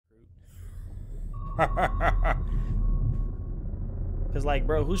Cause like,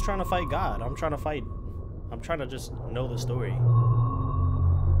 bro, who's trying to fight God? I'm trying to just know the story.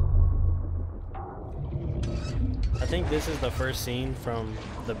 I think this is the first scene from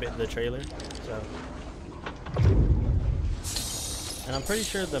the trailer. So, and I'm pretty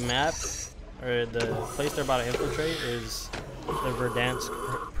sure the map or the place they're about to infiltrate is the Verdansk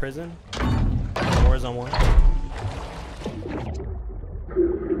prison. Warzone 1.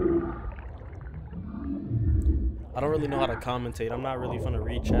 I don't really know how to commentate. I'm not really fun to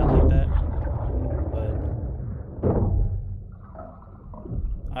read chat like that, but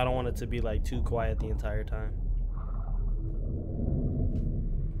I don't want it to be like too quiet the entire time.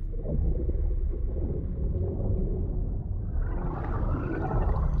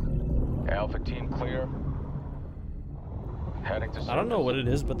 Alpha team clear. Heading to I don't know what it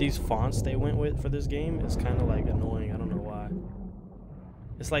is, but these fonts they went with for this game is kind of like annoying. I don't know why.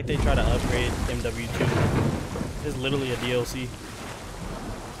 It's like they try to upgrade MW2. It's literally a DLC.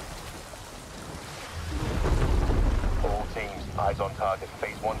 All teams, eyes on target.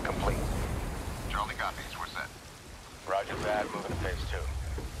 Phase 1 complete. Charlie copies. We're set. Roger that. Moving to phase 2.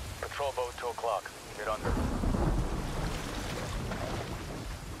 Patrol boat 2 o'clock. Get under.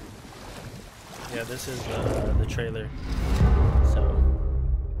 Yeah, this is the trailer. So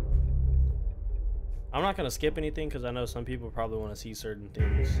I'm not gonna skip anything because I know some people probably want to see certain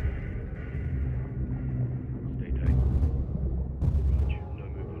things. Stay tight. Roger. No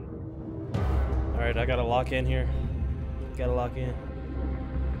movement. All right, I gotta lock in here. Gotta lock in. All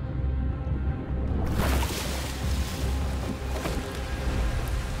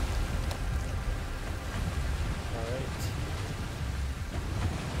right.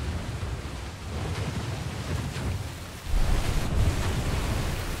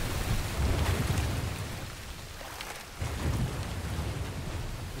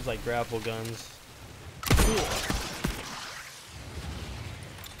 There's like grapple guns.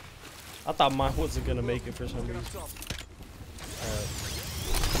 I thought mine wasn't gonna make it for some reason. Alright.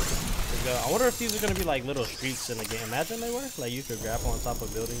 Let's go. I wonder if these are gonna be like little streaks in the game. Imagine they were. Like you could grapple on top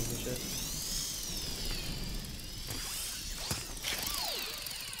of buildings and shit.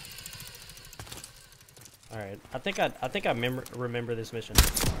 Alright. I think I remember this mission.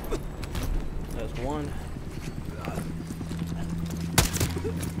 That's one.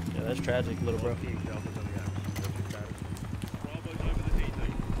 Yeah, that's tragic, little bro.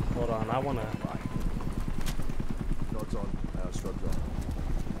 Hold on, I wanna. Nods on. Strugs on.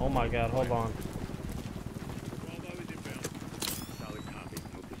 Oh my god, hold on.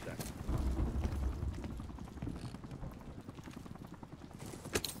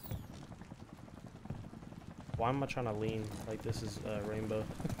 Why am I trying to lean like this is rainbow?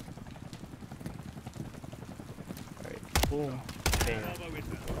 Alright, boom. Bam.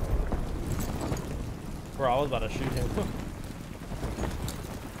 Bro, I was about to shoot him.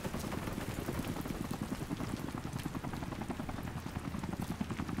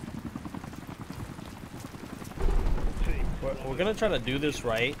 We're gonna try to do this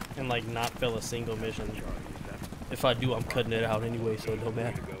right and like not fail a single mission. If I do, I'm cutting it out anyway, so it don't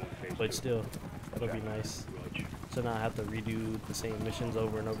matter. But still, that'll be nice. So now I have to redo the same missions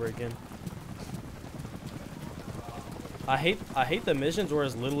over and over again. I hate the missions where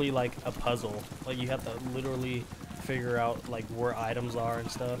it's literally like a puzzle. Like you have to literally figure out like where items are and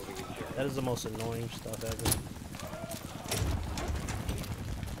stuff. That is the most annoying stuff ever.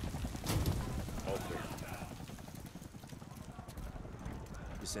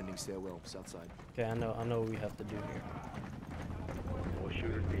 Descending stairwell, south side. Okay, I know what we have to do here. All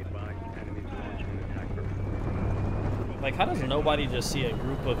shooters be advised. Enemies launching an attack first. Like, how does nobody just see a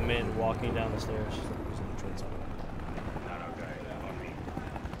group of men walking down the stairs?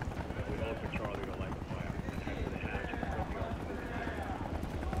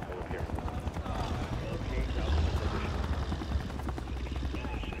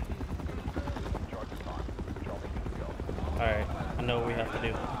 Alright, I know what we have to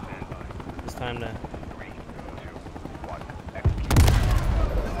do. It's time to...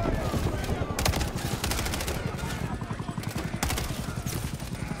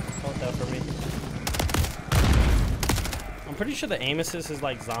 Hold that for me. I'm pretty sure the aim assist is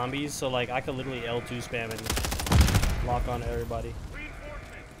like zombies, so like I could literally L2 spam and lock on everybody.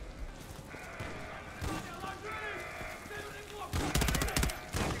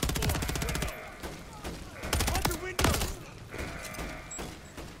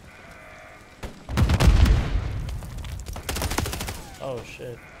 Oh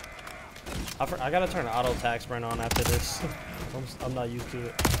shit. I gotta turn auto attack sprint on after this. I'm not used to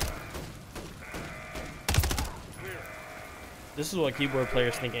it. This is what keyboard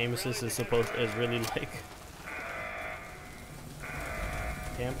players think aim assist is really like.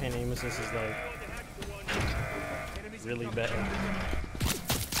 Campaign aim assist is like really bad.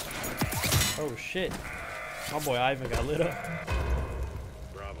 Oh shit. My boy Ivan got lit up.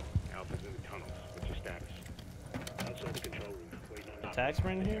 Bravo. Alpha's in the tunnels. What's your status? Outside the control room. Waiting on Attacks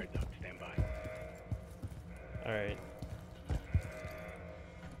right in here? Stand by. Alright.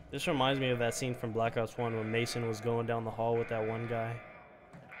 This reminds me of that scene from Black Ops 1 when Mason was going down the hall with that one guy.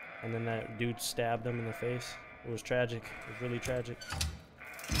 And then that dude stabbed him in the face. It was tragic. It was really tragic.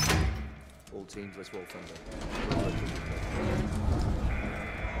 All teams, let's roll thunder.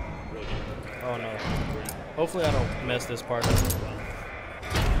 Oh no. Hopefully I don't mess this part up.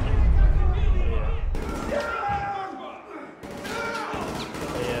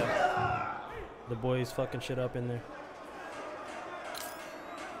 Yeah. The boys fucking shit up in there.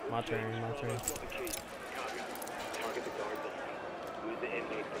 My turn, my turn. Target the guard building. Use the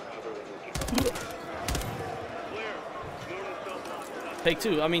inmate for cover when looking. Clear. Take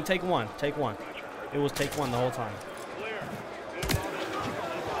two. I mean, take one. Take one. It was take one the whole time.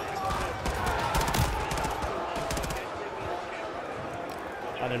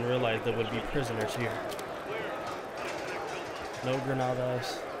 I didn't realize there would be prisoners here. No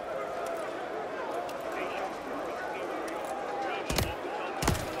granadas.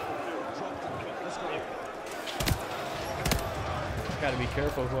 Gotta be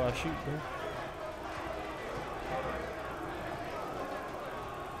careful who I shoot,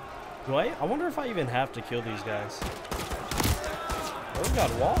 bro. I wonder if I even have to kill these guys. Oh, we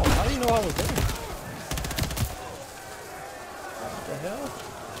got walls. How do you know I was there? What the hell?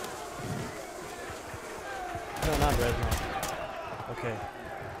 No, not Resno. Okay.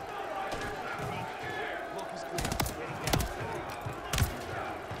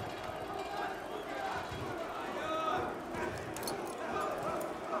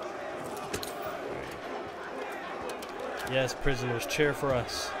 Yes, prisoners, cheer for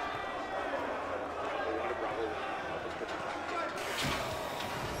us.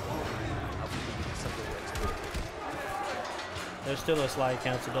 There's still a slide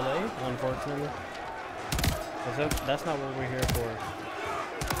cancel delay, unfortunately. That's not what we're here for.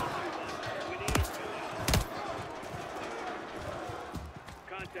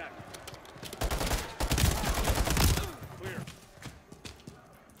 Contact. Clear.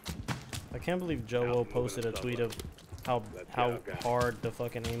 I can't believe Joe posted a tweet of how hard the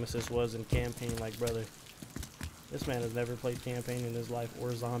fucking aim assist was in campaign. Like, brother, this man has never played campaign in his life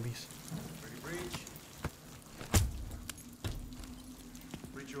or zombies. Ready,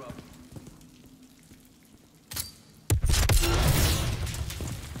 breach you up.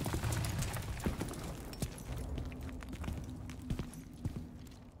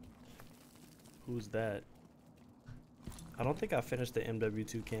 Who's that? I don't think I finished the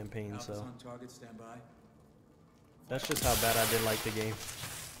MW2 campaign, so On target, stand by. that's just how bad I didn't like the game.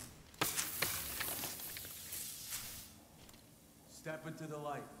 Step into the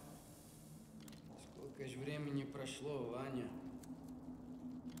light. Сколько ж времени прошло, Ваня?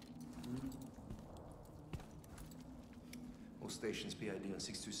 All stations PID on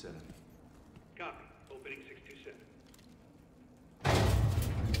 627. Copy. Opening 627.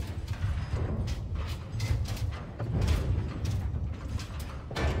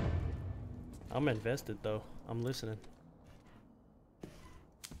 I'm invested though. I'm listening.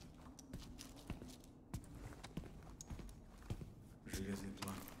 Железный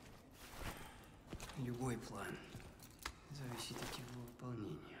план. Любой план зависит от его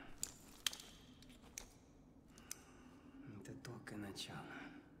выполнения. Это только начало.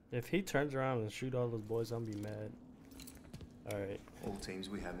 If he turns around and shoot all those boys, I'm gonna be mad. Alright. All teams,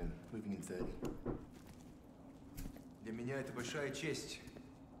 we have him. Moving in 30. Для меня это большая честь.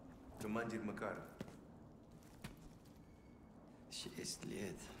 Командир Макаров. 6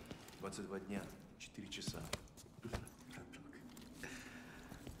 лет. 22 дня, 4 часа. Браток.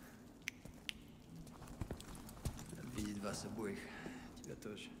 Видеть вас обоих. Тебя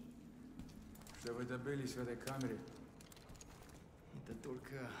тоже. Что вы добились в этой камере? Это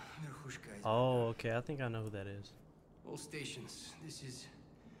только верхушка айсберга. Oh, okay. I think I know who that is. All stations, this is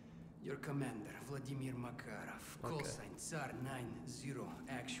your commander, Vladimir Makarov. Call Okay. sign Tsar 90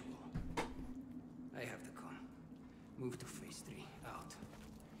 actual. I have the com. Move to phase 3. Out.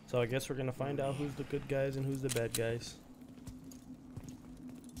 So I guess we're gonna find out who's the good guys and who's the bad guys.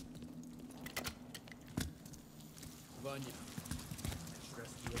 Vanya.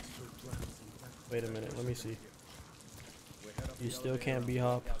 Wait a minute, let me see. You still can't be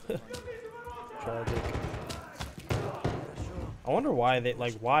hop. Tragic. I wonder why they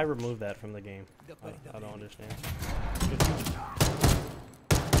why remove that from the game. I don't understand. Look at you.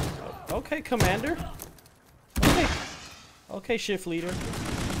 Okay, Commander. Okay. Okay, shift leader.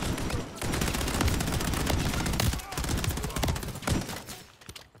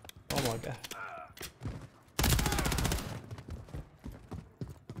 Oh my god.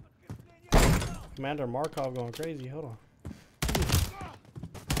 Commander Markov going crazy. Hold on.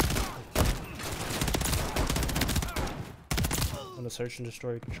 On the search and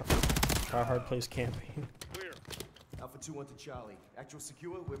destroy. Try hard place camping. Alpha 2-1 to Charlie. Actual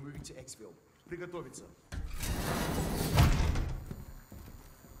secure, we're moving to Xfield. Приготовиться.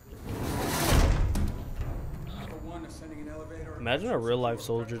 Imagine a real life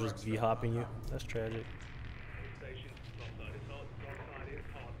soldier just v-hopping you. That's tragic.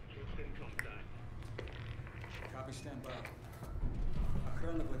 Copy, stand by.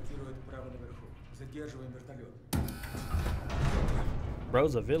 Охрана блокирует право наверху. Задерживаем вертолет.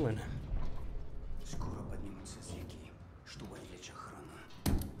 Bro's a villain. Скоро поднимутся с реки, чтобы отвлечь охрану.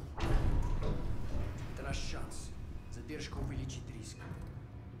 Это наш шанс. Задержка увеличит риск.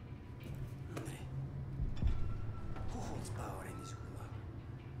 Андрей, who holds power in this gulag?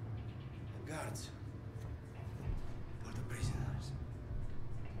 The guards or the prisoners?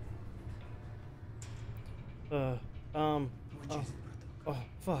 Oh,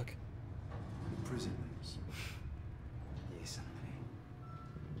 fuck. Prisoners. Yes, Andrei.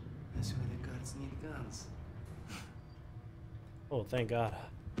 That's why the guards need guns. Oh, thank God.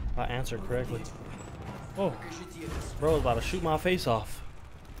 I answered correctly. Oh, bro was about to shoot my face off.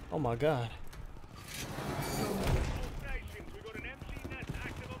 Oh my God.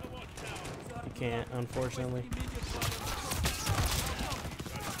 You can't, unfortunately.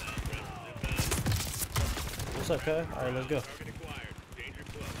 What's up, cuz? Alright, let's go.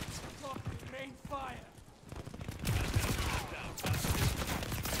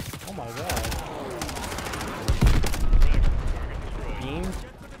 Oh my God. Beam?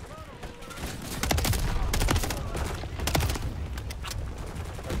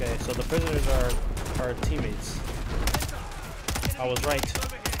 Okay, so the prisoners are our teammates. I was right.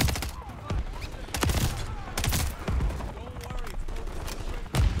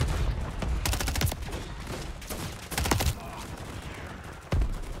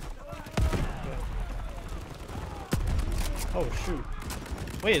 Oh shoot.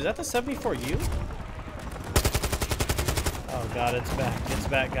 Wait, is that the 74U? Oh God, it's back. It's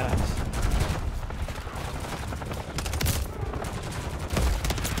back, guys.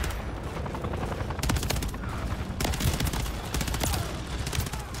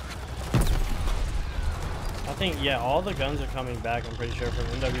 I think, yeah, all the guns are coming back, I'm pretty sure, from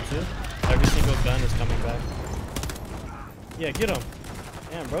MW2. Every single gun is coming back. Yeah, get him.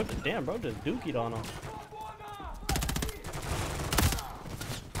 Damn, bro just dookied on him.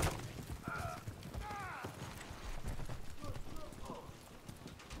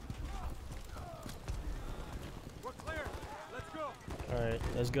 Alright,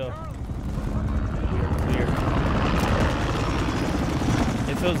 let's go. Clear.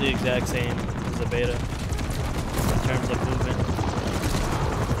 It feels the exact same as the beta in terms of movement.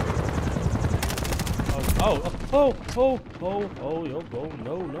 No.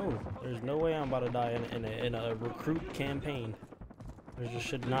 There's no way I'm about to die in a recruit campaign. There just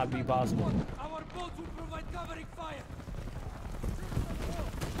should not be possible. Our boats will provide covering fire.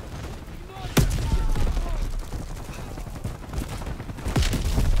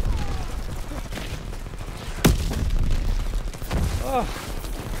 Oh.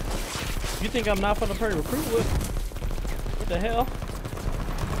 You think I'm not gonna play recruit with? What the hell?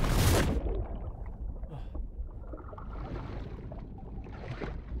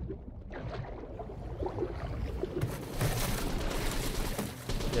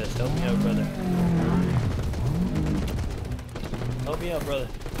 Yes, help me out, brother. Help me out, brother.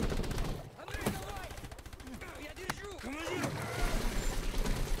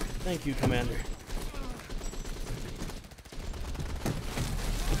 Thank you, Commander.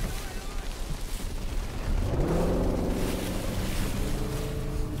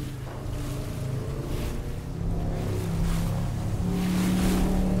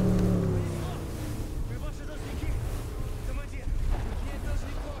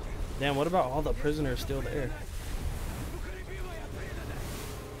 Damn, what about all the prisoners still there?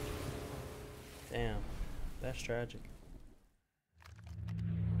 Damn, that's tragic.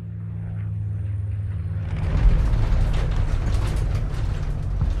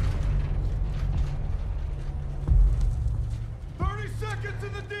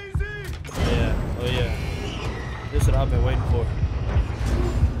 Yeah, oh yeah. This is what I've been waiting for.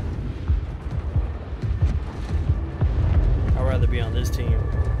 I'd rather be on this team.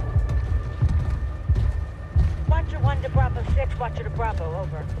 Watcher 1 1 to Bravo 6, Watcher to Bravo,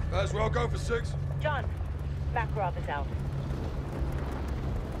 over. As well, go for 6. John, Makarov is out.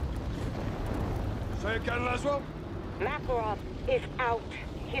 Say again, Laswell. Makarov is out.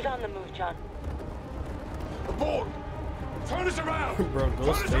 He's on the move, John. Abort! Turn us around! Bro, Turn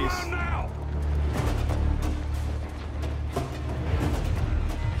us Ghostface. around now!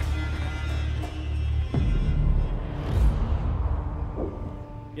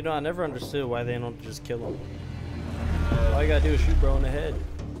 You know, I never understood why they don't just kill him. All you gotta do is shoot bro in the head.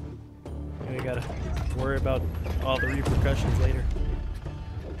 And you gotta worry about all the repercussions later.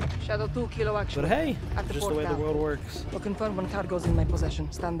 Shadow 2, Kilo action. But hey, At the just the way the port world works. We'll confirm when cargo's in my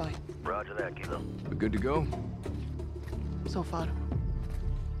possession. Stand by. Roger that, Kilo. We're good to go? So far.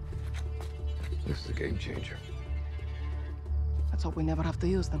 This is a game changer. Let's hope we never have to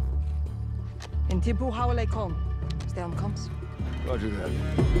use them. In Tibu Hawale Kon. Stay on comms. Roger that.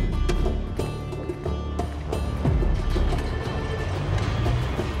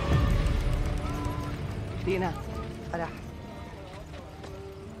 Dina. Farah.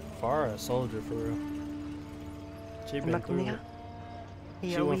 Farah, a soldier for real. She been through it.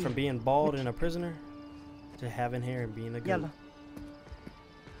 هي She went قوية. from being bald and a prisoner to having hair and being a goat. يلا.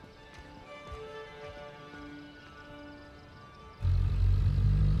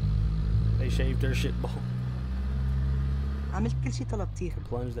 They shaved their shit bald. عملت كل شيء طلبتيه.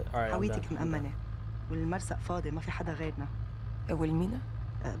 Plunged it. Alright, I'm هويتك done. مأمنة. والمرسق فاضي، ما في حدا غيرنا. والمينا؟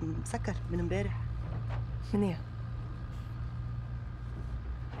 مسكر من امبارح. منيح.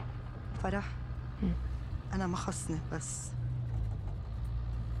 فرح. أنا ما خصني بس.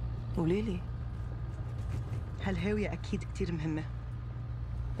 قولي لي. هالهاوية أكيد كتير مهمة.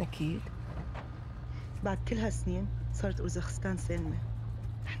 أكيد. بعد كل هالسنين صارت أوزبكستان سالمة.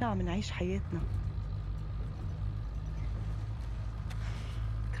 نحن عم نعيش حياتنا.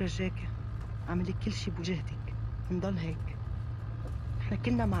 ترجاكي اعملي كل شي بوجهدك نضل هيك. احنا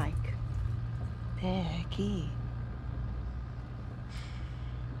كلنا معك. ايه اكيد.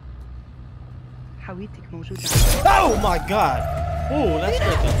 حويتك موجودة. Oh my god! Ooh, that's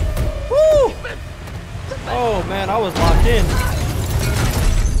good. Woo! Oh man, I was locked in.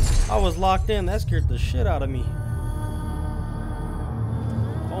 I was locked in. That scared the shit out of me.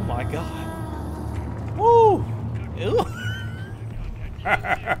 Oh my god. Woo! Ew.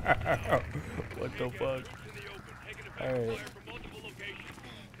 What the fuck? Alright.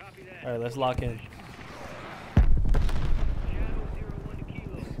 Alright, let's lock in.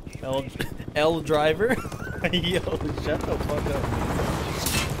 L driver? Yo, shut the fuck up.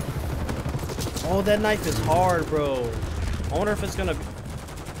 Oh, that knife is hard, bro. I wonder if it's gonna be.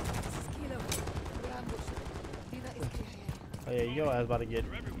 Oh yeah, yo, I was about to get.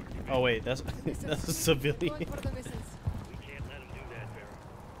 Oh wait, that's that's a civilian.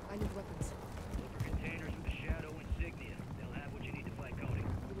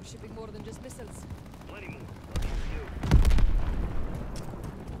 Shipping more than just missiles. Plenty more.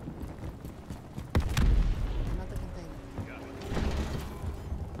 Another container.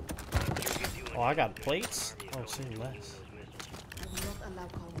 Oh, I got plates? Oh, seem less. I will not allow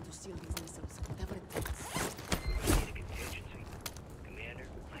Colin to steal these missiles, whatever it takes. Commander,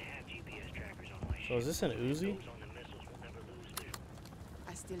 I have GPS trackers on my ship. So is this an Uzi?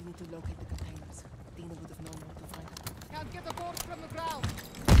 I still need to locate the containers. Dina would have known where to find them. Can't get a board from the ground.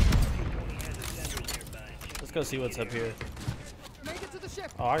 Let's go see what's up here. Make it to the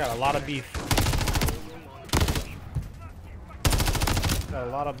ship. Oh, I got a lot of beef. Got a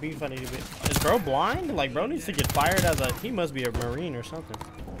lot of beef I need to be. Is bro blind? Like, bro needs to get fired as a. He must be a Marine or something.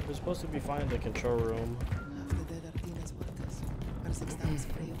 We're supposed to be finding the control room. After dead are Dina's workers. Kazakhstan is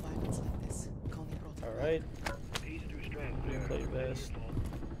free of violence like this. Connie brought it. Alright. Replay vest.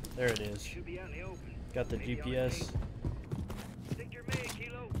 There it is. Got the GPS.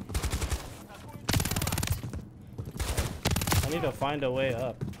 I need to find a way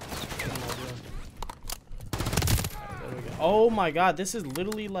up. What am I doing? Alright, there we go. Oh my god, this is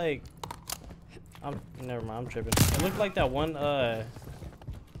literally like. Never mind, I'm tripping. It looked like that one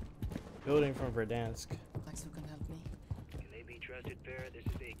building from Verdansk. Saxzu can help me. Can they be trusted, Farah? This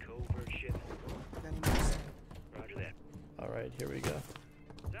is a covert shipment. Very much so. Roger that. Alright, here we go.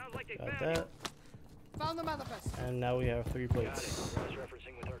 Sounds like they Got found that. Found the manifest. And now we have 3 Got it. plates.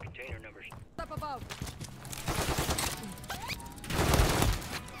 Cross-referencing with our container numbers. Step above.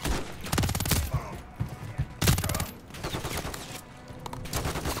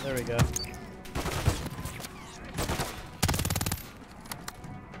 There we go.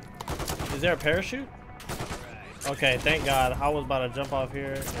 Is there a parachute? Okay, thank God. I was about to jump off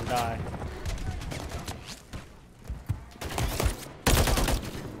here and die.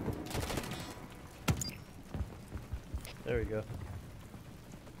 There we go.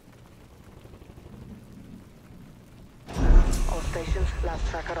 All stations, last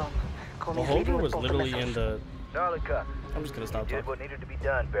tracker on. Well, Holger was literally in the... Solid copy. I'm just gonna stop You did talking. what needed to be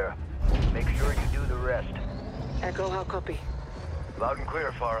done, Vera. Make sure you do the rest. Echo, how copy? Loud and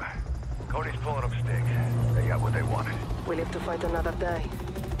clear, Farah. Cody's pulling up stakes. They got what they wanted. We live to fight another day.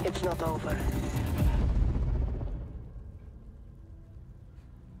 It's not over.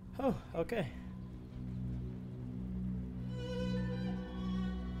 Oh, okay.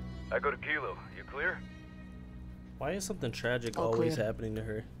 Echo to Kilo. You clear? Why is something tragic All always clear. happening to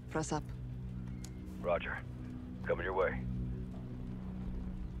her? Press up. Roger. Coming your way.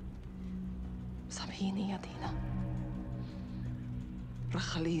 سامحيني يا دينا. رح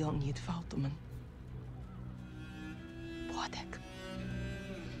خليهم يتفاوتوا من بوعدك.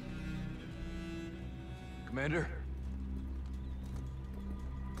 Commander?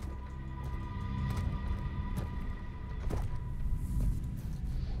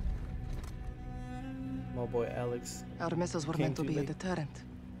 My boy Alex. Our missiles were Came meant to too be a late. deterrent.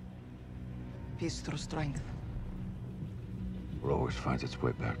 Peace through strength. It always finds its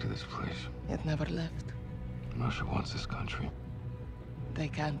way back to this place. It never left. Russia wants this country. They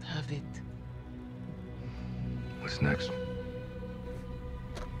can't have it. What's next?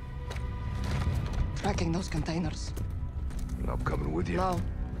 Tracking those containers. I'm coming with you. No.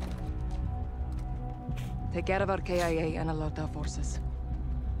 Take care of our KIA and alert our forces.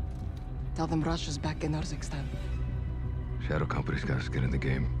 Tell them Russia's back in Urzikstan. Shadow Company's got to get in the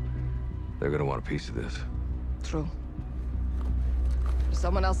game. They're gonna want a piece of this. True. There's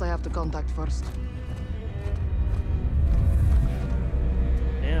someone else I have to contact first.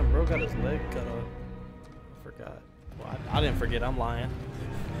 Damn, bro got his leg cut off. I forgot. Well, I didn't forget. I'm lying.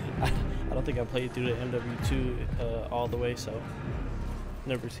 I don't think I played through the MW2 all the way, so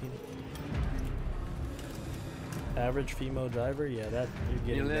never seen it. Average female driver? Yeah, that you're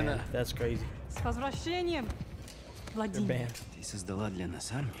getting Елена. banned. That's crazy. С возвращением, You're Владимир. banned. Ты создала для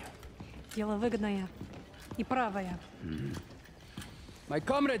нас армию. Дело выгодное и правое. My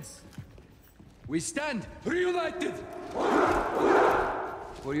comrades, we stand reunited!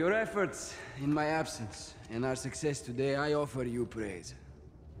 For your efforts in my absence and our success today, I offer you praise.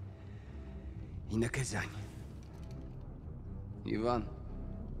 И наказание. Иван,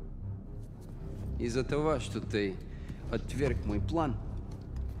 из-за того, что ты отверг мой план,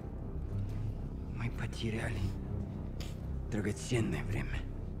 мы потеряли драгоценное время.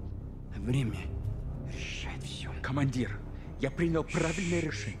 Время решает все. Командир, я принял правильное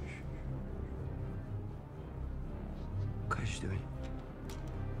решение. Каждый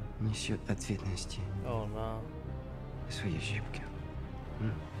несет ответственность Oh no. за свои ошибки.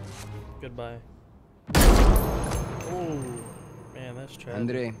 Goodbye. Oh, man, that's tragic.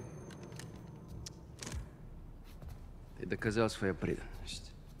 Андрей, ты доказал свою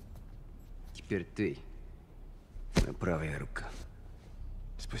преданность. Теперь ты моя правая рука.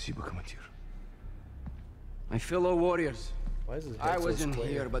 Спасибо, командир. My fellow warriors, Why is his head I so wasn't square?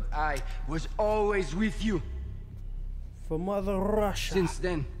 here, but I was always with you. For Mother Russia. Since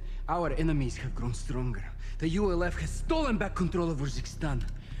then, our enemies have grown stronger. The ULF has stolen back control of Urzikstan.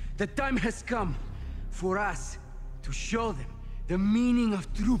 The time has come for us to show them the meaning of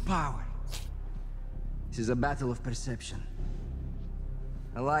true power. This is a battle of perception.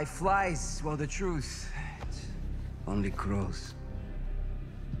 A lie flies while the truth only grows.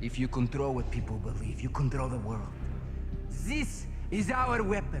 If you control what people believe, you control the world. This is our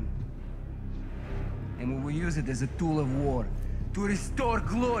weapon. And we will use it as a tool of war to restore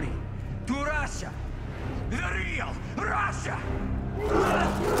glory to Russia. The real Russia!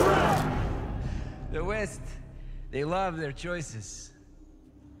 The West, they love their choices.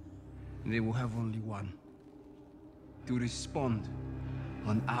 They will have only one. To respond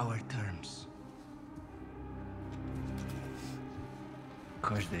on our terms.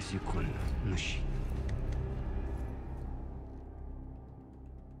 Каждая секунда на счету.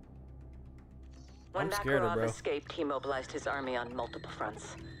 When I'm scared of Makarov bro. escaped, he mobilized his army on multiple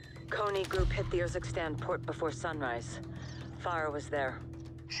fronts. Kony group hit the Urzikstan port before sunrise. Farah was there.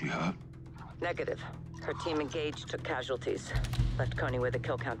 She hurt? Negative. Her team engaged, took casualties. Left Kony with a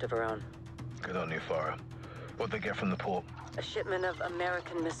kill count of her own. Good on you, Farah. What'd they get from the port? A shipment of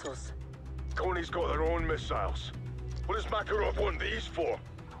American missiles. Kony's got their own missiles. What does Makarov want these for?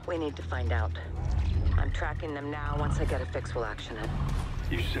 We need to find out. I'm tracking them now. Once I get a fix, we'll action it.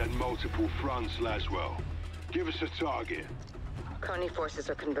 You said multiple fronts, Laswell. Give us a target. Kony forces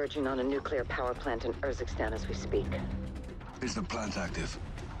are converging on a nuclear power plant in Urzikstan as we speak. Is the plant active?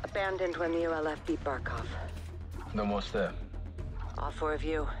 Abandoned when the ULF beat Barkov. Then what's there? All four of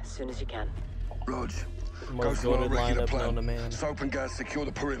you, as soon as you can. Rog, Most goated lineup known to man. Soap and gas secure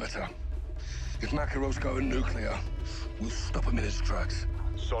the perimeter. If Makarov's going nuclear, we'll stop him in his tracks.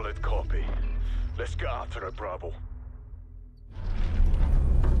 Solid copy. Let's get after it, Bravo.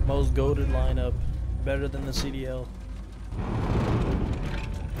 Most goated lineup. Better than the CDL.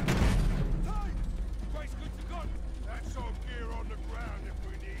 That's our gear on the ground if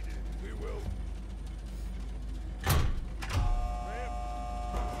we need it. We will.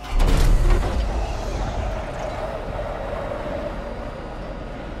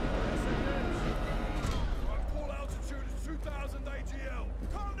 Full altitude is 2,000 ATL.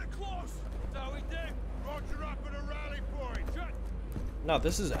 Kinda close. Now we dig. Roger up at a rally point. Shut. No,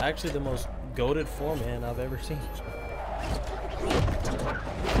 this is actually the most goated four-man I've ever seen.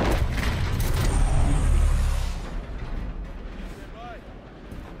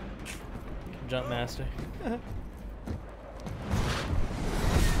 Jump master. Let's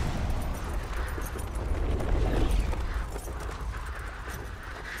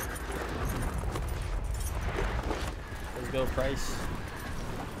go, Price.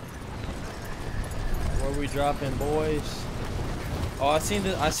 Where we dropping, boys? Oh, I seen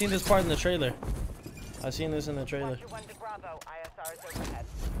this part in the trailer. I seen this in the trailer. Bravo, ISR is overhead.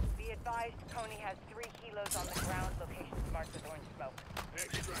 Be advised, Coney has 3 kilos on the ground, locations marked with orange smoke.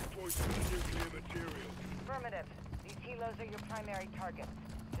 Extract points for the nuclear material. Affirmative. These kilos are your primary targets.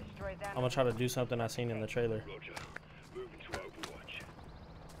 Destroy them. I'm gonna try to do something I seen in the trailer. Roger. Moving to Overwatch.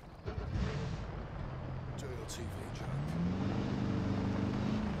 JLTV,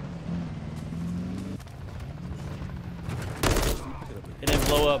 It didn't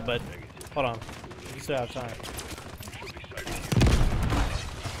blow up, but hold on. You still have time.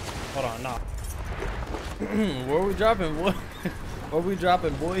 Hold on, nah. Where are we dropping, boy? Where are we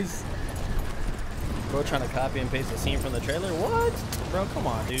dropping, boys? Bro, trying to copy and paste the scene from the trailer? What? Bro, come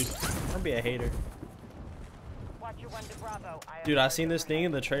on, dude. Don't be a hater. Dude, I seen this thing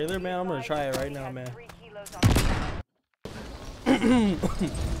in the trailer, man. I'm gonna try it right now, man.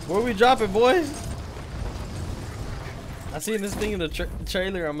 Where are we dropping, boys? I seen this thing in the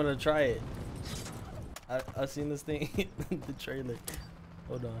trailer. I'm gonna try it. I seen this thing in the trailer.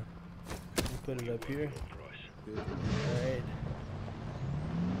 Hold on. Let me put it up here. Alright.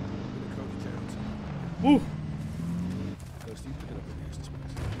 Woo!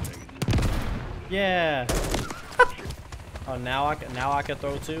 Yeah. Oh, now I can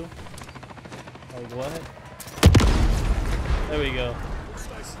throw 2. Like what? There we go.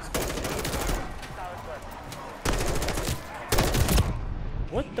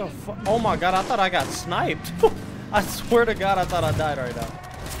 What the fuck? Oh my god, I thought I got sniped. I swear to god, I thought I died right now.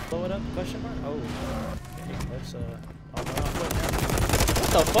 Blow it up? Question mark? Oh. Okay, let's I'll go on foot now.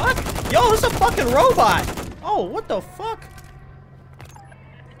 What the fuck? Yo, it's a fucking robot! Oh, what the fuck?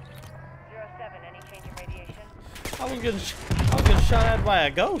 07, any change in radiation? I was getting shot at by a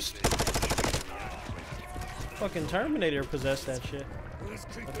ghost. Fucking Terminator possessed that shit.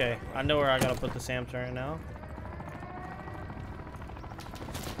 Okay, I know where I gotta put the SAM turret now.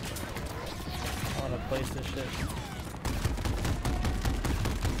 I wanna place this shit.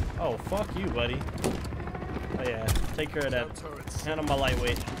 Oh, fuck you, buddy. Oh yeah, take care of that. Handle my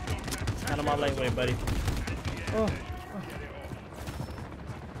lightweight. Handle my lightweight, buddy. Oh.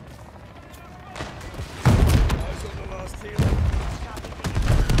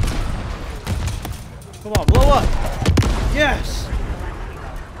 Come on, blow up! Yes!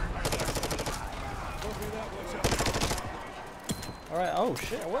 Alright, oh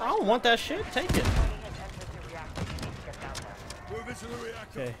shit. Well, I don't want that shit. Take it.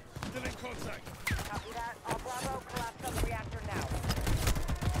 Okay. Still in contact. Copy that. All Bravo, collapse on the reactor now.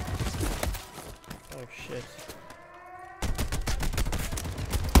 Oh shit.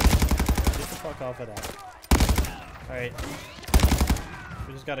 Get the fuck off of that. Alright.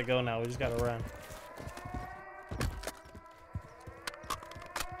 We just gotta go now. We just gotta run.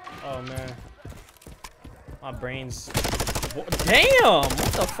 Oh man. My brain's... Damn!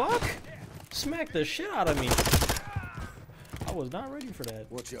 What the fuck? Smacked the shit out of me. I was not ready for that.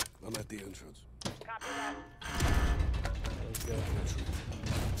 Watch out. I'm at the entrance. Copy that. Let's go.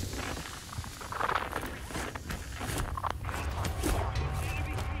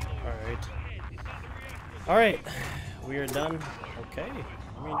 Alright. Alright. We are done. Okay.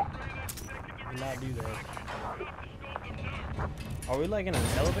 I mean, did not do that. Are we like in an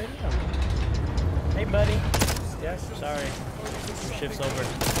elevator? Hey, buddy. Yes, sorry. Your shift's over.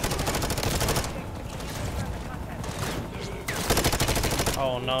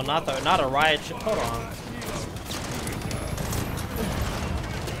 Oh no, not a riot ship. Hold on.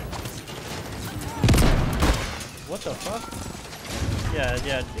 What the fuck?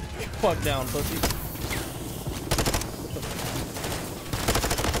 Yeah, fuck down, pussy.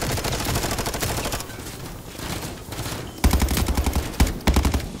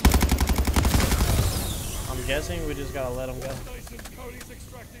 think we just gotta let him go. Cody's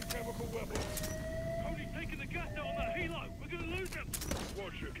extracting chemical weapons. Cody's taking the gas out on that helo. We're gonna lose him.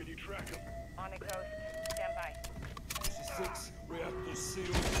 Roger, can you track him? On it, Ghost. Stand by. This is 6. Reactor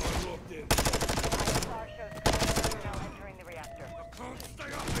sealed. I'm locked in. ISR shows Cody now entering the reactor. I can't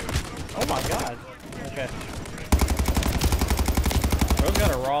stay up here. Oh my god. Okay. Bro's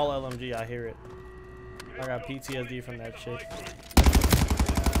got a raw LMG, I hear it. I got PTSD from that shit.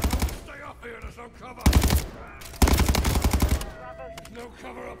 Stay up here, there's no cover. There's no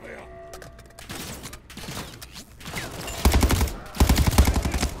cover up here.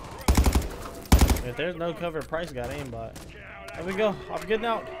 If there's no cover, Price got aimbot. There we go. I'm getting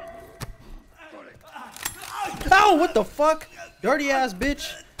out. Ow! What the fuck? Dirty ass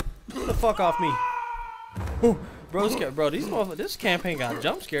bitch. Get the fuck off me. Ooh, bro, this campaign got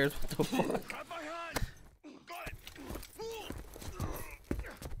jump scares. What the fuck?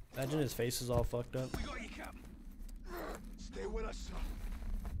 Imagine his face is all fucked up. Stay with us, son.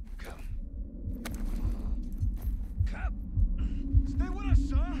 Come. Stay with us,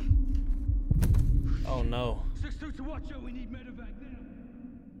 son. Oh no. 6-2 to watch out. We need medevac now.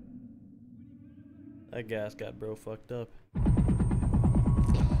 That gas got bro fucked up.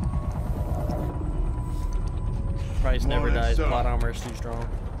 Price never dies. Plot armor is too strong.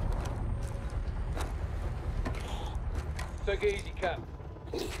 Take it easy, Cap.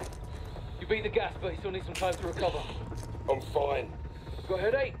 You beat the gas, but you still need some time to recover. I'm fine. Got a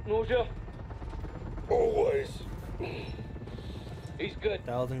headache? Nausea? Always. He's good.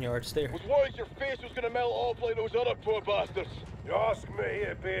 1,000-yard stare. Was worried your face was gonna melt off like those other poor bastards. You ask me,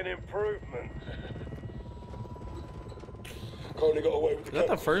 it'd be an improvement. Coney got away with the Is that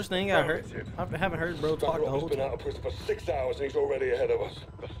the first thing I heard? I haven't heard bro talk the whole been time. out of prison for 6 hours and he's already ahead of us.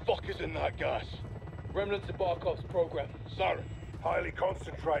 The fuck is in that gas? Remnants of Barkov's program. Sorry. Highly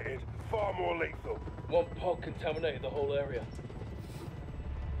concentrated, far more lethal. One pod contaminated the whole area.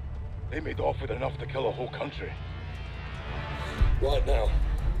 They made off with enough to kill a whole country. Right now.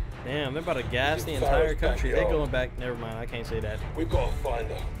 Damn, they're about to gas the entire country. They're going back. Never mind, I can't say that. We've got to find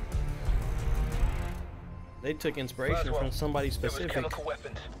her. They took inspiration from somebody specific. Chemical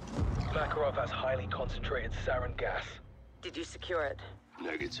weapons. Makarov has highly concentrated sarin gas. Did you secure it?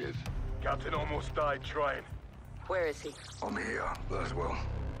 Negative. Captain almost died trying. Where is he? I'm here as well.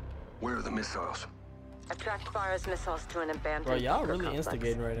 Where are the missiles? I tracked Farah's missiles to an abandoned Bro, y'all bunker really complex.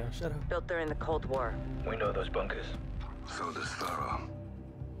 instigating right now. Shut up. Built during the Cold War. We know those bunkers. So does Farah.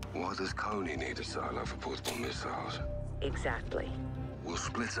 Why does Coney need a silo for portable missiles? Exactly. We'll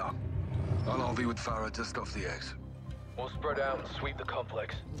split up. I'll be with Farah just off the X. We'll spread out and sweep the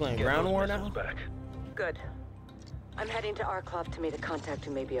complex. Playing Get ground those war missiles now? back. Good. I'm heading to Arklov to meet a contact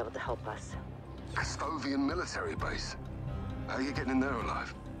who may be able to help us. Custovian military base. How are you getting in there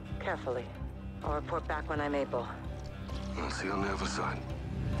alive? Carefully. I'll report back when I'm able. I'll see you on the other side.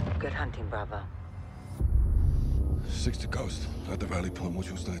 Good hunting, Bravo. 6 to Ghost. At the rally point, what's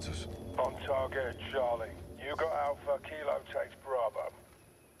your status? On target, Charlie. You got Alpha, Kilo takes Bravo.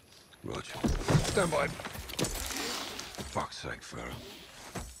 Roger. Stand by. Fuck's sake, Farah.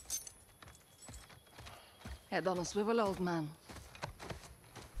 Head on a swivel, old man.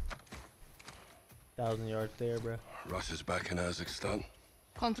 1,000-yard stare, bro. Russia's back in Kazakhstan.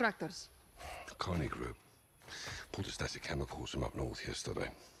 Contractors. Connie Group. Pulled a stash of chemicals from up north yesterday.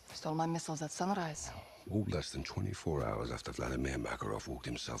 Stole my missiles at sunrise. All less than 24 hours after Vladimir Makarov walked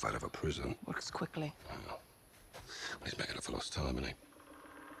himself out of a prison. Works quickly. Oh. He's making it for lost time, isn't he?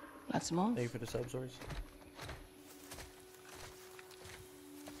 Let's move. Thank you for the sub-source.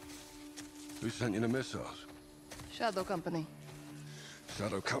 Who sent you the missiles? Shadow Company.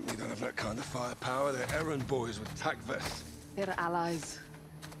 Shadow Company don't have that kind of firepower. They're errand boys with tac vests. They're allies.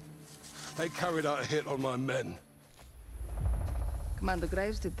 They carried out a hit on my men. Commander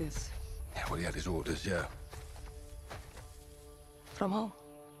Graves did this. Yeah, well, he had his orders, yeah. From who?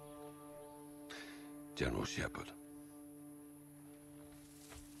 General Shepard.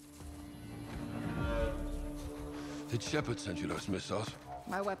 Did Shepard send you those missiles?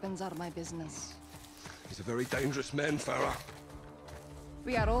 My weapons are my business. He's a very dangerous man, Farah.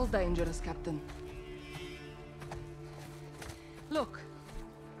 We are all dangerous, Captain. Look.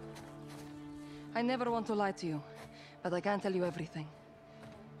 I never want to lie to you, but I can't tell you everything.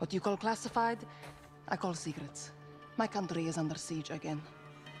 What you call classified, I call secrets. My country is under siege again.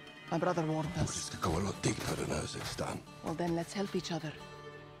 My brother warned us. This could go a lot deeper than Kazakhstan. Well, then let's help each other.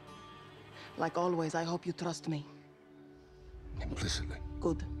 Like always, I hope you trust me. Implicitly.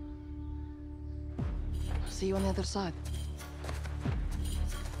 Good. See you on the other side.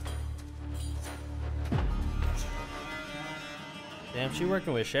 Damn, she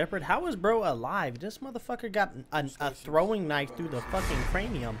working with Shepard. How is bro alive? This motherfucker got a throwing knife through the fucking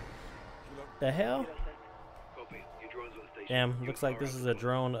cranium. The hell? Damn, looks like this is a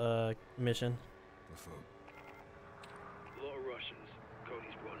drone mission.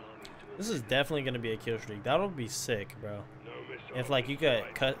 This is definitely gonna be a kill streak. That'll be sick, bro. If like you could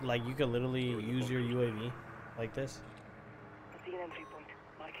cut, like you could literally use your UAV like this,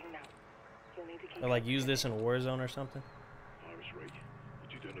 or like use this in Warzone or something.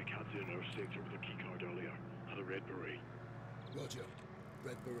 Roger.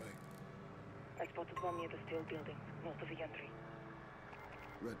 Red beret. I spotted one near the steel building, north of the entry.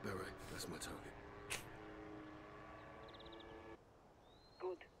 Red beret. That's my target.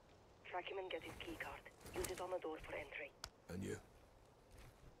 Good. Track him and get his key card. Use it on the door for entry. And you?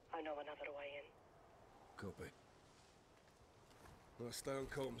 I know another way in. Copy. Well, stay on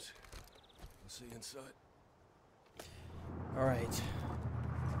comms. I'll see you inside. All right.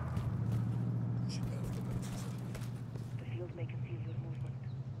 The field may conceal your movement.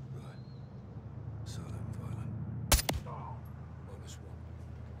 Right. Silent and violent. Minus one.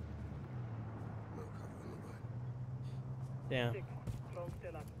 No cover on the right. Damn. Drone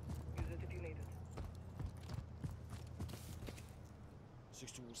still up. Use it if you need it.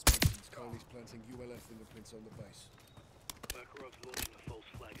 6 towards stations. Carly's planting ULF fingerprints on the base. Makarov's launching a false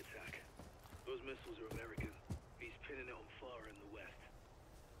flag attack. Those missiles are American. He's pinning it on Farah in the west.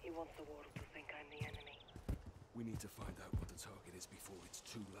 He wants the world to think I'm the enemy. We need to find out what the target is before it's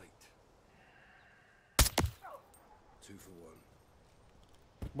too late. 2 for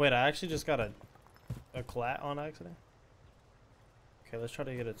 1. Wait, I actually just got a clat on accident. Okay, let's try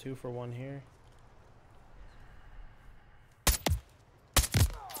to get a 2 for 1 here.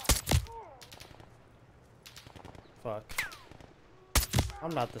 Fuck.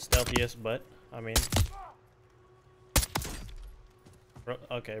 I'm not the stealthiest, but I mean, bro,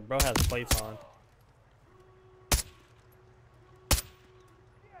 okay, bro has plates on.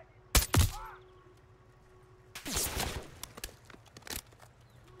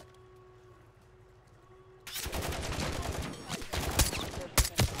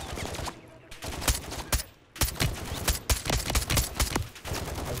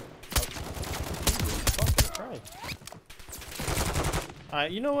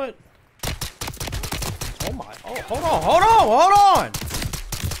 Alright, you know what? Oh my, oh, hold on!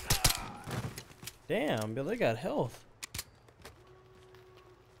 Damn, Bill, they got health.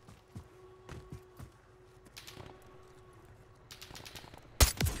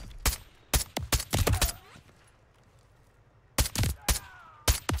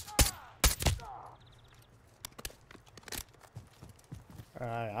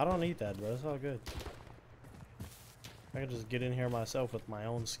 Alright, I don't need that, bro. It's all good. I can just get in here myself with my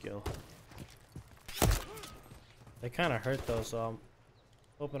own skill. They kind of hurt though, so I'm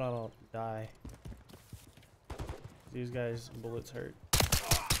hoping I don't die. These guys' bullets hurt.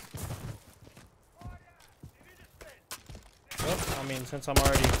 Well, I mean, since I'm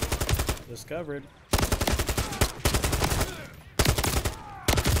already discovered.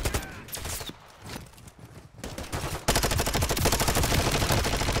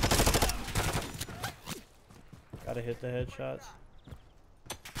 Gotta hit the headshots.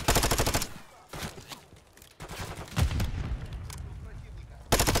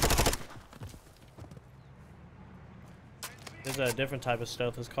 There's a different type of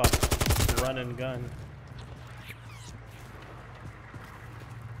stealth. It's called run and gun.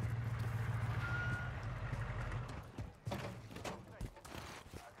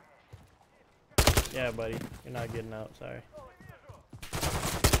 Yeah, buddy. You're not getting out. Sorry.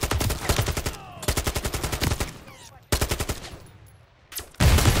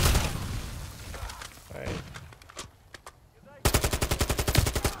 Alright.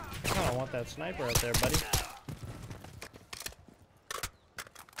 I don't want that sniper out there, buddy.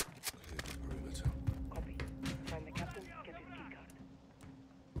 Copy. Find the captain, get his key card.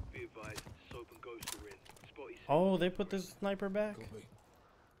 Be advised, Soap and Ghost are in. Spotty. Oh, they put this sniper back?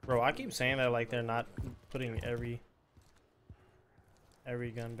 Bro, I keep saying that like they're not putting every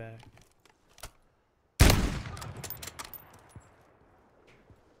gun back.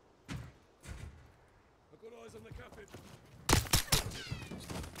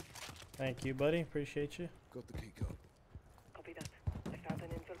 Thank you, buddy. Appreciate you. Got the key card. Copy that. I found an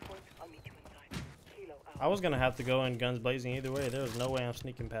infill point. I'll meet you inside. Kilo out. I was gonna have to go in guns blazing either way. There was no way I'm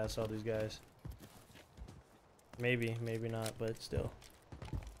sneaking past all these guys. Maybe, maybe not, but still.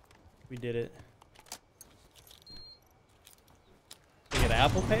 We did it. You got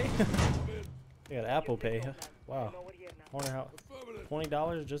Apple Pay? You got Apple Pay. Wow. I wonder how.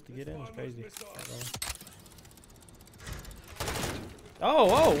 $20 just to get in is crazy.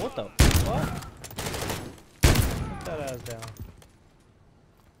 Oh, what the fuck? Put that ass down.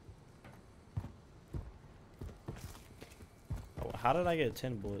 Oh, how did I get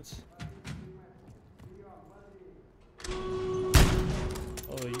 10 bullets?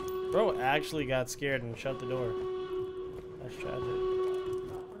 Oh, bro actually got scared and shut the door. That's tragic.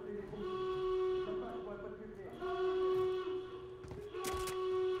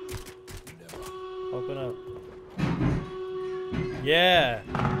 Open up. Yeah,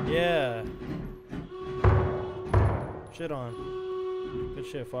 yeah. Shit on. Good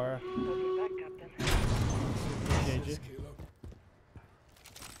shit, Farah. Appreciate you.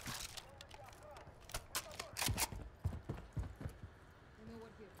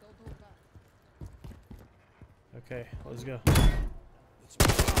 Okay, let's go.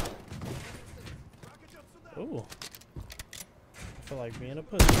 Ooh. I feel like being a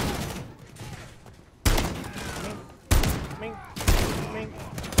pussy. Mink, mink,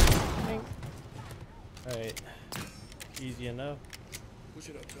 mink. Alright. Easy enough. Push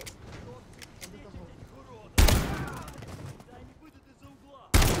it up, Joe.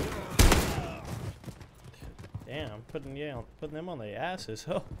 Damn, putting them on their asses.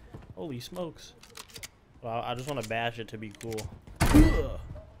 Oh, holy smokes. Well, I just want to bash it to be cool. Okay.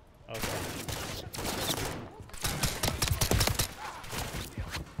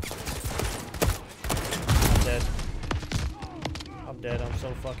 I'm dead. I'm dead. I'm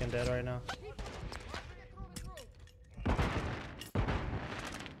so fucking dead right now.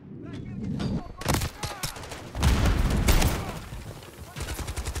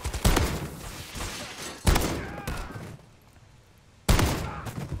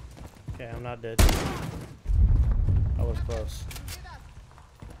 Okay, I'm not dead. I was close.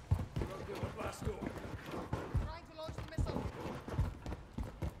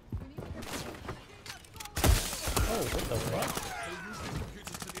 Oh, what the fuck?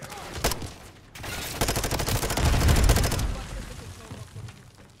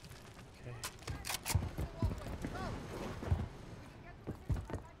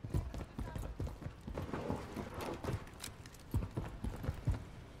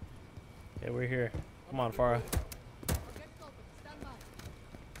 Okay, we're here. Come on, Farah.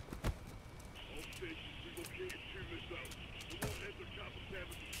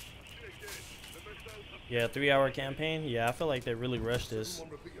 Yeah, 3-hour campaign. Yeah, I feel like they really rushed this.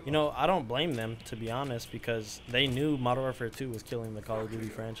 You know, I don't blame them, to be honest, because they knew Modern Warfare 2 was killing the Call of Duty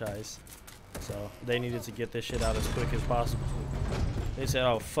franchise. So they needed to get this shit out as quick as possible. They said,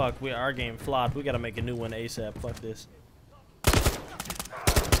 oh fuck, our game flopped. We gotta make a new one ASAP. Fuck this.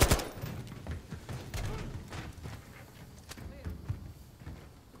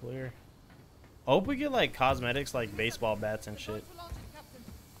 Clear. I hope we get like cosmetics like baseball bats and shit.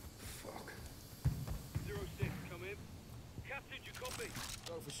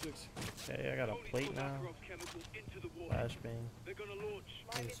 Okay, I got a plate now. Flashbang.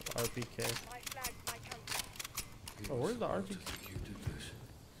 And some RPK. Oh, where's the RPK?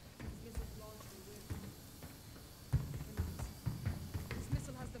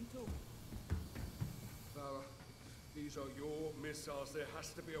 These are your missiles. There has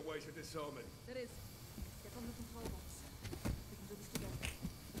to be a way to disarm it. There is. Get on the control box. We can do this together.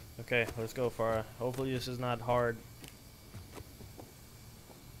 Okay, let's go, Farah. Hopefully this is not hard.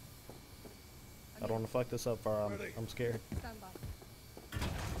 I don't want to fuck this up, Farah. I'm scared. Stand by.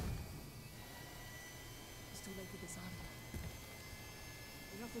 It's too late to disarm it.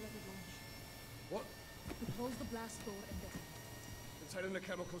 We have to let it launch. What? We close the blast door and detonate. Containing the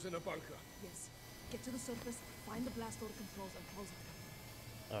chemicals in a bunker. Yes. Get to the surface, find the blast door controls, and close it.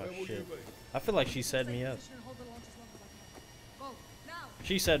 Oh Where will shit. you be? I feel like she set me up. Hold the launch as long as I can. Go, now!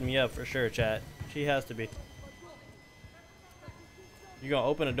 She set me up for sure, chat. She has to be. You gonna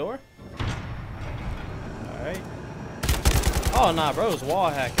open a door? Alright. Oh nah, bro, it's wall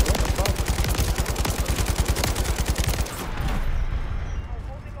hacking. What the fuck?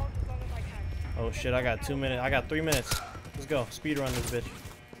 Oh shit, I got 2 minutes. I got 3 minutes. Let's go. Speed run this bitch.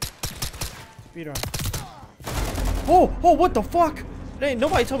 Speed run. Oh, oh, what the fuck? Ain't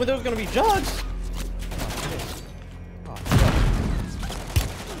nobody told me there was gonna be jugs. Oh,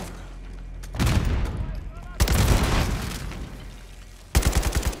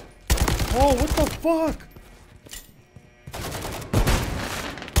 oh, what the fuck?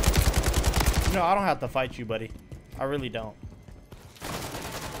 No, I don't have to fight you, buddy. I really don't.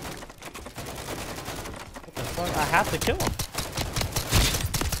 What the fuck? I have to kill him.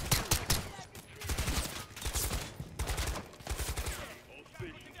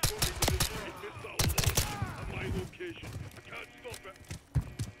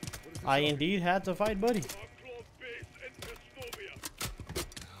 I indeed had to fight buddy.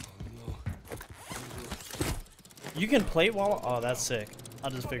 You can play while. Oh, that's sick. I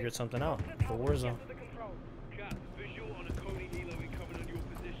just figured something out for Warzone. Cap, visual on a Coney helo incoming on your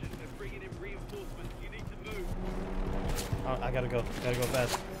position. They're bringing in reinforcements. You need to move. Oh, I gotta go. Gotta go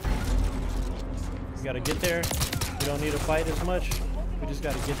fast. We gotta get there. We don't need to fight as much. We just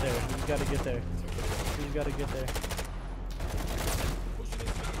gotta get there. We just gotta get there. We just gotta get there.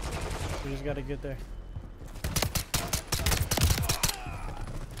 We just gotta get there.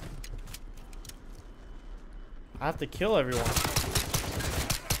 I have to kill everyone.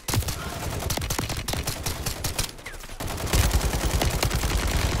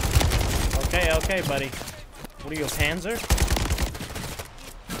 Okay, okay, buddy. What are you, a Panzer?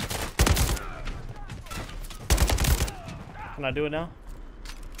 Can I do it now?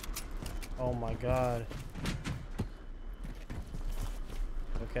 Oh my god.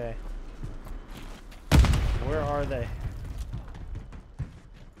 Okay. Where are they?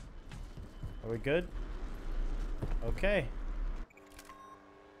 Are we good? Okay.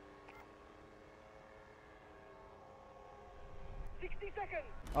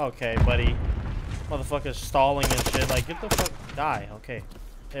 Okay, buddy. Motherfucker's stalling and shit. Like, get the fuck. Die. Okay.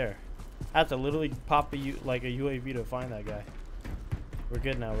 There. I have to literally pop a UAV to find that guy. We're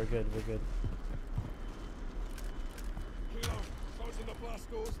good now. We're good. We're good. Kilo, closing the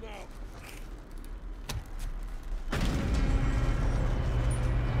blast doors now.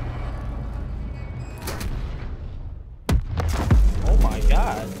 Oh my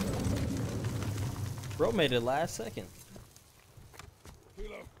god. Bro made it last second.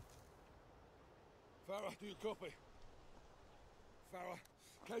 Kilo. Farah, do you copy? Farah,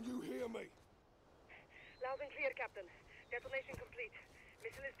 can you hear me? Loud and clear, Captain. Detonation complete.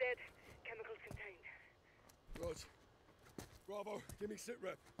 Missile is dead. Chemicals contained. Good. Bravo, give me sit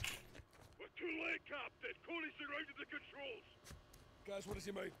rep. We're too late, Captain. Coney's surrounded the controls. Guys, what does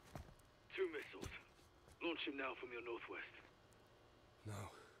he mean? 2 missiles. Launch him now from your northwest. No.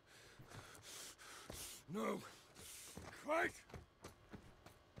 No. Christ!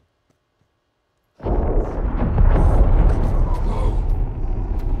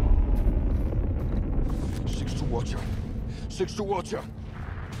 Watcher. 6 to Watcher.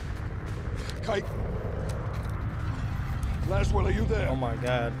 Kate. Laswell, are you there? Oh my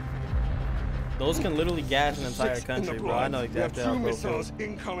god. Those can literally gas an entire country, bro. I know exactly how we have 2 bro missiles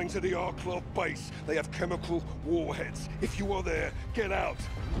incoming to the R-Club base. They have chemical warheads. If you are there, get out.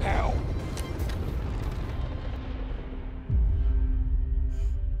 Now.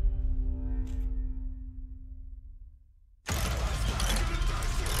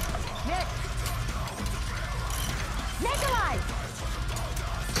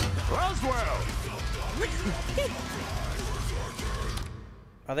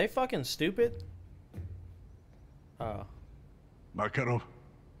 Are they fucking stupid? Oh. Makarov?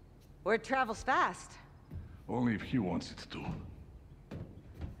 Word travels fast. Only if he wants it to.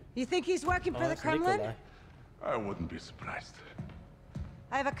 You think he's working for the Kremlin? Nikolai. I wouldn't be surprised.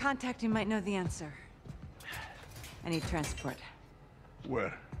 I have a contact who might know the answer. I need transport.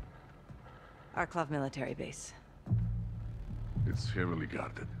 Where? Arklov military base. It's heavily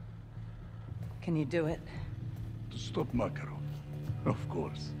guarded. Can you do it? To stop Makarov. Of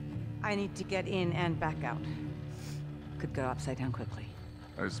course. I need to get in and back out. Could go upside down quickly.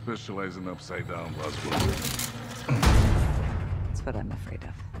 I specialize in upside down, Laswell. That's what I'm afraid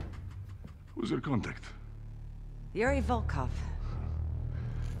of. Who's your contact? Yuri Volkov.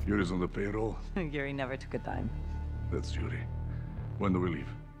 Yuri's on the payroll? Yuri never took a dime. That's Yuri. When do we leave?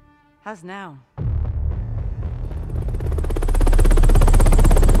 How's now?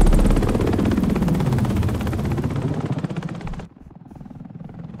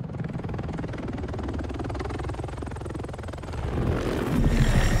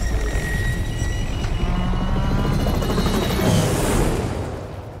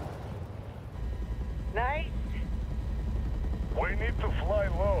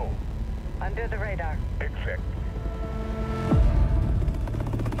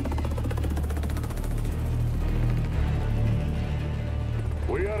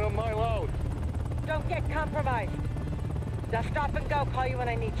 Call you when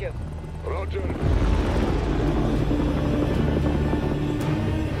I need you. Roger.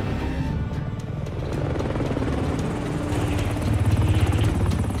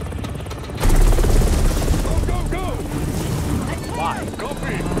 Go! Why?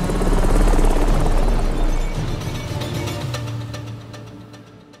 Copy.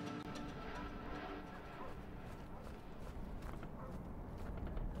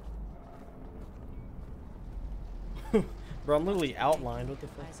 Bro, I'm literally outlined. What the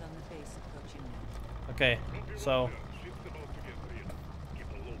fuck? Okay, so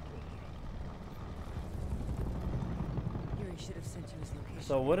should have sent you his location.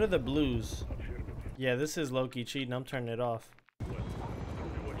 So what are the blues? Yeah, this is low-key cheating. I'm turning it off.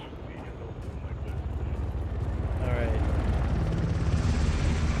 Alright.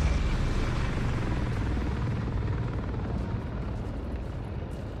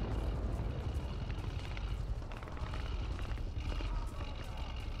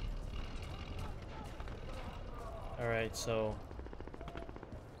 Alright, so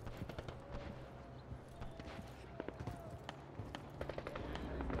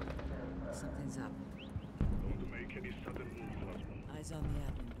something's up. Don't make any sudden moves, husband. Eyes on the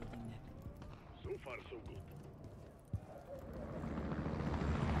admin building, Nick. So far, so good.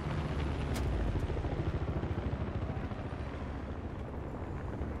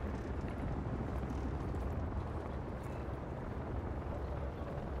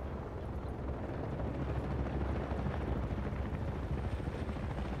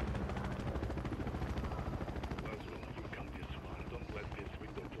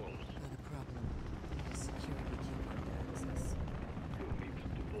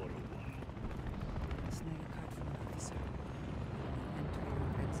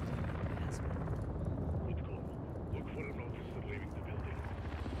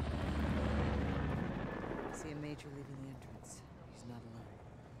 Major leaving the entrance. He's not alone.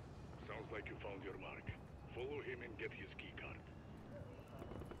 Sounds like you found your mark. Follow him and get his key card.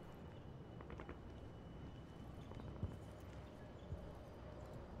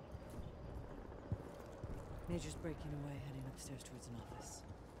 Major's breaking away, heading upstairs towards an office.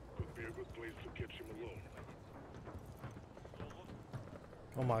 Could be a good place to catch him alone.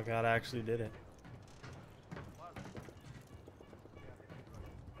 oh my god, I actually did it.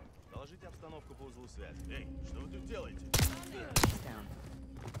 Доложите обстановку по узлу связи. Эй, что вы тут делаете?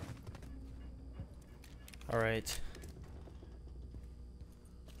 All right.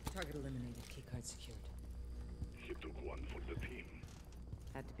 Target eliminated. Keycard secured. He took one for the team.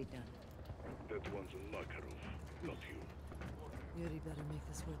 Had to be done. That one's on Makarov, not you. Yuri better make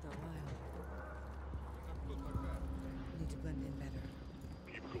this worth our while. Need to blend in better.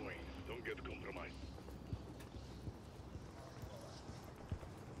 Keep going. Don't get compromised.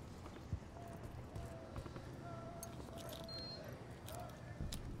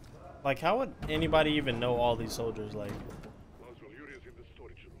 Like, how would anybody even know all these soldiers? Like, Laswell, Yuri is in the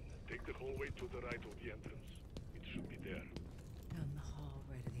storage room. Take the hallway to the right of the entrance. It should be there. Down the hall,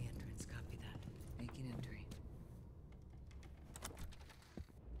 right of the entrance. Copy that. Making entry.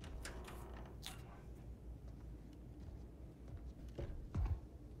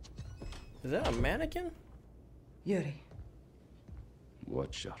 is that a mannequin? Yuri.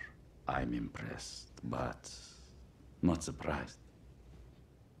 Watcher, I'm impressed, but not surprised.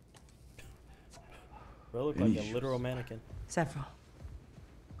 Bro, look like a literal mannequin. Several.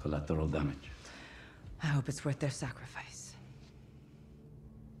 Collateral damage. I hope it's worth their sacrifice.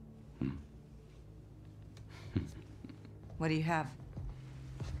 What do you have?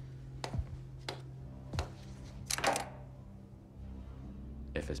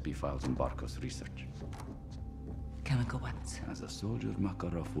 FSB files and Barkov's research. Chemical weapons. As a soldier,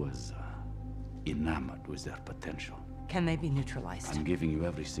 Makarov was enamored with their potential. Can they be neutralized? I'm giving you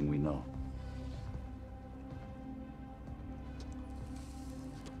everything we know.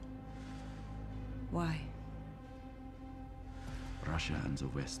 Why? Russia and the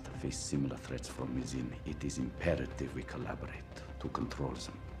West face similar threats from within. It is imperative we collaborate to control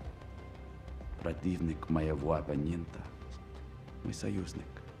them. Противник моего оппонента — мой союзник.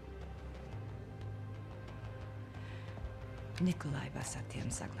 Nikolai бы с этим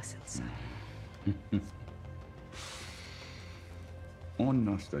согласился. Он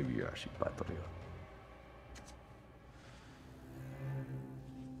настоящий патриот.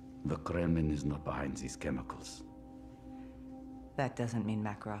 The Kremlin is not behind these chemicals. That doesn't mean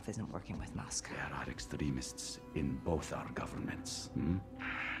Makarov isn't working with Moscow. There are extremists in both our governments.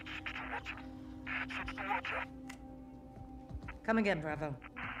 Come again, Bravo.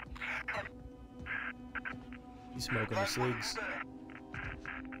 He's smoking the cigs.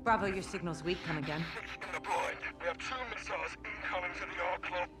 Bravo, your signal's weak. Come again. Deployed. We have 2 missiles incoming to the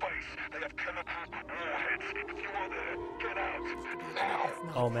Arclov base. They have chemical warheads. If you are there, get out. Now.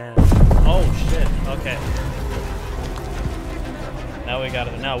 Oh man. Oh shit. Okay. Now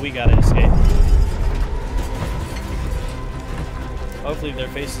we gotta escape. Hopefully their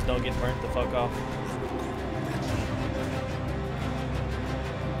faces don't get burnt the fuck off.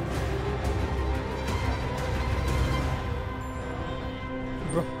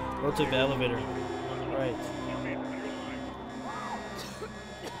 Bro took the elevator. Right.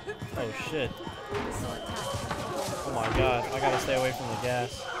 Oh shit. Oh my god, I gotta stay away from the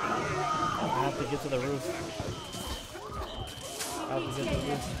gas. I have to get to the roof. How we gonna do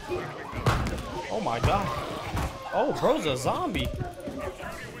this? Oh my god. Oh, bro's a zombie.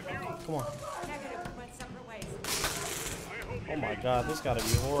 Come on. Oh my god, this gotta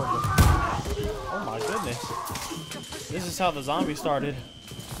be horrible. Oh my goodness. This is how the zombie started.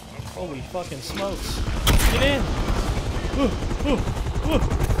 Holy fucking smokes. Get in!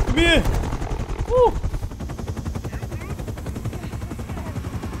 Come in! Woo!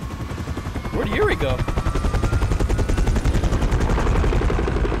 Where'd Yuri go?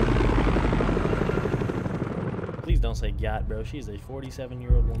 Please don't say yacht, bro. She's a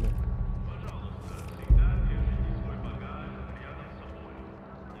 47-year-old woman.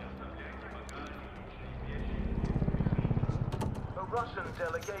 Russian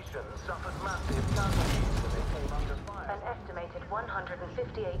delegation suffered massive casualties when they came under fire. An estimated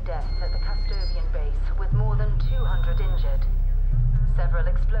 158 deaths at the Castovian base, with more than 200 injured. Several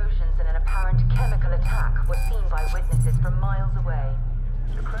explosions and an apparent chemical attack were seen by witnesses from miles away.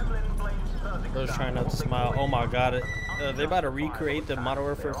 The Kremlin blames Kazakhstan. Bro's trying not to smile. Oh my god, they're about to recreate the Modern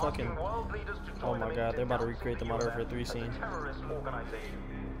Warfare fucking... Oh my god, they're about to recreate the Modern Warfare 3 scene.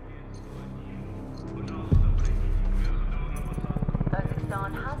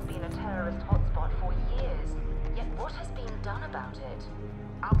 Kazakhstan has been a terrorist hotspot for years, yet what has been done about it?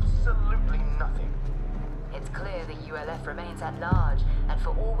 Absolutely nothing. It's clear the ULF remains at large, and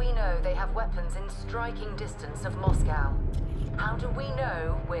for all we know, they have weapons in striking distance of Moscow. How do we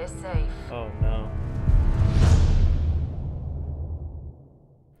know we're safe? Oh no.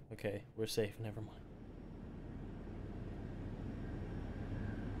 Okay, we're safe, never mind.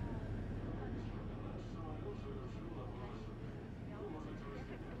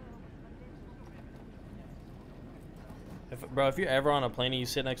 Bro, if you're ever on a plane and you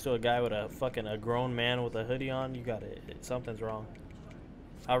sit next to a guy with a grown man with a hoodie on, you got it. Something's wrong.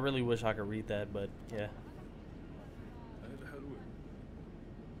 I really wish I could read that, but yeah.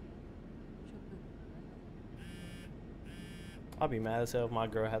 I'll be mad as hell if my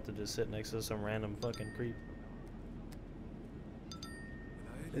girl had to just sit next to some random fucking creep.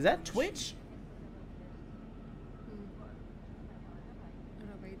 Is that Twitch?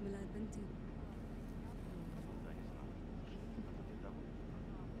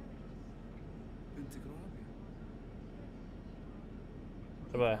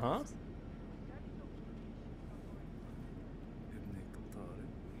 About, huh?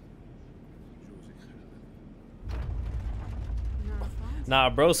 Nah,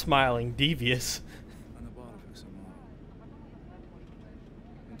 bro, smiling, devious.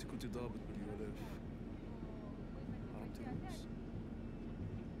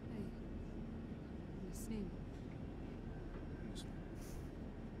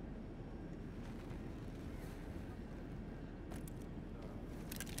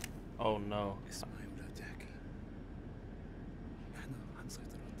 Oh no. اسمعي ولا تحكي. احنا حنسيطر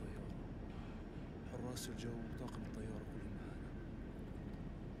على الطيارة. حراس الجو وطاقم الطيارة كلهم معانا.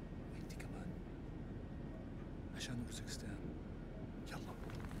 وانتي كمان. عشان اوزبكستان. يلا.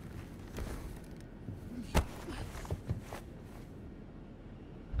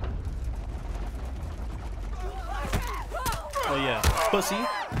 Oh yeah, pussy.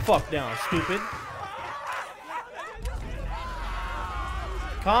 Fuck down, stupid.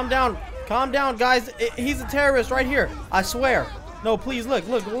 Calm down, guys. He's a terrorist right here. I swear. No, please look at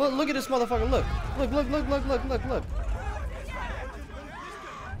this motherfucker. Look.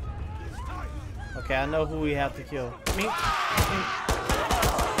 Okay, I know who we have to kill. Me.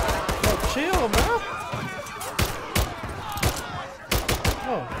 No, chill, bro.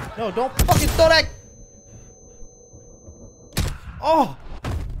 No, don't fucking throw that. Oh,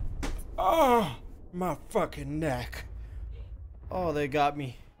 my fucking neck. Oh, they got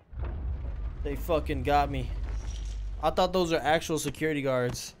me. They fucking got me. I thought those are actual security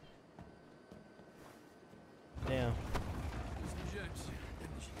guards. Damn.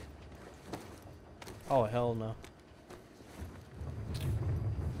 Oh, hell no.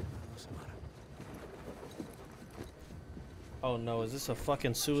 Oh no, is this a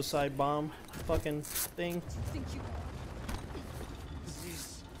fucking suicide bomb fucking thing?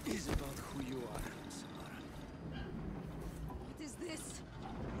 This is about who you are.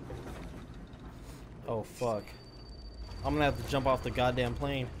 Oh fuck. I'm gonna have to jump off the goddamn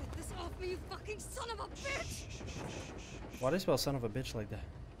plane. Get this off me, you fucking son of a bitch! Why do they spell son of a bitch like that?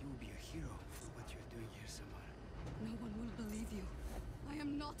 You will be a hero for what you're doing here, Samara. No one will believe you. I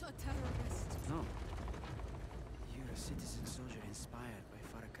am not a terrorist. No. You're a citizen soldier inspired by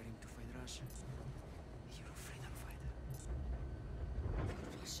Farah Karim to fight Russia. You're a freedom fighter.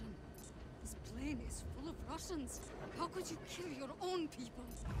 You're Russian. This plane is full of Russians. How could you kill your own people?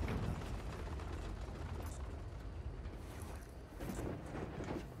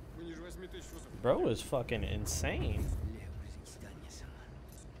 Bro is fucking insane.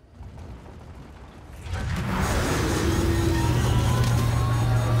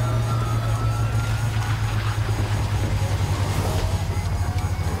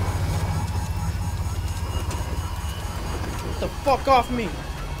 Get the fuck off me!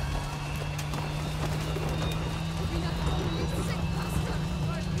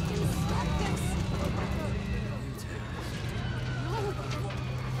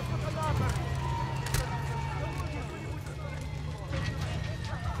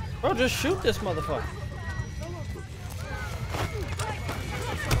 Bro, just shoot this motherfucker.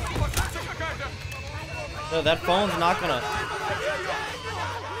 Yo, that phone's not gonna...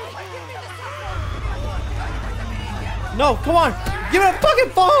 No, come on! Give me a fucking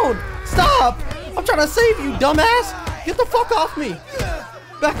phone! Stop! I'm trying to save you, dumbass! Get the fuck off me!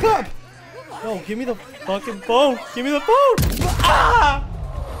 Back up! No, give me the fucking phone! Give me the phone! Ah!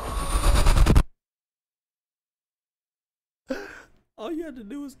 All you had to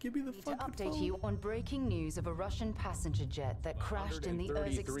do was give me the fucking phone. To update you on breaking news of a Russian passenger jet that crashed in the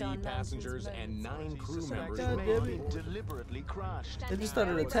Urzikstan passengers and 9 crew members deliberately crashed. They just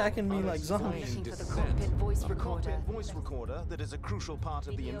started attacking me like zombies. voice Voice recorder that is a crucial part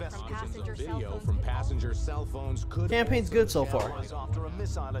of the investigation. Video from passenger cell phones could Campaign's good so far. After a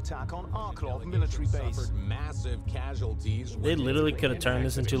missile attack on Arklov military base. suffered massive casualties. They literally could have turned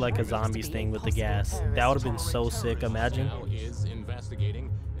this into like a zombies thing with the gas. That would have been so sick. Imagine.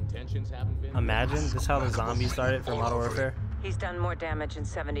 Imagine this is how the zombies started for Modern Warfare. He's done more damage in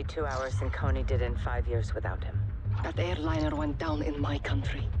 72 hours than Coney did in 5 years without him. That airliner went down in my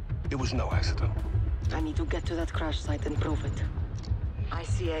country. It was no accident. I need to get to that crash site and prove it.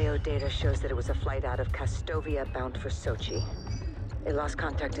 ICAO data shows that it was a flight out of Kastovia bound for Sochi. It lost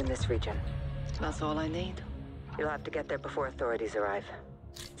contact in this region. That's all I need. You'll have to get there before authorities arrive.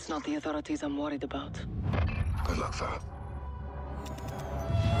 It's not the authorities I'm worried about. Good luck, fella.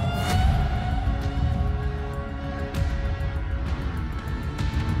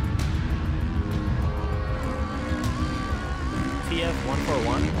 TF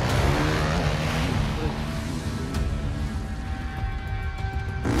 141.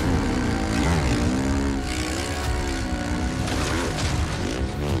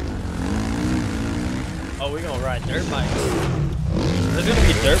 Oh, we're gonna ride dirt bikes. There's gonna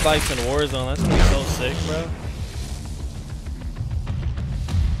be dirt bikes in Warzone. That's gonna be so sick, bro.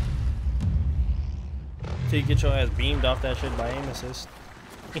 Till you get your ass beamed off that shit by aim assist.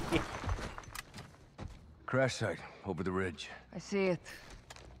 Crash site over the ridge. I see it.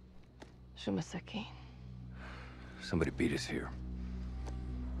 Shumaseki. Somebody beat us here.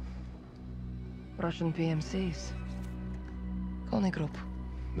 Russian PMCs. Coney Group.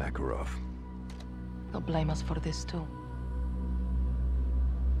 Makarov. They'll blame us for this too.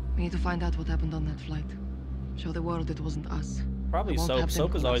 We need to find out what happened on that flight. Show the world it wasn't us. Probably Soap.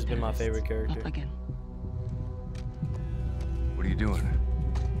 Soap has always been my favorite character. Not again. What are you doing?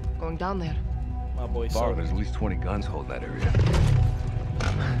 Going down there. My boy Bar, Soap. there's at least 20 guns holding that area.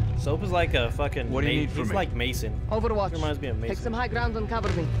 Soap is like a fucking. What do you need from He's me? like Mason. Overwatch. He reminds me of Mason. Take some high ground and cover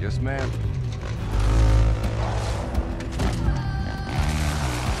me. Yes, ma'am.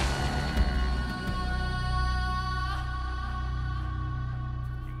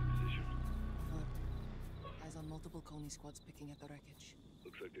 Eyes on multiple Coney squads picking at the wreckage.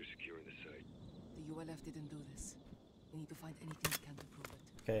 Looks like they're securing the site. The ULF didn't do this. We need to find anything we can to prove it.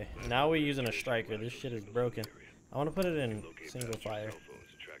 Okay, now we're using a striker. This shit is broken. I want to put it in single fire.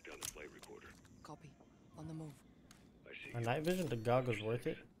 Copy. On the move. Are night vision to goggles worth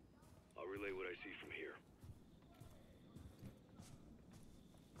it? I'll relay what I see from here.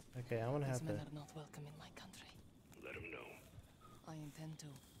 Okay, I'm gonna have These men to. are not welcome in my country. Let them know. I intend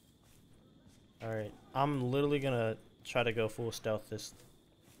to. Alright, I'm literally gonna try to go full stealth this.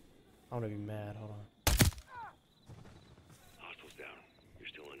 I'm gonna be mad. Hold on. Hostiles down. You're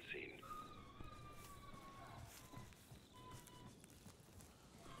still unseen.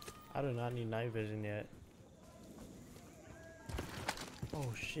 I do not need night vision yet.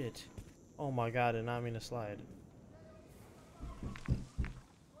 Oh shit. Oh my god, I did not mean to slide.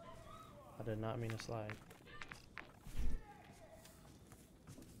 I did not mean to slide.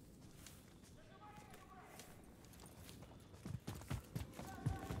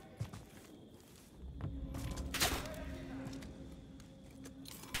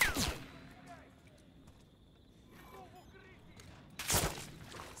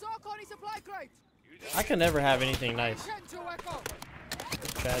 I can never have anything nice.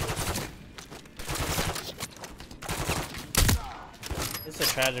 It's tragic. It's a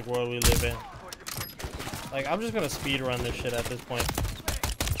tragic world we live in. Like, I'm just gonna speed run this shit at this point.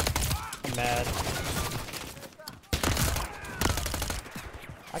 mad.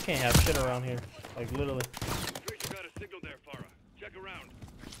 I can't have shit around here. Like, literally. Got a signal there, Farah. Check around.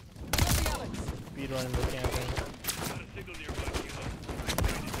 Speed running the campaign. Got a signal nearby, Kilo.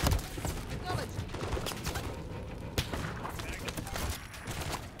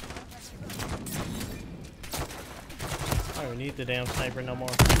 I don't need the damn sniper no more.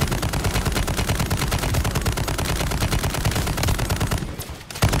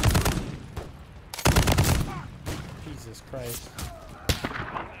 Jesus Christ.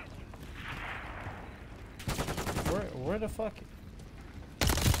 Where the fuck?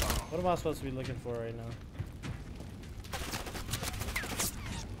 What am I supposed to be looking for right now?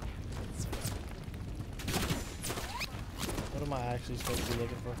 What am I actually supposed to be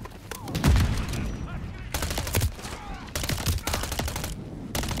looking for?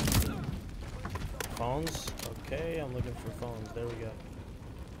 Phones? Okay, I'm looking for phones. There we go.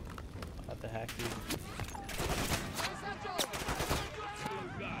 I have to hack these.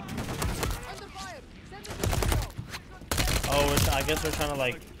 Oh, I guess we're trying to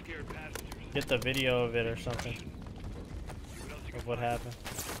like get the video of it or something. Of what happened.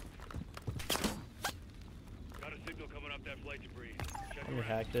 Got a signal coming up that flight debris. Check Let me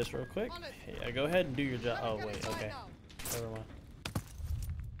hack this real quick. Yeah, go ahead and do your job. Oh wait, okay. Never mind.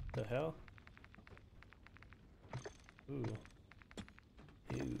 The hell? Ooh.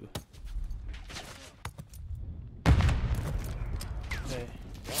 Ew. Okay.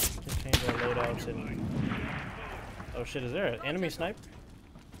 Just change our loadouts and. Oh shit! Is there an enemy sniper?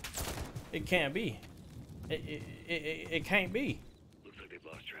 It can't be. It can't be. Looks like they've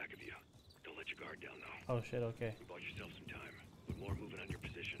lost track of you. Don't let your guard down though. Oh shit! Okay. You bought yourself some time. Put more movement on your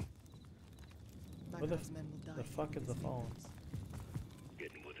position. Where the fuck is the phone?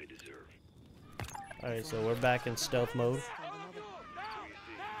 Getting what they deserve. Alright, so we're back in stealth mode.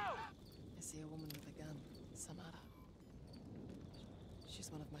 I see a woman with a gun, Samara.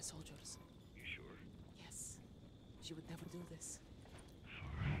 She's one of my soldiers. You sure? Yes. She would never do this.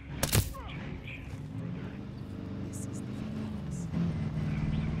 This is the forgiveness.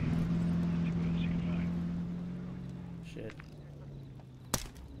 Shit.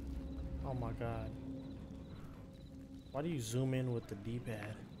 Oh my god. Why do you zoom in with the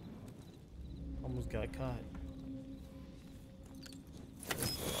D-pad? Almost got caught. Is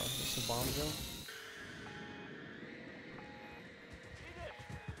this a bomb zone?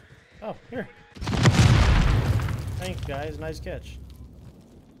 Oh, here. Thanks, guys. Nice catch.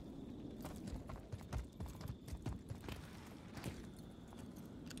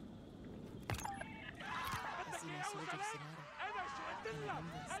 I see my soldier Samara.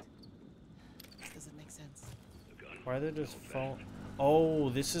 Does it make sense? Why are there just phone? Oh,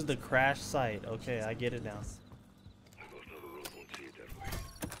 this is the crash site. Okay, I get it now.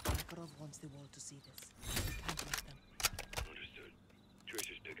 Makarov wants the world to see this. We can't let them. Understood.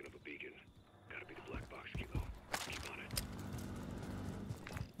 Tracer's picking up a beacon. Gotta be the black box, Kilo. Keep on it.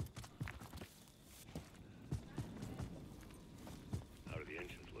 How do the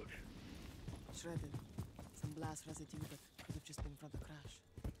engines look? Shredded. Some blast residue that could have just been from the crash.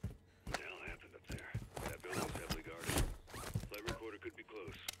 What the hell happened up there? That building's heavily guarded. Flight recorder could be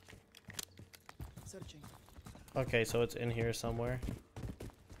close. Searching. Okay, so it's in here somewhere.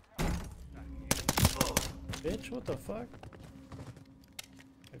 Bitch, what the fuck?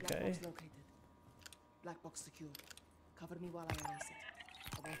 Okay. Black box located. Black box secured. Cover me while I erase it.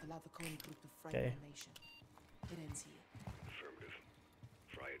 I won't allow the Coney group to frighten the nation. It ends here. Affirmative.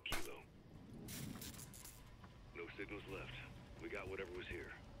 Fry it, Kilo. No signals left. We got whatever was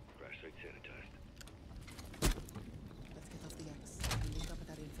here. Crash site sanitized. Let's get off the X. We'll link up at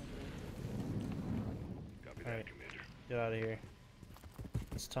that info. Copy Alright, that, Commander. get out of here.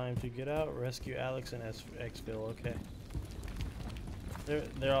 It's time to get out, rescue Alex and Exfil. Okay.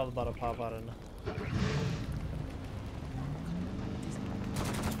 They're all about to pop out of now.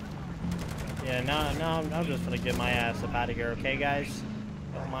 Yeah, now I'm just gonna get my ass up out of here, okay guys?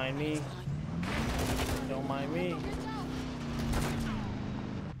 Don't mind me. Don't mind me.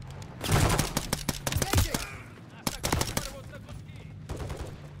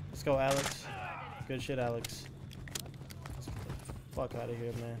 Let's go, Alex. Good shit, Alex. Let's get the fuck out of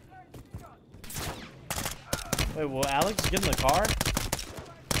here, man. Wait, will Alex get in the car?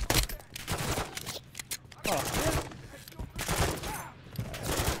 Oh, shit.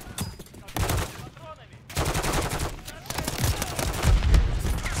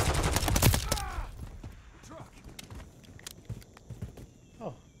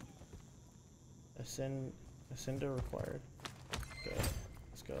 Oh. Ascender required. Okay,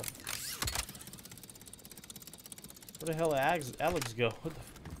 let's go. Where the hell did Alex go? What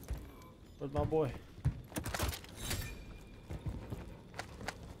the Where's my boy?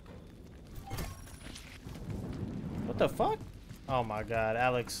 What the fuck? Oh my god,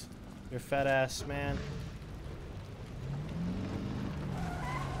 Alex. Your fat ass, man.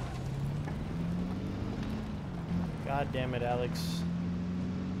 God damn it, Alex.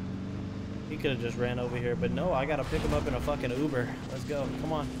 He could have just ran over here, but no, I gotta pick him up in a fucking Uber. Let's go.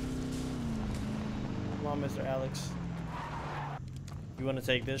 Come on. Come on, Mr. Alex. You wanna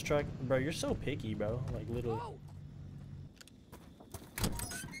take this truck? Bro, you're so picky, bro. Like, literally.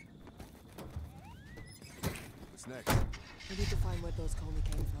 What's next? We need to find where those Coney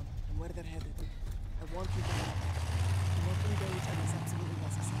came from and where they're headed. I want you to help. Do not engage unless absolutely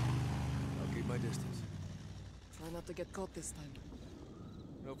necessary. I'll keep my distance. Try not to get caught this time.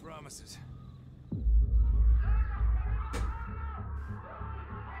 No promises.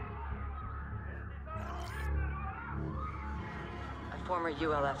 A former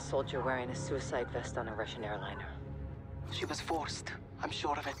ULF soldier wearing a suicide vest on a Russian airliner. She was forced. I'm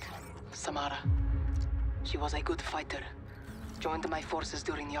sure of it. Samara. She was a good fighter. Joined my forces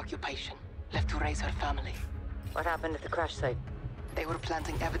during the occupation. Left to raise her family. What happened at the crash site? They were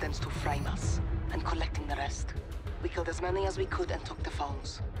planting evidence to frame us and collecting the rest. We killed as many as we could and took the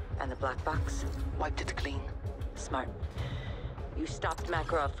phones. And the black box? Wiped it clean. Smart. You stopped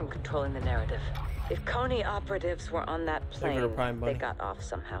Makarov from controlling the narrative. If Coney operatives were on that plane, they got off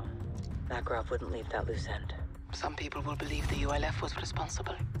somehow. Makarov wouldn't leave that loose end. Some people will believe the ULF was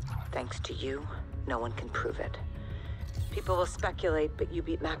responsible. Thanks to you, no one can prove it. People will speculate, but you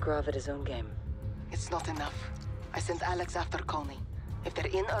beat Makarov at his own game. It's not enough. I sent Alex after Coney. If they're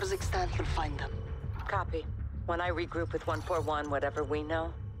in Urzikstan, he'll find them. Copy. When I regroup with 141, whatever we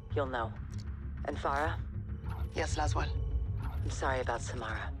know, you'll know. And Farah? Yes, Laswell. I'm sorry about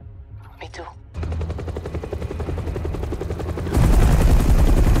Samara. Me too.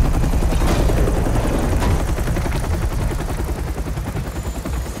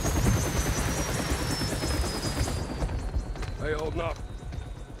 Hey, holding up.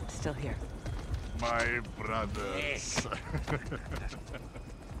 Still here. My brothers.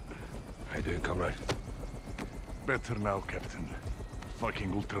 How you doing, comrade? Better now, Captain.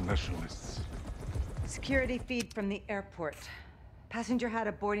 Fucking ultranationalists. Security feed from the airport. Passenger had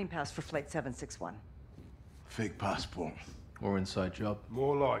a boarding pass for flight 761. Fake passport. Or inside job.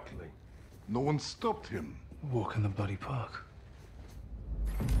 More likely. No one stopped him. Walk in the bloody park.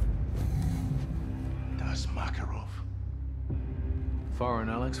 That's Makarov. Farah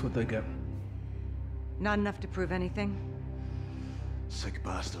and Alex, what'd they get? Not enough to prove anything? Sick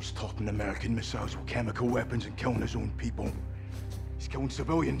bastards topping American missiles with chemical weapons and killing his own people. He's killing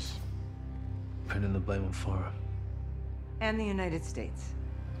civilians. Pinning the blame on Farah. And the United States.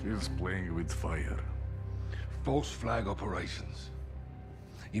 He's playing with fire. False flag operations.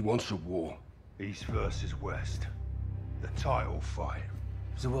 He wants a war. East versus West. The title fight.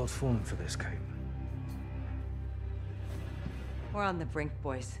 Is the world falling for this, Kate? We're on the brink,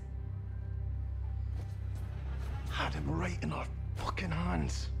 boys. Had him right in our fucking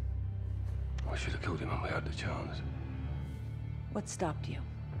hands. We should have killed him when we had the chance. What stopped you?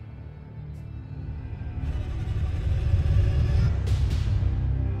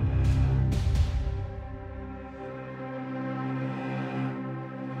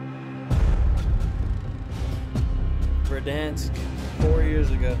 Verdansk, 4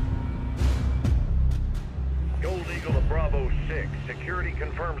 years ago. Gold Eagle to Bravo 6. Security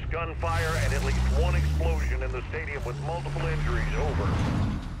confirms gunfire and at least one explosion in the stadium with multiple injuries. Over.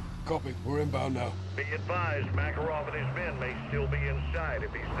 Copy. We're inbound now. Be advised, Makarov and his men may still be inside.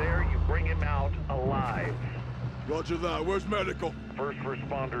 If he's there, you bring him out alive. Roger that. Where's medical? First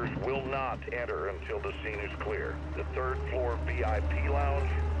responders will not enter until the scene is clear. The third floor VIP lounge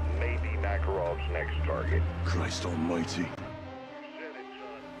may be Makarov's next target. Christ almighty.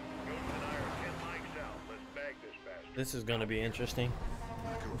 This is gonna be interesting.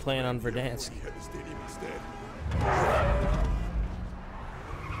 We're playing on Verdansk.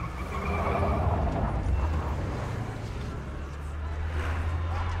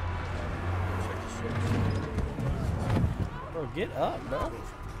 Bro, get up, bro.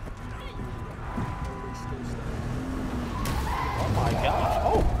 Oh my god.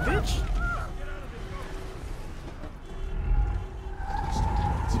 Oh, bitch.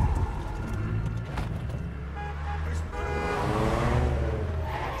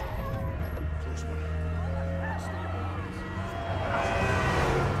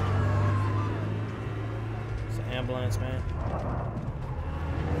 Ambulance, man.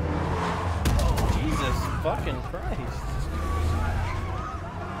 Jesus fucking Christ.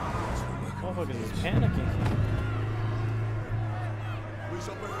 Motherfucker is panicking.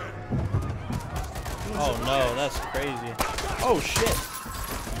 Oh no, that's crazy. Oh shit.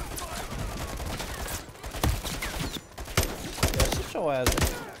 Yeah, shut your ass.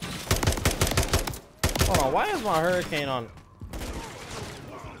 Hold on, why is my hurricane on?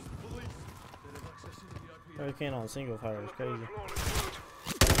 Hurricane on single fire is crazy.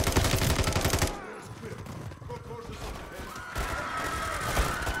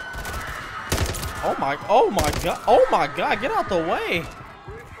 Oh my god, get out the way.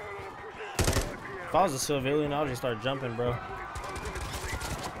 If I was a civilian, I would just start jumping, bro.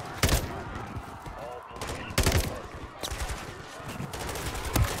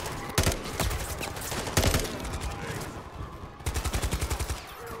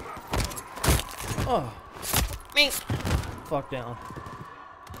 Oh, me. Fuck down.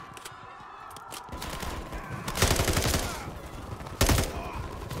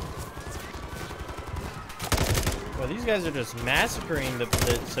 Well, these guys are just massacring the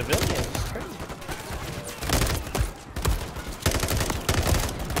civilians. It's crazy.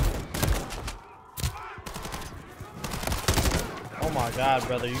 Oh my god,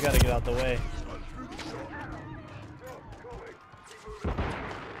 brother, you gotta get out the way.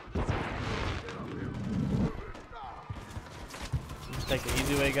 Just take the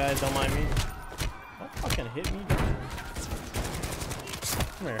easy way, guys. Don't mind me. That fucking hit me.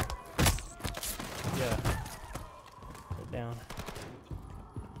 Come here. Yeah. Put down.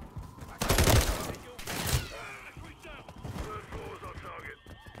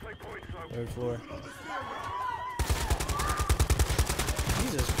 Third floor.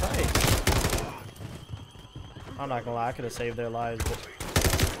 Jesus Christ. I'm not gonna lie, I could have saved their lives, but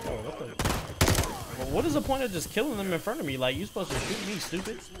oh, what the? Well, what is the point of just killing them in front of me? Like, you supposed to shoot me,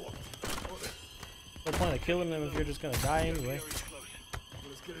 stupid? What's the point of killing them if you're just gonna die anyway?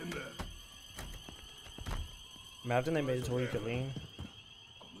 Imagine they made it to where you could lean.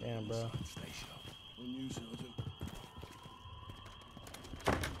 Damn, bro.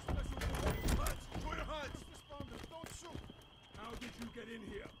 How did you get in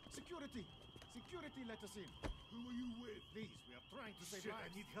here? Security! Security let us in. Who are you with? Please, we are trying to save lives.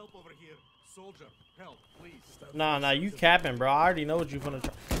 I need help over here. Soldier, help, please. Nah, you capping, bro. I already know what you're gonna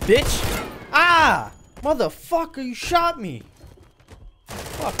try. Bitch! Ah! Motherfucker, you shot me!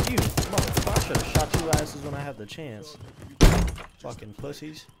 Fuck you. Motherfucker, I should have shot you asses when I had the chance. Fucking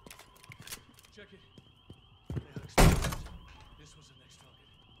pussies. Check it. This was the next target.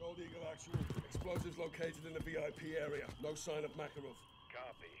 Gold Eagle actual. Explosives located in the VIP area. No sign of Makarov.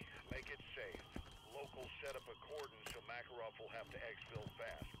 Copy. Make it safe. Locals set up a cordon so Makarov will have to exfil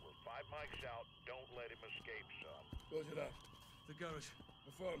fast. We're 5 mics out. Don't let him escape, son. Roger that. The garage.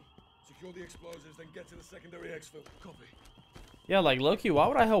 Affirm. Secure the explosives, then get to the secondary exfil. Copy. Yeah, like, low-key, why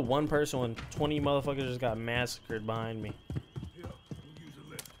would I help one person when 20 motherfuckers just got massacred behind me? Here, we'll use a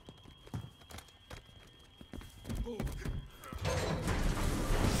lift.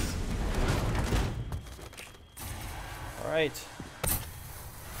 Alright.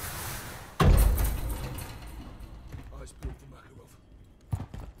 Eyes peeled for Makarov.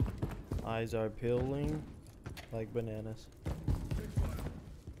 Eyes are peeling like bananas. Take fire.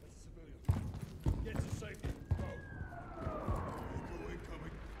 That's a civilian. Get to safety. Go. Eagle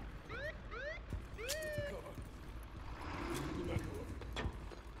incoming. Cover.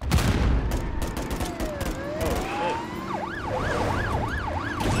 Oh,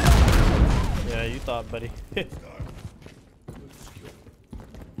 shit. Yeah, you thought, buddy.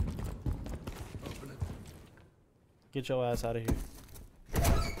 Get your ass out of here.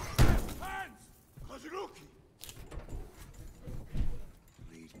 Hands! Hazuruki!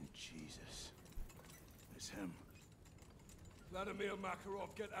 Bleeding Jesus. It's him. Vladimir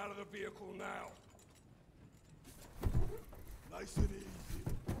Makarov, get out of the vehicle now. Nice and easy.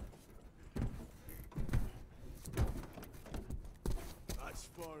 That's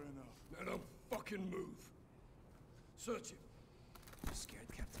far enough. Now don't fucking move. Search him. I'm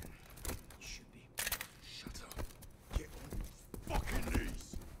scared, Captain. You should be. Shut up. Get on your fucking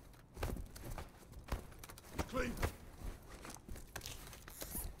knees. Clean.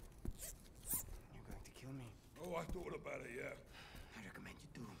 You're going to kill me. Oh, I thought about it, yeah. I recommend you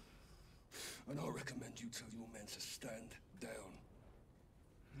do. And I recommend you tell your men to stand down.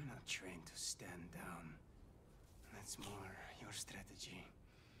 You're not trained to stand down. That's more your strategy.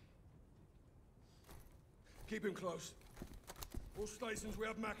 Keep him close. All stations, we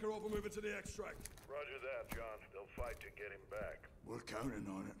have Makarov and moving to the extract. Roger that, John. They'll fight to get him back. We're counting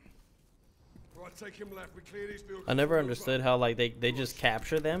on it. Right, take him left. We clear these vehicles. I never understood how, like, they just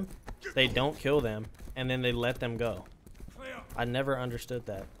capture them, they don't kill them, and then they let them go. I never understood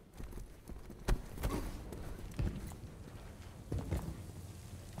that.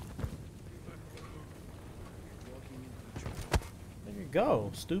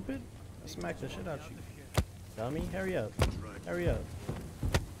 Go, stupid. I smack the shit out you. Dummy, hurry up. Hurry up.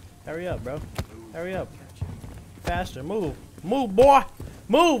 Hurry up, bro. Hurry up. Faster, move. Move, boy.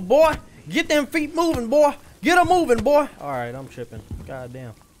 Move, boy. Get them feet moving, boy. Get them moving, boy. Alright, I'm tripping. God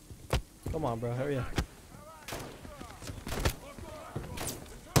damn. Come on, bro. Hurry up.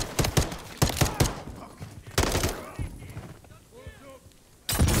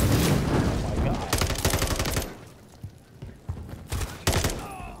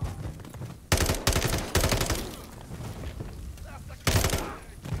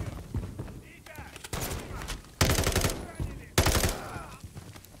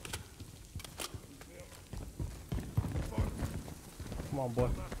 Come on, boy.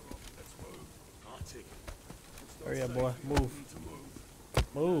 Hurry up, boy. Move.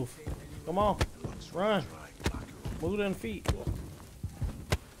 Move. Come on. Run. Move them feet.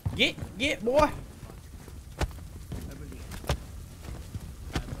 Get, boy.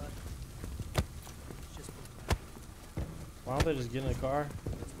 Why don't they just get in the car?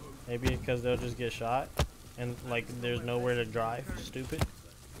 Maybe because they'll just get shot and like there's nowhere to drive. Stupid.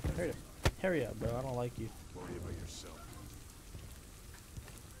 Hurry up, bro. I don't like you. Worry about yourself.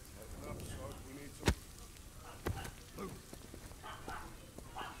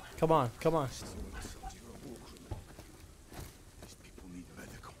 Come on, come on. These people need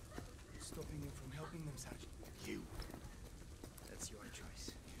medical. Stopping you from helping them, Sergeant. You. That's your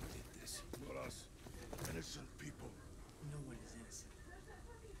choice. You did this. Not us. Innocent people. No one is innocent.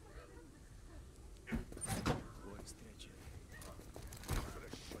 Go and stretch it.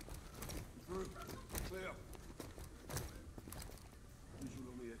 Through. Clear. Usual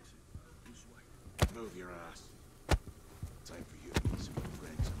only exit. This way. Move your ass. Time for you to meet some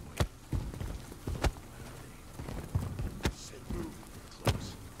friends and wait. Said move. Close.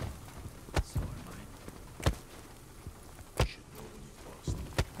 So are mine. You should know when you've lost.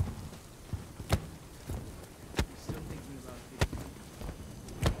 Still thinking about it.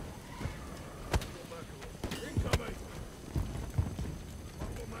 Incoming!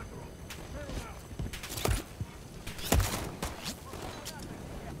 Marco Makarov. Clear him out.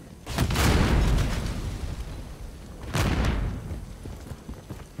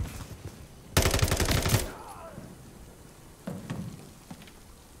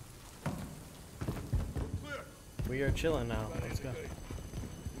 We are chilling now. Let's go.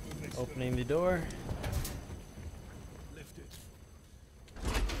 Opening the door. Lift it.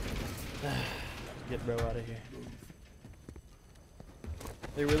 Get bro out of here.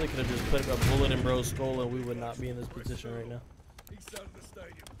 They really could have just put a bullet in bro's skull and we would not be in this position right now. East side of the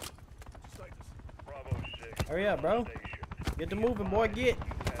stadium. Status. Bravo 6. Hurry up, bro. Get to moving, boy. Get.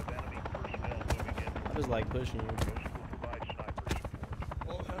 Have enemy personnel moving in. I just like pushing you. Will provide sniper support.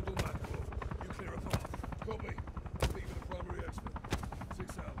 All handle Makarov. You clear a path. Copy. Speak with the primary expert.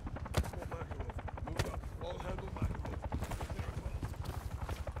 6 out. Spot Makarov. Move up. All handle Makarov. Clear a path.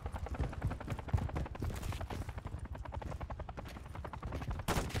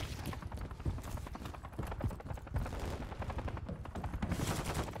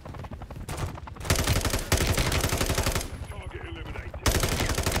 Target eliminated.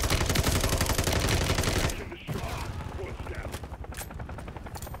 Mission destroyed. One's down.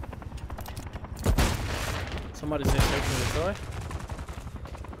 Somebody said search and destroy.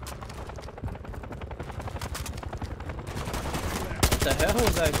 What the hell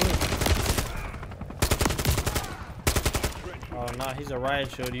was that glitch? Oh nah, he's a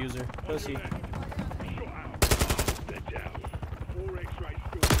riot shield user. Pussy. Shot out. They're down. 4 X-ray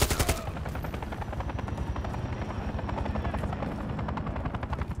still.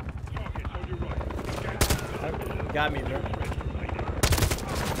 Targets on your right. Got me, bro.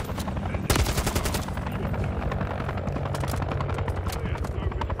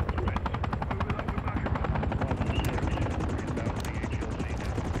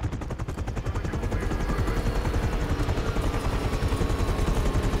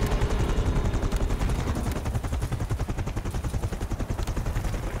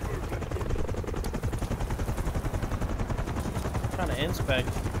 Trying to inspect.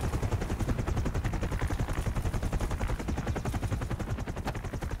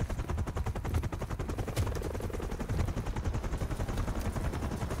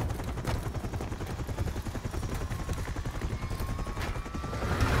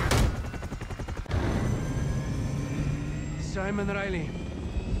 Simon Riley.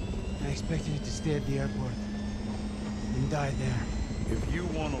 I expected you to stay at the airport and die there. If you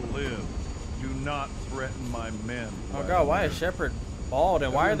want to live, do not threaten my men. Oh god, why is Shepard bald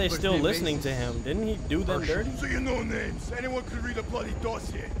and why are they still listening to him? Didn't he do them dirty? So you know names. Anyone could read a bloody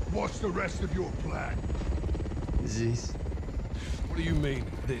dossier. What's the rest of your plan? This. What do you mean,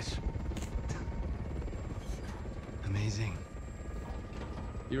 this? Amazing.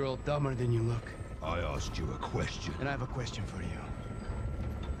 You're all dumber than you look. I asked you a question. And I have a question for you.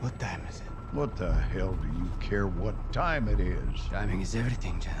 What time is it? What the hell do you care what time it is? Timing is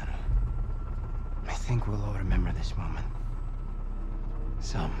everything, General. I think we'll all remember this moment.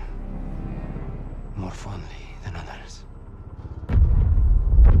 Some more fondly than others.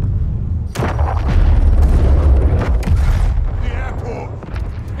 The airport!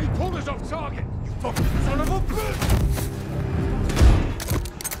 He pulled us off target! You fucking son of a bitch!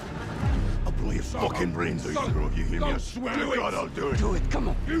 I'll blow your fucking brains out, you if you hear me. I swear to God I'll do it! Do it, come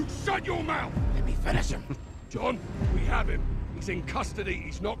on! You shut your mouth! Let me finish him! John, we have him. He's in custody.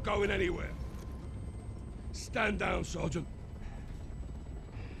 He's not going anywhere. Stand down, Sergeant.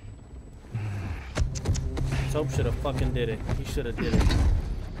 Soap should have fucking did it. He should have did it.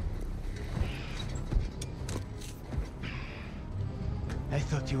 I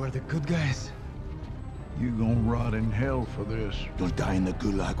thought you were the good guys. You gonna rot in hell for this. You'll die in the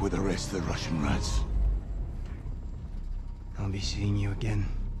gulag with the rest of the Russian rats. I'll be seeing you again,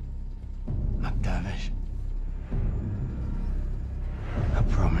 McTavish. I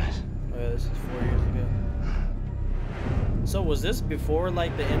promise. Oh yeah, this is 4 years ago. So was this before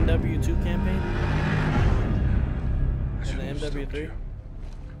like the MW2 campaign? And the MW3?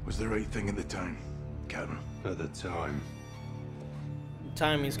 Was the right thing at the time, Captain? At the time.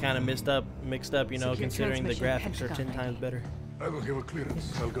 Timing's kind of mixed up, you know, Secure considering the transmission, graphics are 10 times better. I will give a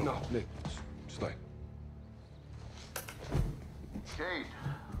clearance. I'll go. No, Nick, stay. Kate,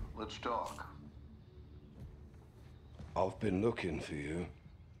 let's talk. I've been looking for you.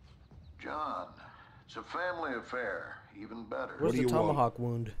 John, it's a family affair. Even better. Where's the tomahawk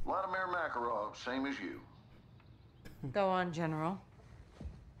wound? Vladimir Makarov, same as you. Go on, General.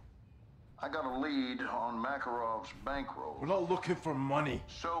 I got a lead on Makarov's bankroll. We're not looking for money.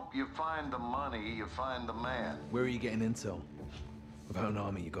 Soap, you find the money, you find the man. Where are you getting intel? Without an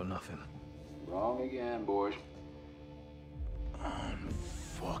army, you got nothing. Wrong again, boys.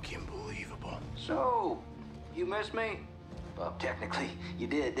 Unfucking believable. So, you missed me? Well, technically, you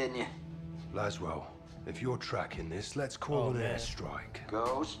did, didn't you? Laswell, if you're tracking this, let's call an airstrike.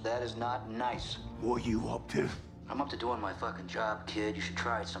 Ghost, that is not nice. What are you up to? I'm up to doing my fucking job, kid. You should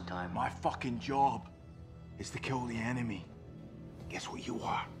try it sometime. My fucking job is to kill the enemy. Guess what you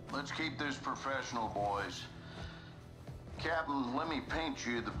are? Let's keep this professional, boys. Captain, let me paint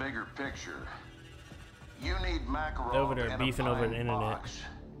you the bigger picture. You need Makarov Over there in beefing a over the pine internet. box,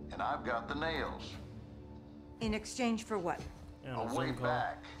 and I've got the nails. In exchange for what? Yeah, A way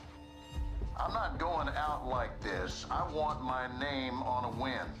back. I'm not going out like this. I want my name on a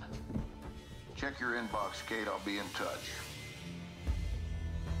win. Check your inbox, Kate. I'll be in touch.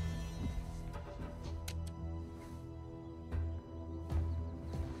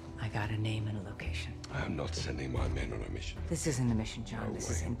 I got a name and a location. I am not sending my men on a mission. This isn't a mission, John. No this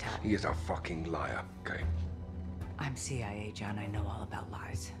way. is intel. He is a fucking liar, okay? I'm CIA, John. I know all about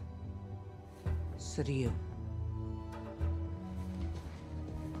lies. So do you.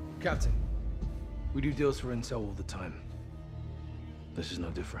 Captain, we do deals for intel all the time. This is no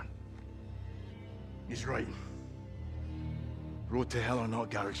different. He's right. Road to hell or not,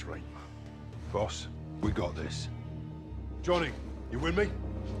 Garrick's right. Boss, we got this. Johnny, you with me?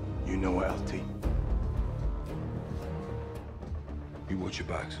 You know it, LT. You watch your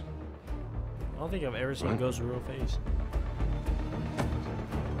backs. I don't think I've ever seen Ghost real face.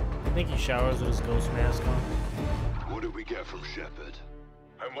 I think he showers with his ghost mask on. What did we get from Shepard?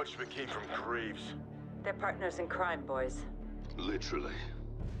 How much of it came from Graves? They're partners in crime, boys. Literally.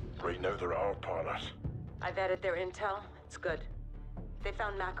 Right now they're our partners. I vetted their intel. It's good. They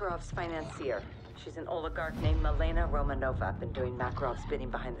found Makarov's financier. She's an oligarch named Milena Romanova. Been doing Makarov's bidding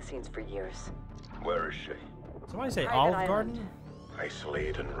behind the scenes for years. Where is she? Somebody say Private Olive island. Garden?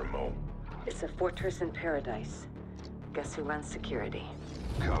 Isolated and remote. It's a fortress in paradise. Guess who runs security?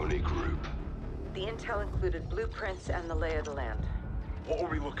 Coney Group. The intel included blueprints and the lay of the land. What are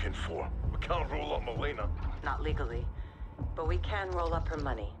we looking for? We can't roll up Milena. Not legally, but we can roll up her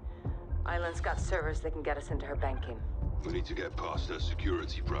money. Island's got servers that can get us into her banking. We need to get past their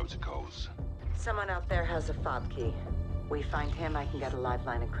security protocols. Someone out there has a fob key. We find him, I can get a live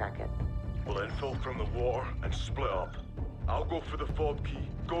line and crack it. We'll infill from the water and split up. I'll go for the fob key.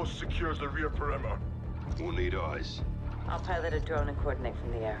 Ghost secures the rear perimeter. We'll need eyes. I'll pilot a drone and coordinate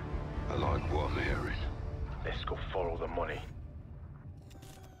from the air. I like what I'm hearing. Let's go follow the money.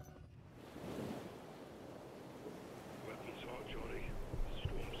 Weapons hot, Johnny.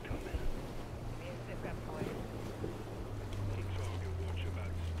 Storm's coming. They've got boys. Keep target, watch your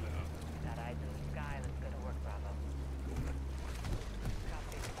back, split up. Got eyes in the sky. Let's go to work, Bravo.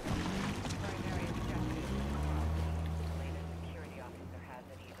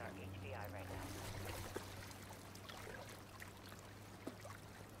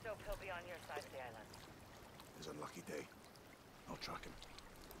 He'll be on your side of the island. It's an unlucky day. I'll track him.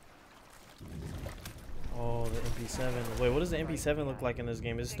 Oh, the MP7. Wait, what does the MP7 look like in this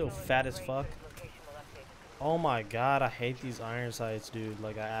game? Is it still fat as fuck? Oh my god, I hate these iron sights, dude.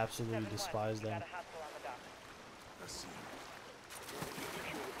 Like, I absolutely despise them.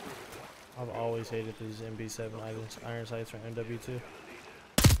 I've always hated these MB7 iron sights from MW2.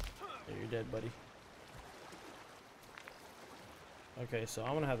 Yeah, you're dead, buddy. Okay, so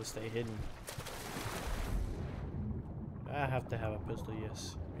I'm gonna have to stay hidden. I have to have a pistol,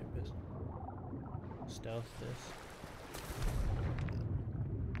 yes. Give me a pistol. Stealth this.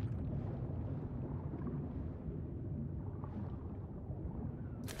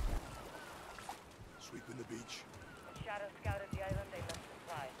 Sweeping the beach. When Shadow scouted the island, they left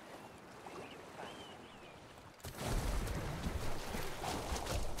supplies.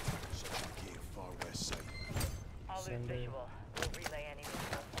 Such a cave, far west side. All is visual. We'll relay any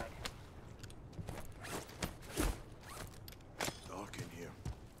news outside. Dark in here.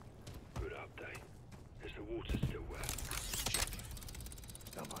 Good update. Is the water still wet?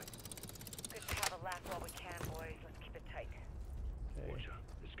 Stand by. Good to have a laugh while we can, boys. Let's keep it tight. Roger.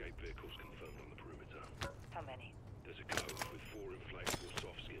 Escape vehicles confirmed on the perimeter. How many? There's a cove with 4 inflatable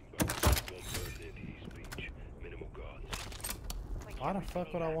soft-skin boats. 1 person near the East Beach. Minimal guards. Why the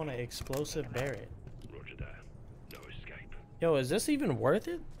fuck would I want an explosive Barrett? Roger that. No escape. Yo, is this even worth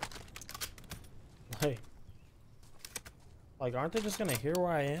it? Like, aren't they just gonna hear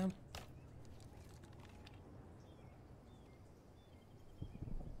where I am?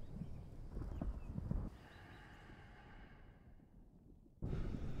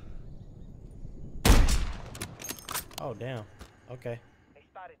 Oh, damn. Okay. They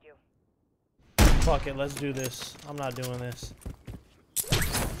spotted you. Fuck it, let's do this. I'm not doing this.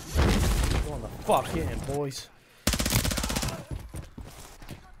 Going the fuck in, boys.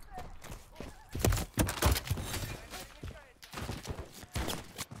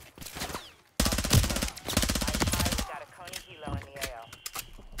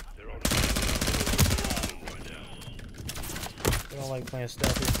 I don't like playing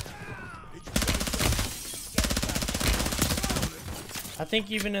stealthy. I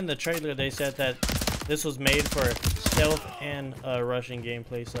think even in the trailer they said that this was made for stealth and rushing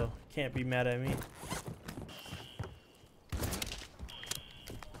gameplay, so can't be mad at me.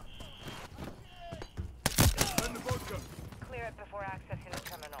 Clear it before accessing the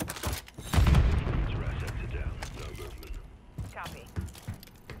terminal. Assets are down. No movement. Copy.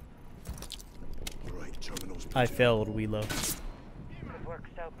 Right, terminals. I failed, Wheelo. Good work,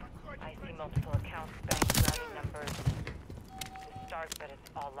 Soap. I see multiple accounts, bank routing numbers. To start, but it's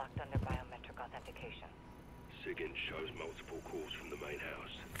all locked under biometric authentication. SIGINT shows multiple calls from the main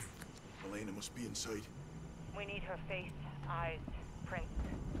house. Elena must be inside. We need her face, eyes, prints.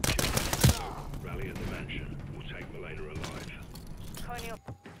 Rally at the mansion. We'll take Milena alive. Coney.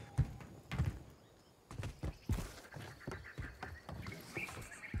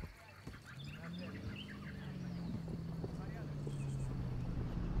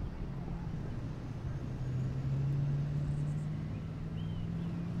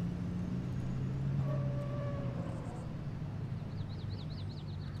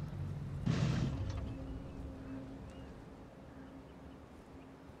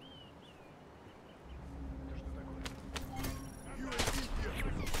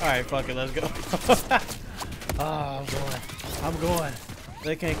 Alright, fuck it, let's go. I'm going.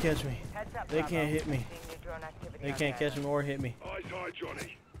 They can't catch me. They can't hit me. They can't catch me or hit me. Eyes high,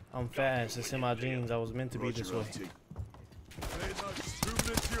 Johnny. I'm fast. It's in my genes. I was meant to be this way. Get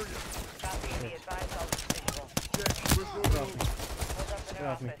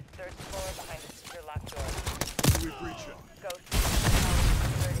off me. Third floor behind the secure locked door. We breach it.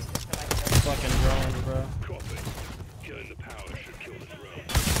 Fucking drones, bro. Copy. Killing the power should kill the drone.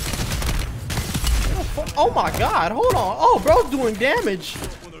 Oh my god, hold on. Oh, bro's doing damage.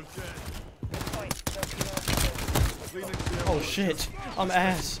 Oh shit. I'm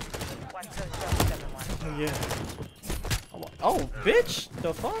ass. Oh yeah. Oh, bitch.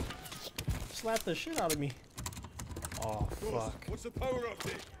 The fuck? Slapped the shit out of me. Oh, fuck. What's the power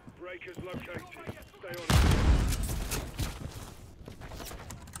update? Breakers located. Stay on it.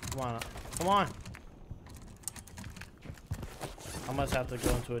 Come on. Come on. I must have to go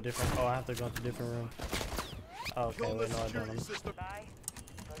into a different... Oh, I have to go into a different room. Oh, okay, wait, no, I don't.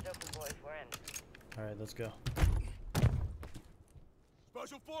 Alright, let's go.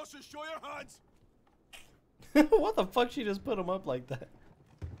 Special forces, show your hands! What the fuck? She just put him up like that.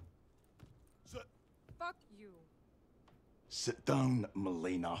 Fuck you. Sit down,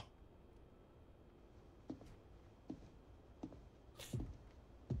 Milena.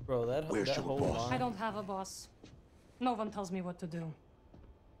 Bro, that whole line. I don't have a boss. No one tells me what to do.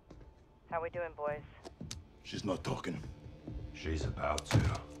 How we doing, boys? She's not talking. She's about to.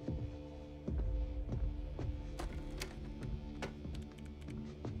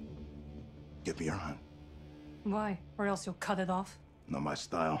 Give me your hand. Why? Or else you'll cut it off? Not my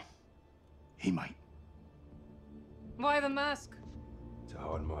style. He might. Why the mask? To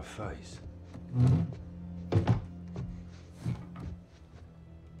hide my face.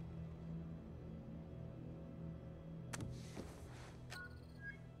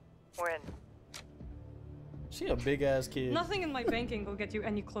 We're in. She a big ass kid. Nothing in my banking will get you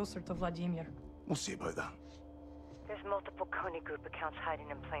any closer to Vladimir. We'll see about that. There's multiple Coney Group accounts hiding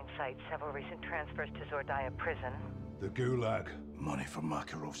in plain sight. Several recent transfers to Zordaya prison. The Gulag. Money for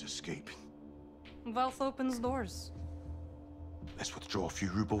Makarov's escape. Wealth opens doors. Let's withdraw a few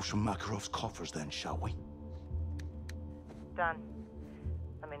rubles from Makarov's coffers then, shall we? Done.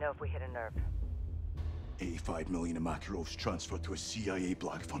 Let me know if we hit a nerve. 85 million of Makarov's transferred to a CIA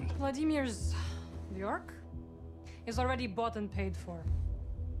black fund. Vladimir's York is already bought and paid for.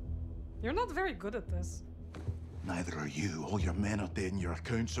 You're not very good at this. Neither are you. All your men are dead and your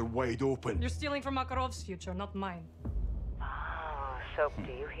accounts are wide open. You're stealing from Makarov's future, not mine. Oh, Soap,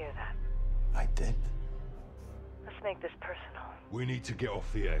 do you hear that? I did. Let's make this personal. We need to get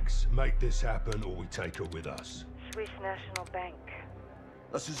off the eggs. Make this happen or we take her with us. Swiss National Bank.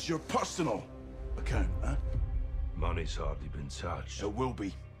 This is your personal account, huh? Money's hardly been touched. It will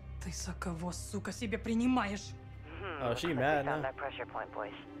be. Ты за кого, сука, себе принимаешь? Oh, she Looks like mad we found now. that pressure point,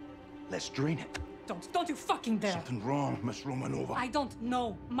 boys. Let's drain it. Don't you fucking dare! Something wrong, Miss Romanova. I don't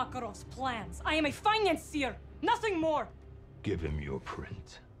know Makarov's plans. I am a financier, nothing more. Give him your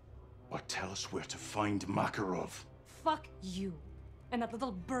print. Or tell us where to find Makarov. Fuck you. And that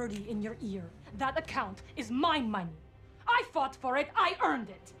little birdie in your ear. That account is my money. I fought for it, I earned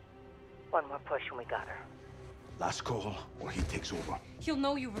it. One more push and we got her. Last call, or he takes over. He'll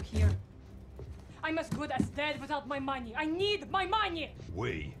know you were here. I'm as good as dead without my money. I need my money!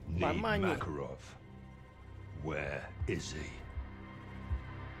 We need Makarov. Where is he?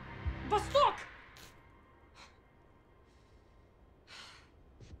 Vostok!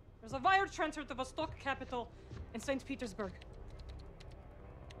 There's a wire transfer to Vostok capital in St. Petersburg.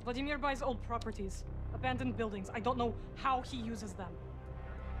 Vladimir buys old properties, abandoned buildings. I don't know how he uses them.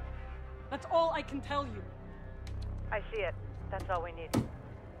 That's all I can tell you. I see it. That's all we need.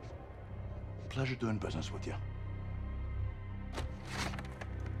 Pleasure doing business with you.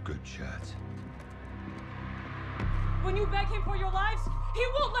 Good chat. When you beg him for your lives, he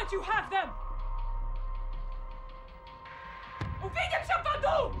won't let you have them! Увидимся в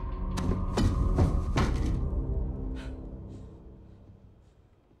аду!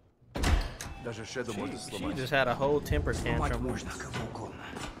 She just had a whole temper tantrum.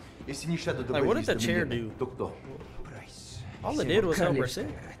 Like, what did the chair do? All it did was help her sit.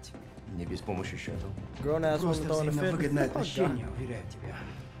 Grown ass woman throwing a fit. Oh, God.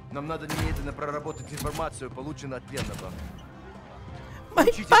 Нам надо немедленно проработать информацию, полученную от пленного. My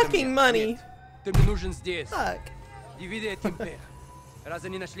fucking money! Ты мне нужен здесь. Fuck. Дивиды от Импер. Раз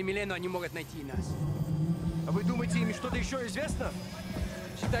они нашли Милену, они могут найти нас. А вы думаете, им что-то еще известно?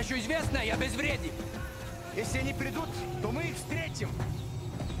 Что еще известно, я безвреден. Если они придут, то мы их встретим.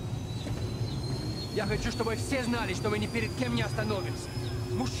 Я хочу, чтобы все знали, что мы ни перед кем не остановимся.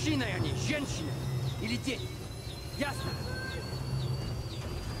 Мужчины они, женщины или дети. Ясно?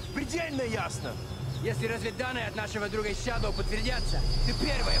 Предельно ясно. Если разведданные от нашего друга Shadow подтвердятся, ты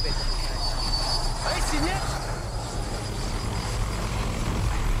первая об этом. А если нет?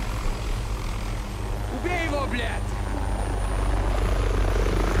 Убей его, блядь!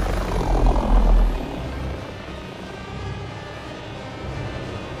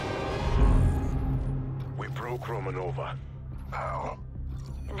 We broke Romanova. How?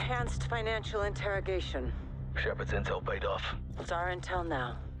 Enhanced financial interrogation. Shepard's intel paid off. It's our intel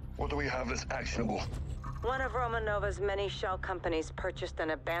now. What do we have that's actionable? One of Romanova's many shell companies purchased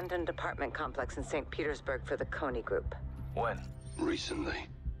an abandoned apartment complex in St. Petersburg for the Coney Group. When? Recently.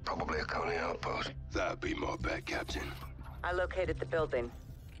 Probably a Coney outpost. That'd be my bet, Captain. I located the building.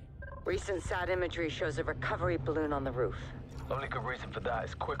 Recent SAT imagery shows a recovery balloon on the roof. Only good reason for that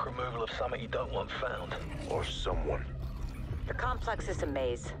is quick removal of something you don't want found. Or someone. The complex is a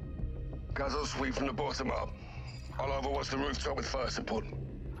maze. Guys will sweep from the bottom up. I'll overwatch the rooftop with fire support.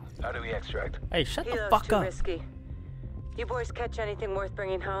 How do we extract? Hey, shut the Helo's fuck too up. risky. You boys catch anything worth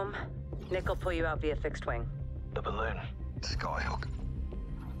bringing home? Nick will pull you out via fixed wing. The balloon. Skyhook.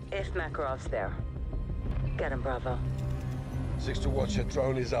 If Makarov's there. Get him, Bravo. 6 to watch, your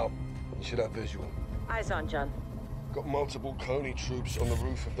drone is up. You should have visual. Eyes on, John. Got multiple Coney troops on the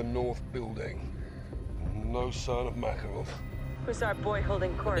roof of the north building. No sign of Makarov. Who's our boy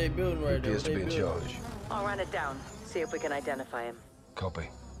holding court? They building right there. Appears to be in charge. I'll run it down. See if we can identify him. Copy.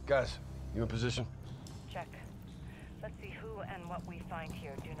 Guys, you in position? Check. Let's see who and what we find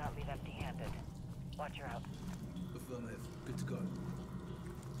here. Do not leave empty-handed. Watch her out. Affirmative. Good to go.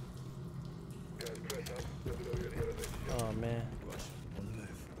 Oh man.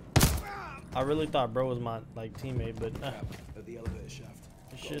 I really thought bro was my like teammate, but At the elevator shaft.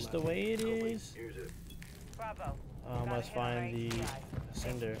 it's just the way it is. Bravo. I must find the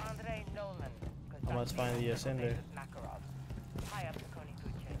ascender. I must find the ascender. High up the Coney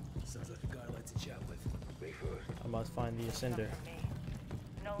food chain. Sounds like a guy I like to chat with. Me first. I must find the ascender.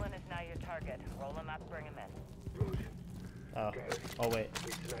 Nolan is now your target. Roll him up, bring him in. Oh. Oh wait.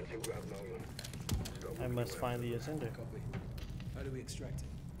 I must find the ascender. Copy. How do we extract it?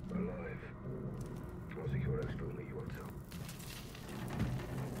 Alive. I'll secure externally, you want to.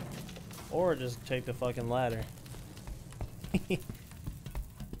 Or just take the fucking ladder.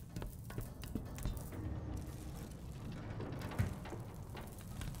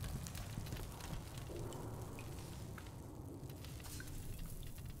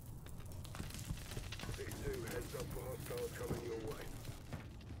 Heads up for hostiles coming your way.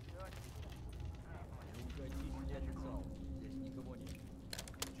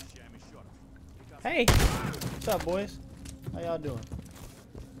 Hey! What's up, boys? How y'all doing?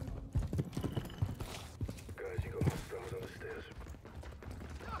 Guys, you got hostiles on the stairs.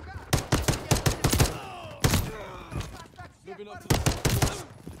 Moving up to the...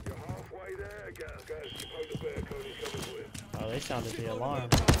 You're halfway there, guys. Suppose the bear Coney's coming for you. Oh, they sounded the alarm.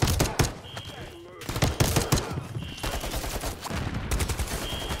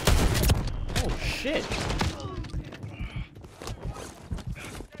 Oh shit!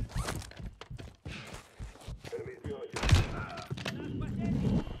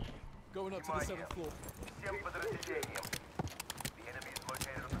 Going up to the 7th floor.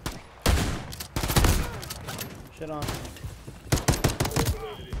 Shit on.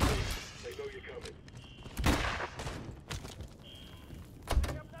 They know you're coming.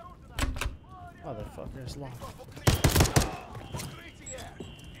 Motherfucker's locked.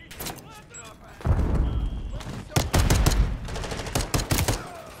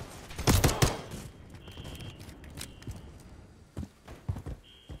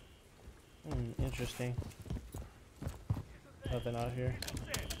 Interesting. Nothing out here.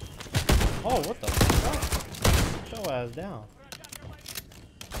 Oh, what the fuck? Show ass down.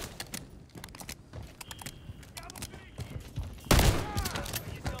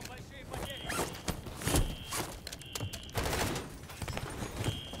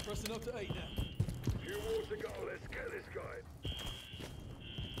 Pressing up to 8 now. Few walls to go. Let's get this guy.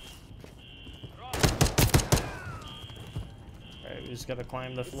 Alright, we just gotta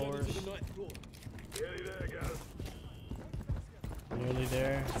climb the floors. Nearly there, guys. Nearly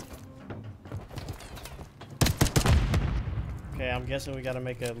there. Okay, I'm guessing we gotta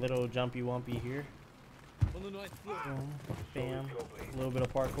make a little jumpy wumpy here. On the 9th floor. Boom, bam. A little bit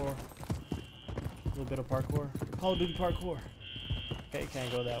of parkour. A little bit of parkour. Oh, dude, parkour. Okay,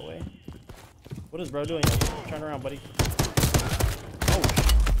 can't go that way. What is bro doing? Turn around, buddy. Oh,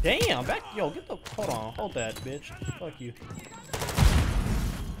 damn! Back, yo, get the. Hold on, hold that, bitch. Fuck you.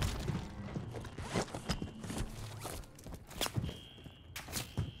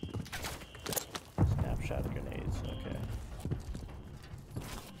 Snapshot grenades. Okay.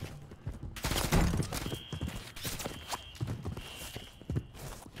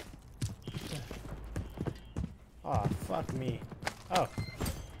 Ah, fuck me. Oh,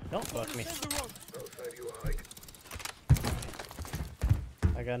 don't fuck me.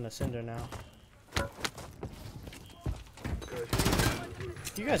 I got an ascender now.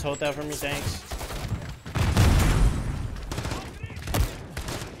 You guys hold that for me, thanks.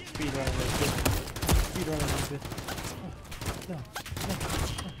 Speed running this bit. Speed running this bit. No, no,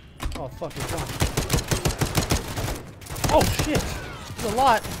 no. Oh, fuck, it's gone. Oh, shit! It's a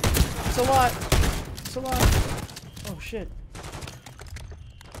lot! It's a lot! It's a lot! Oh, shit.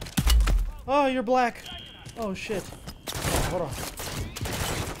 Oh, you're black! Oh, shit. Oh, hold on.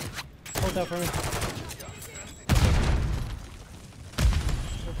 Hold that for me.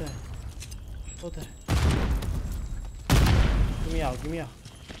 Hold that. Hold that. Give me out, give me out.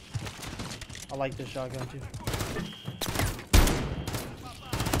 I like this shotgun too.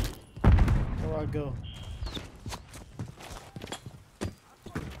 Where do I go?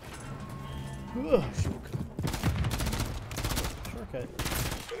 Ugh. Shortcut.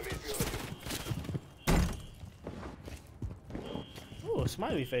 Ooh, a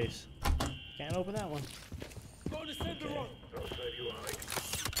smiley face. Can't open that one. Okay.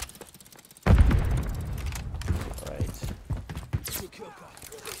 Right.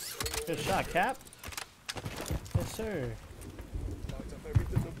 Good shot, Cap. Yes, sir.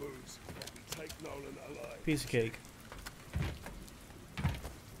 Piece of cake.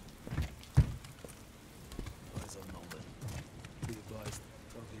 Eyes on Nolan. Be advised,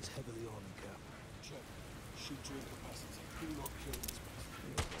 target is heavily armed, Cap. Check. Shoot to incapacity. Do not kill this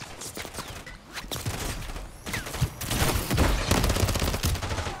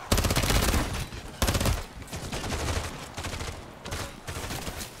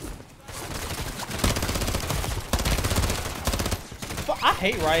I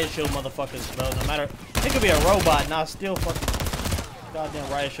hate riot shield motherfuckers, bro. No matter, it could be a robot, and I still fucking goddamn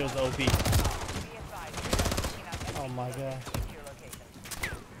riot shield's OP. Oh my god,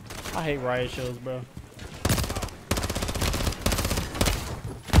 I hate riot shields, bro.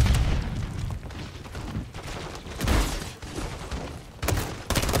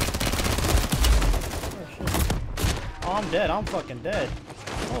 Oh, I'm dead. I'm fucking dead.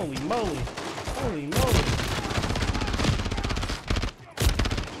 Holy moly! Holy moly!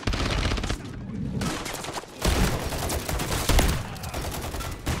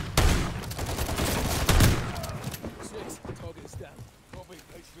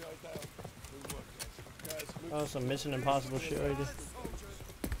 Oh, some Mission Impossible shit right there.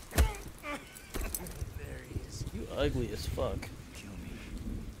 There he is. You ugly as fuck. Kill me.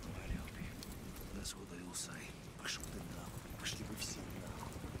 I'd help you. That's what they all say.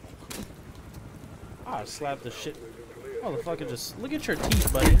 I slapped the shit. Motherfucker, just look at your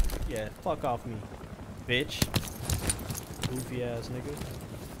teeth, buddy. Yeah, fuck off me, bitch. Goofy ass nigga.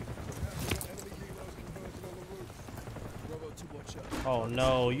 Oh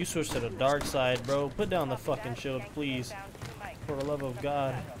no, you switched to the dark side, bro. Put down the fucking shield, please. For the love of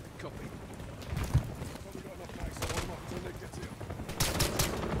God.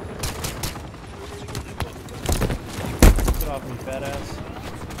 Get off me, fat ass.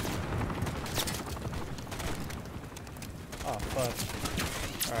 Oh,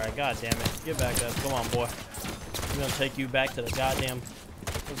 fuck. Alright, god damn it. Get back up. Come on, boy. I'm gonna take you back to the goddamn...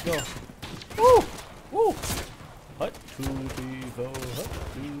 Let's go. Woo! Woo! Hut 2, 3, 4, hut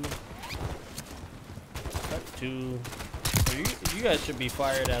 2. Hut 2. So you guys should be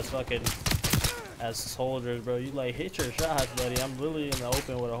fired as fucking... as soldiers, bro. You like hit your shots, buddy. I'm literally in the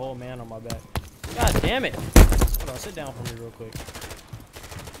open with a whole man on my back. God damn it! Hold on, sit down for me real quick.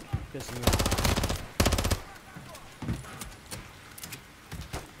 Pissing me off.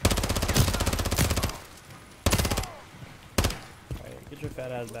 Alright, get your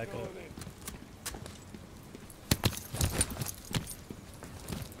fat ass back up.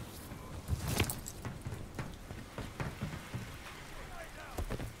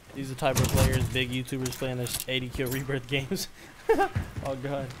 These are the type of players, big YouTubers playing this 80 kill rebirth games. Oh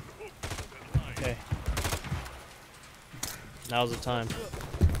god. Okay. Now's the time.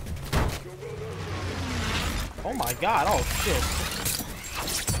 Oh my god, oh shit.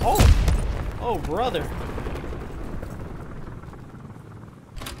 Oh! Oh brother.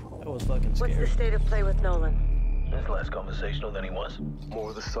 That was fucking scary. What's the state of play with Nolan? He's less conversational than he was. More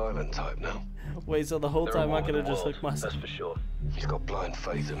of the silent type now. Wait, so the whole time I could have just hooked myself. That's for sure. He's got blind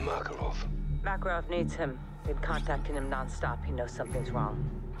faith in Makarov. Makarov needs him. Been contacting him non-stop. He knows something's wrong.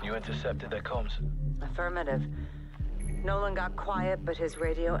 You intercepted their comms? Affirmative. Nolan got quiet, but his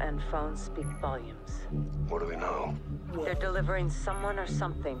radio and phone speak volumes. What do we know? They're delivering someone or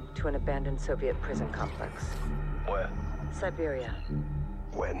something to an abandoned Soviet prison complex. Where? Siberia.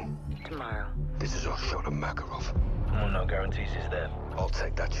 When? Tomorrow. This is our shot at Makarov. Well, no guarantees he's there. I'll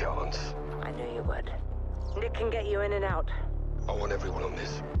take that chance. I knew you would. Nick can get you in and out. I want everyone on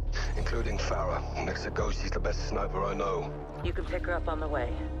this, including Farah. Next to Ghost, she's the best sniper I know. You can pick her up on the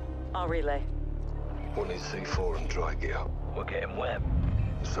way. I'll relay. One is C4 and dry gear. We're getting wet.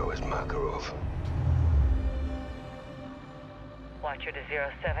 So is Makarov. Watcher to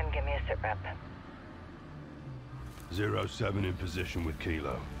 07, give me a sit rep. 07 in position with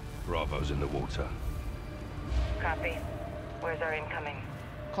Kilo. Bravo's in the water. Copy. Where's our incoming?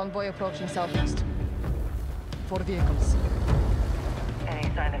 Convoy approaching southeast. 4 vehicles.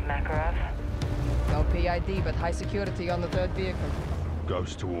 Any sign of Makarov? No PID, but high security on the 3rd vehicle.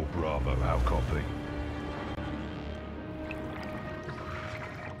 Ghost to all Bravo, how copy?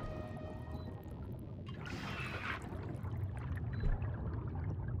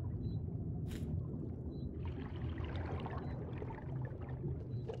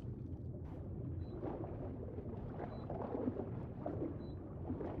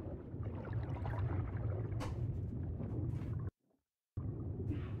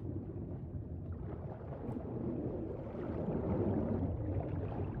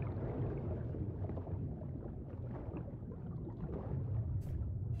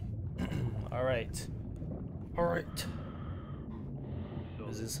 All right. All right.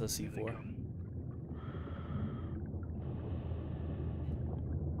 Is this a C4?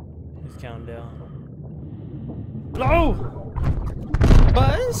 He's counting down. Blow!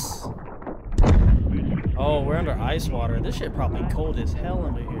 Buzz! Oh, we're under ice water. This shit probably cold as hell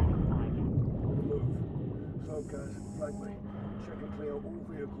under here.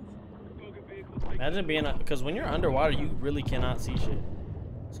 Imagine being because when you're underwater, you really cannot see shit.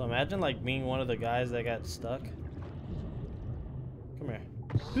 So imagine like being one of the guys that got stuck. Come here.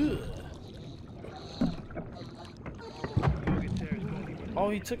 Oh,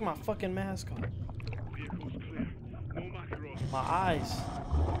 he took my fucking mask off. My eyes.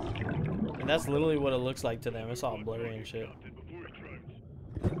 And that's literally what it looks like to them. It's all blurry and shit.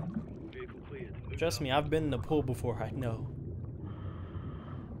 Trust me, I've been in the pool before. I know.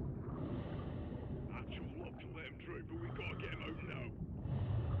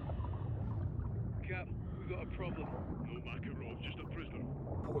 Cap, we got a problem. No Makarov, just a prisoner.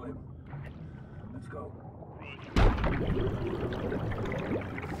 Pull him. Let's go.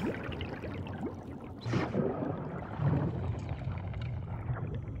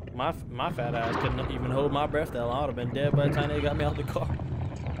 My fat ass couldn't even hold my breath that long. I would have been dead by the time they got me out the car.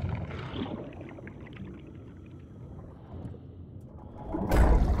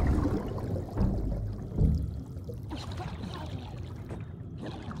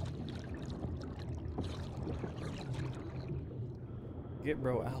 Get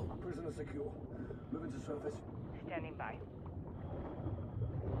bro out. Prisoner secure. Moving to surface. Standing by.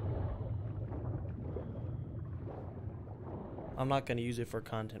 I'm not gonna use it for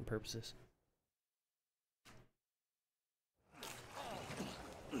content purposes.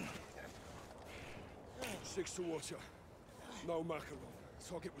 Six to Watcher. No Makarov.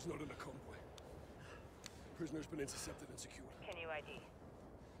 Target was not in the convoy. Prisoner's been intercepted and secured. Can you ID?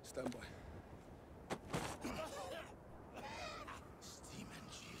 Stand by. Steaming,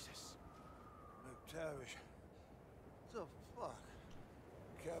 Jesus. McTavish. The fuck?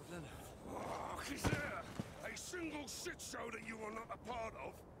 Captain. Fuck is there? A single shit show that you are not a part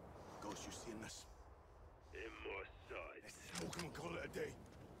of? Ghost, you seeing this? In my sight. Let's smoke him and call it a day.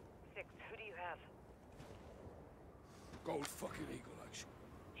 Six, who do you have? Gold fucking eagle action.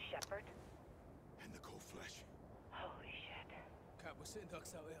 Shepard? And the cold flesh. Holy shit. Cap, we're sitting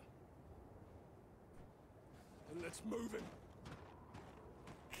ducks out here. And let's move him.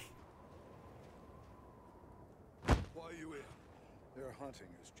 Why are you here? They're hunting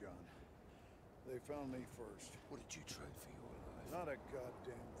us, John. They found me first. What did you trade for your life? Not a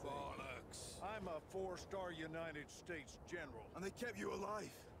goddamn thing. Bollocks. I'm a 4-star United States general. And they kept you alive.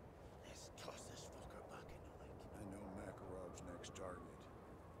 Let's toss this fucker back in the lake. I know Makarov's next target.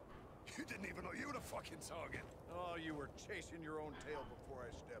 You didn't even know you were the fucking target. Oh, you were chasing your own tail before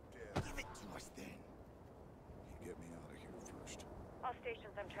I stepped in. Give it to us then. You get me out of here first. All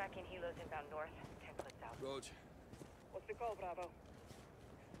stations, I'm tracking helos inbound north. 10 clicks out. Rog. What's the call, Bravo?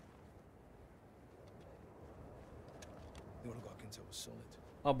 The one who got intel was solid.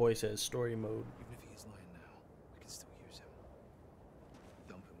 My boy says story mode. Even if he is lying now, we can still use him.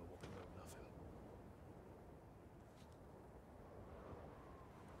 Dump him with what we know nothing.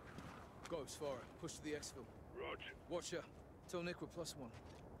 Ghost, far. Push to the exfil. Roger. Watcher. Tell Nick we're +1.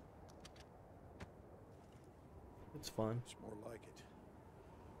 It's fun. It's more like it.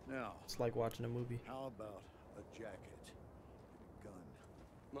 Now, It's like watching a movie. how about a jacket and a gun?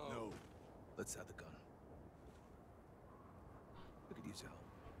 No. Let's have the gun. Look at you, Sal.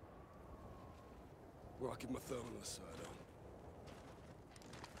 Rocking my thumb on the side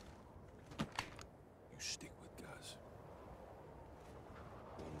on. You stick with guys.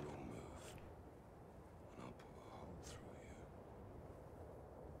 One wrong move, and I'll put a hole through you.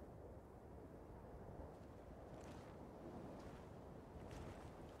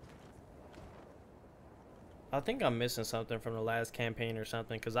 I think I'm missing something from the last campaign or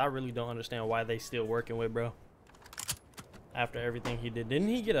something, because I really don't understand why they still working with bro. After everything he did. Didn't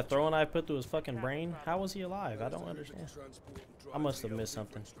he get a throwing knife put through his fucking brain? How was he alive? I don't understand. I must have missed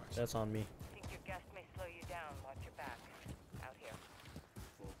something. That's on me. Think your guest may slow you down. Watch your back. Out here.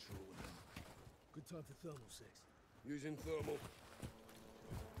 Full true with him. Good time for thermal, 6. Using thermal.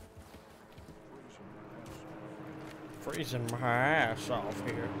 Freezing my ass off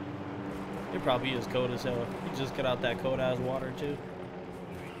here. It probably is cold as hell. You just get out that cold ass water too.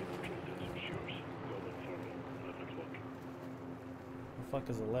 The fuck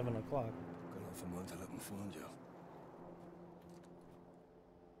is 11 o'clock? Got off a month to let them find you.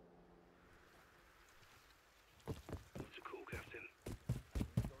 What's the call, Captain?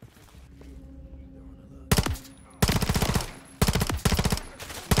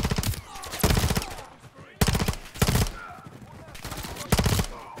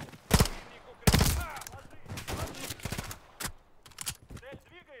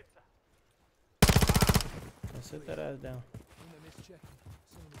 guys down.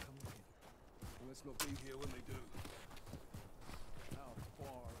 Let's not be here when they do. How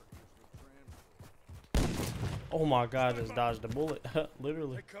far is the transport? Oh my god, just dodged a bullet.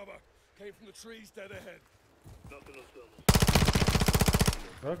 Literally. Take cover. Came from the trees dead ahead. Nothing on thermal.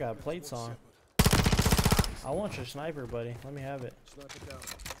 Bro got plates on. I want your sniper, buddy. Let me have it. Sniper down.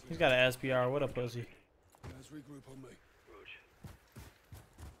 He's got an SPR. What a pussy. Guys, regroup on me. Roach.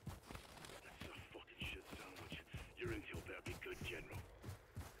 That's a fucking shit sandwich. Your intel better be good, General.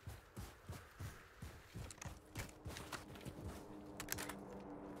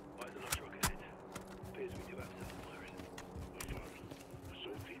 Why is there no truck ahead? Appears we do have some firing.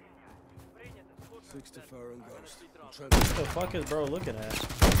 Assault team. 6 to fire and ghost. What the fuck is bro looking at?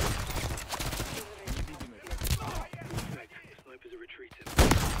 Snipers are retreating.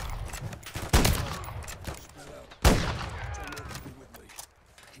 Spread out. General, be with me.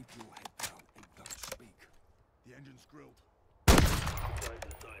 Keep your head down and don't speak. The engine's grilled.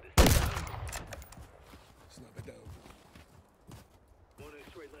 Sniper down. One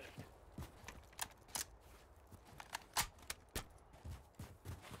straight left.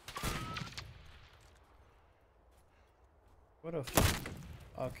 What a f.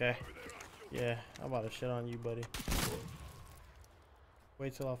 Okay. Yeah, I'm about to shit on you, buddy.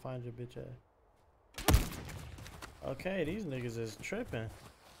 Wait till I find your bitch ass. Okay, these niggas is tripping.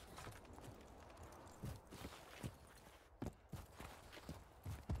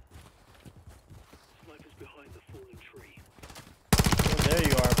 Snipers behind the falling tree. Oh, there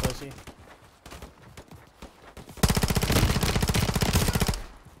you are, pussy.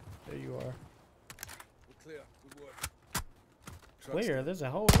 There you are. We're clear. Good work. Clear? There's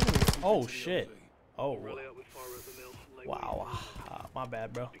a whole enemy. Oh shit. Oh. Wow. My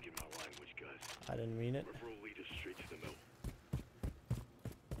bad, bro. I didn't mean it.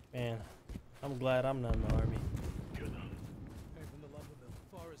 Man, I'm glad I'm not in the army. Came from the lumber mill.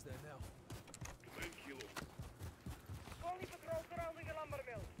 Far is there now. Only patrol surrounding the lumber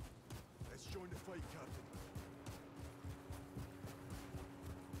mill. Let's join the fight, Captain.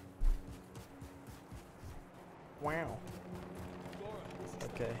 Wow.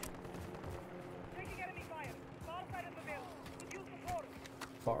 Okay. Taking enemy fire. Far side of the mill. Could use support.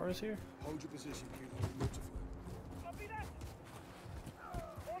 Far is here? Hold your position, Kilo. Notify. Copy that.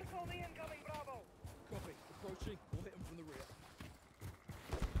 Order on the incoming, Bravo. Copy. Approaching. We'll hit them from the rear.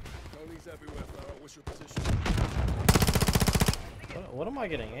 Tony's everywhere, Farrell. What's your position? What am I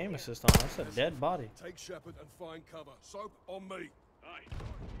getting aim assist on? That's a dead body. Take Shepard and find cover. Soap on me. Aye.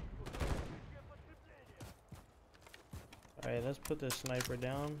 Alright, let's put this sniper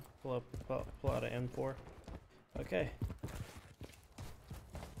down. Pull out an M4. Okay.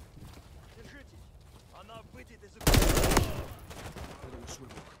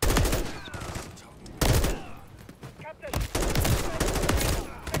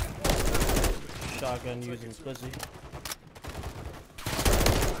 Shotgun using pussy.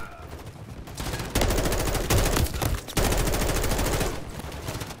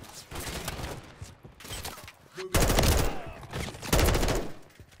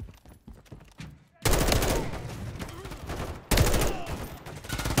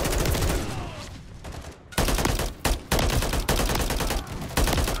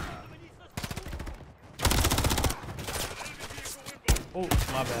 Oh,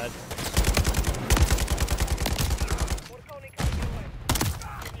 my bad.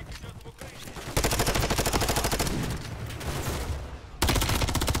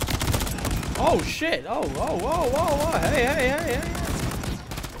 Oh shit! Oh, whoa, whoa, whoa, whoa! Hey, hey, hey, hey!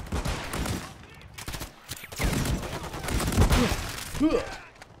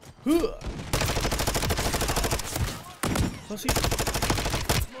 Pussy!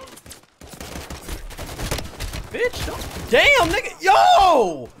 Bitch! Don't. Damn, nigga!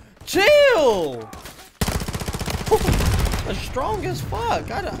 Yo! Chill! That's strong as fuck.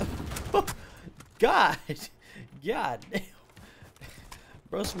 God damn.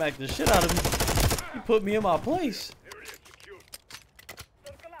 Bro smacked the shit out of me. He put me in my place.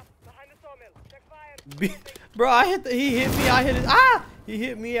 Bro, he hit me, I hit his he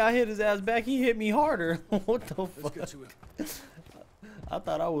hit me, I hit his ass back, he hit me harder. What the fuck? I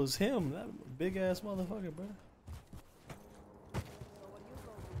thought I was him. That big ass motherfucker, bro.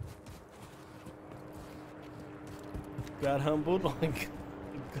 Got humbled. Oh my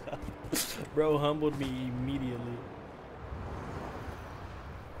God. Bro humbled me immediately.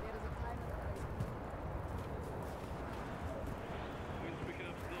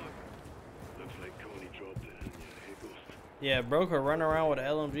 Yeah, bro could run around with an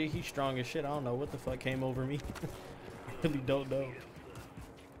LMG. He's strong as shit. I don't know what the fuck came over me. I really don't know.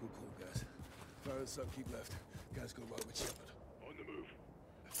 Good call, guys. Fire us up, keep left. Gaz go right with Shepard. On the move.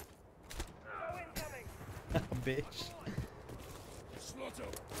 Bitch. Slaughter.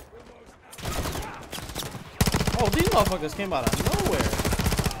 Oh, these motherfuckers came out of nowhere.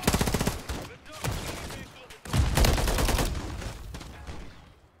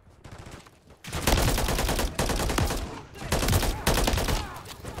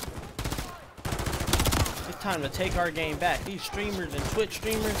 It's time to take our game back. These streamers and Twitch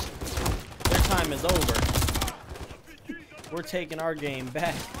streamers, their time is over. We're taking our game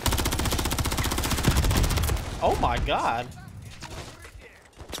back. Oh my god.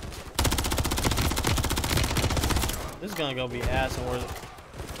 This is gonna go be ass and worth it.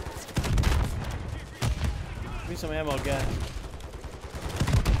 Give me some ammo, guy.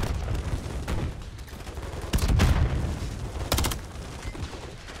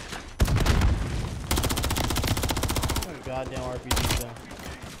 Goddamn RPG down.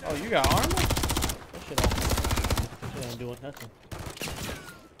 Oh, you got armor? That shit ain't doing nothing.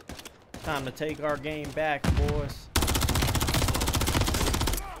 Time to take our game back, boys.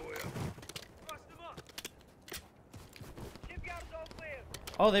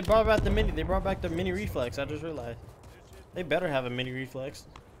 Oh, they brought back the mini. They brought back the mini reflex. I just realized. They better have a mini reflex.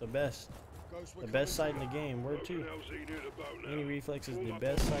 The best sight in the game. Word 2. Mini reflex is the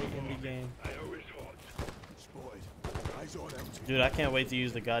best sight in the game. Dude, I can't wait to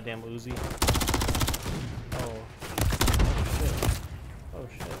use the goddamn Uzi. Oh shit. Oh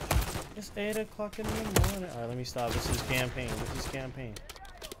shit. It's 8 o'clock in the morning. Alright, let me stop. This is campaign. This is campaign.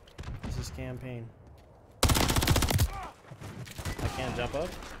 This is campaign. I can't jump up?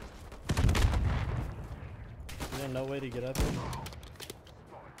 Is there no way to get up here?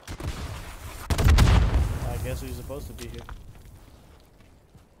 I guess he's supposed to be here.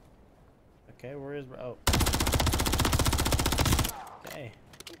 Okay, where is... Oh. Okay.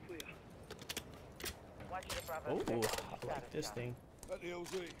 Oh, I like this thing.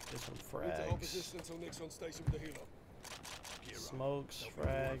 There's some frags. Smokes,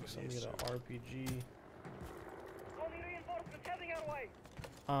 frags, let me get an RPG.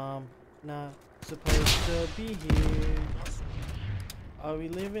 Not supposed to be here. Are we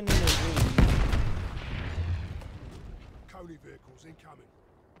living in a dream? Coney vehicles incoming.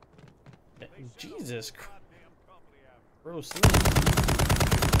 Jesus Christ. Bro, sleep.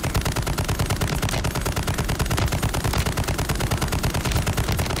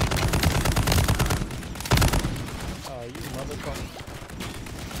 Oh, you motherfucker.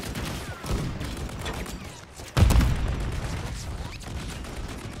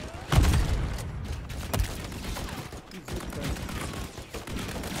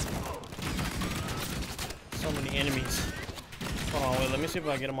 So many enemies. Hold on, wait, let me see if I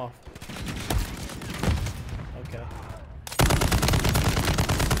can get them off. Okay.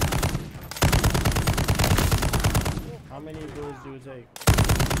 How many bullets do it take?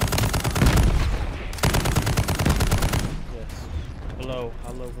 Yes. Blow.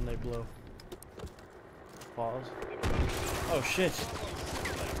 I love when they blow. Pause. Oh shit.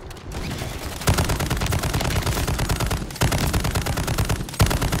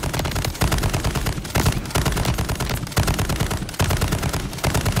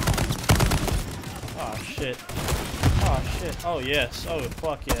 Oh shit. Oh shit. Oh yes. Oh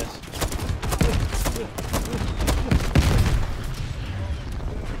fuck yes.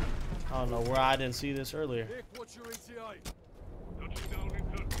 I don't know where I didn't see this earlier. Nick, what's your ETA? Touching down in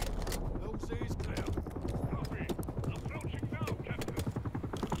 30. LZ is clear. Copy. Approaching now, Captain.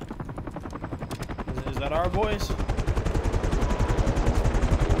 Is that our boys?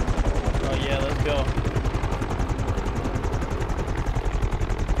 Oh yeah, let's go.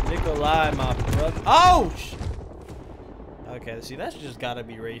 Nikolai, my brother. Oh! Okay, see, that's just gotta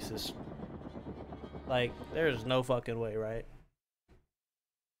be racist. Like, there's no fucking way, right?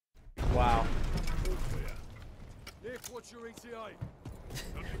 Wow. Nick, what's your ETA?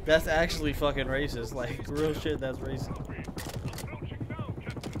 That's actually fucking racist. Like, real shit, that's racist.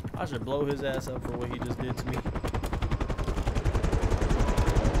 I should blow his ass up for what he just did to me.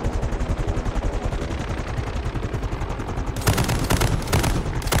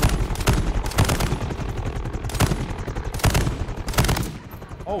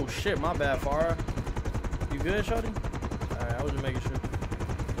 Oh shit, my bad, Farah. You good, shorty? Alright, I was just making sure.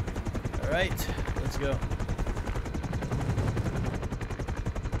 Alright, let's go.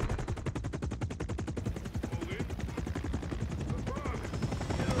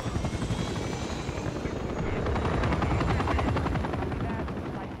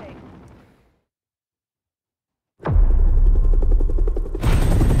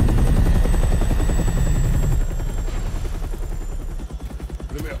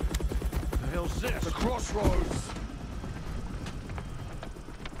 The hell's this? The crossroads!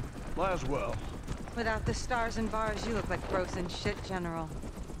 Laswell. Without the stars and bars, you look like gross and shit, General.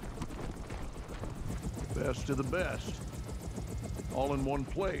 Best of the best. All in one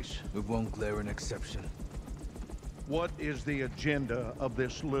place. With one glaring exception. What is the agenda of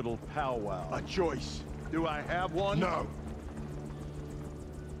this little powwow? A choice. Do I have one? No.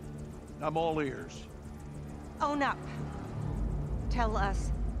 I'm all ears. Own up. Tell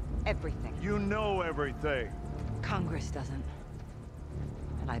us everything. You know everything. Congress doesn't.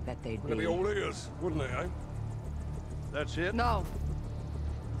 And I bet they'd They'd be all ears, wouldn't they, eh? That's it? No.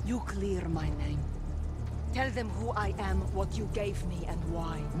 You clear my name. Tell them who I am, what you gave me, and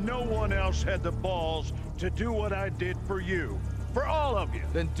why. No one else had the balls to do what I did for you. For all of you.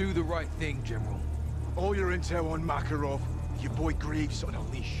 Then do the right thing, General. All your intel on Makarov, your boy Greaves on a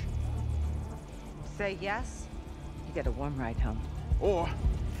leash. Say yes, you get a warm ride home. Or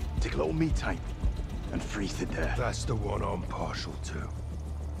take a little me time and freeze to death. That's the one I'm partial to.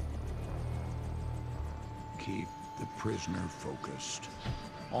 Keep the prisoner focused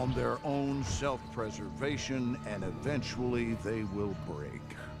on their own self-preservation, and eventually they will break.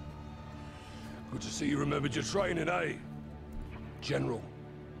 Good to see you remembered your training, eh? General.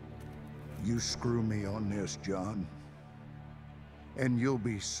 You screw me on this, John. And you'll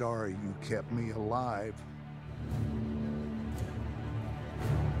be sorry you kept me alive.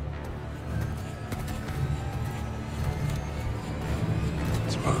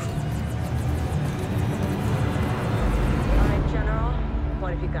 Let's move. All right, General,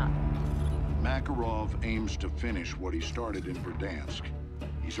 what have you got? Makarov aims to finish what he started in Verdansk.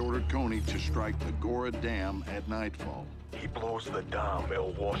 He's ordered Coney to strike the Gora Dam at nightfall. He blows the dam,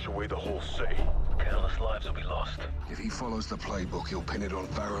 it'll wash away the whole city. Countless lives will be lost. If he follows the playbook, he'll pin it on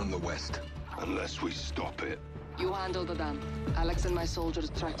Farah in the west. Unless we stop it. You handle the dam. Alex and my soldiers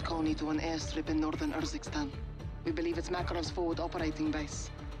tracked Coney to an airstrip in northern Urzikstan. We believe it's Makarov's forward operating base.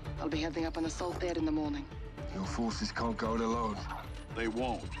 I'll be heading up an assault there in the morning. Your forces can't go it alone. They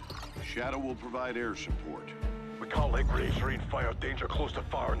won't. Shadow will provide air support. We can't let Graves read fire danger close to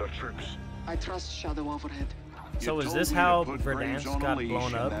firing their troops. I trust Shadow overhead. So is this how Verdansk got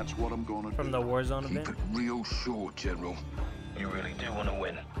blown up from the Warzone event? Keep it real short, General. You really do want to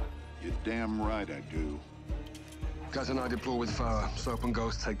win. You're damn right I do. Gaz and I deploy with Farah. Soap and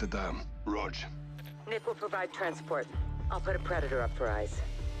Ghost take the dam. Rog. Nick will provide transport. I'll put a Predator up for eyes.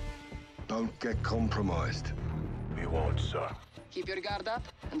 Don't get compromised. We won't, sir. Keep your guard up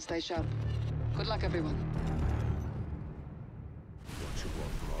and stay sharp. Good luck, everyone. What you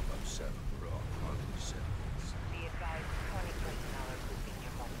want, Bravo 7, Bravo 7. Be advised, 20 personnel are grouping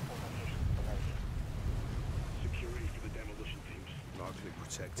near multiple locations below you. Security for the demolition teams. Largely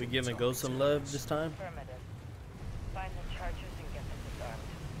protected. We giving Ghost some love this time? Affirmative. Find the charges and get them disarmed.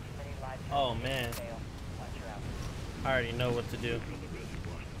 Too many lives Oh man, fail. Watch your out. I already know what to do.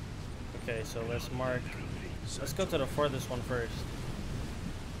 Okay, so let's mark. Let's go to the furthest one first.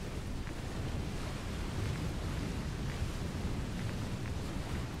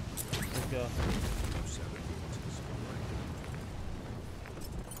 Let's go.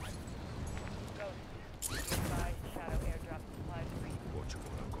 Shadow airdrop supplies for you.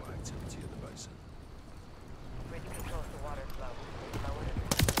 Portugal have got activity in the basin. Bridge controls the water flow. Lower it.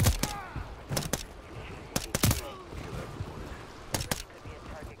 Could be a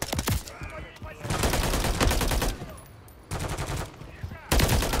target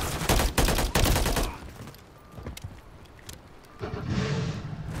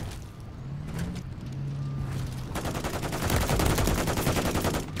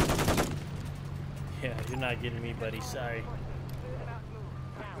Yeah, you're not getting me, buddy. Sorry.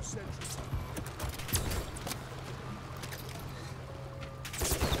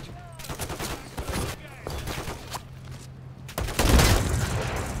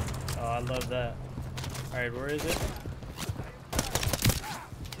 Oh, I love that. Alright, where is it?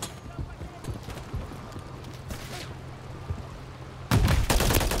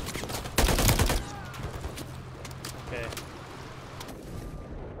 Okay.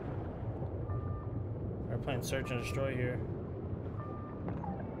 We're playing search and destroy here.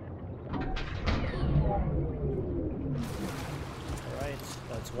 Alright,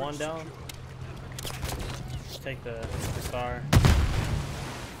 that's one down. Let's take the star.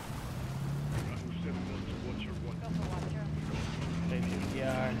 Take the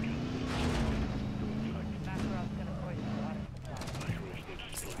PR.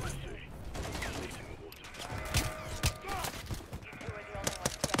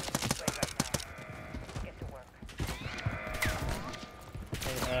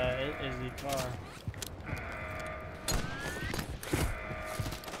 It is the car.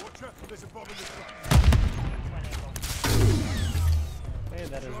 Hey,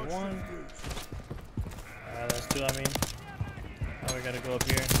 that That is one. That's two, I mean. Now we gotta go up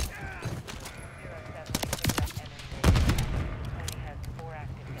here.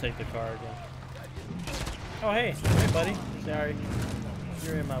 Take the car again. Oh, hey. Hey, buddy. Sorry.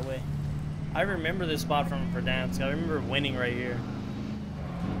 You're in my way. I remember this spot from Verdansk. I remember winning right here.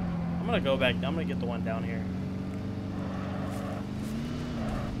 I'm gonna go back. I'm gonna get the one down here.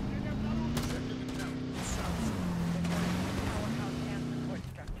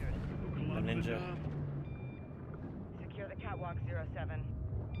 A ninja. Secure the catwalk 07.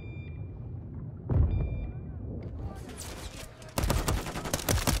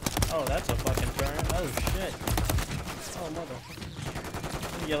 Oh, that's a fucking turn. Oh shit. Oh mother.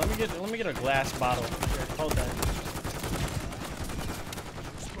 Yeah, let me get a glass bottle. Here, hold that.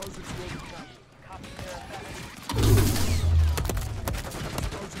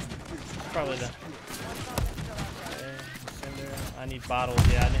 Probably the. Okay, cinder. I need bottles.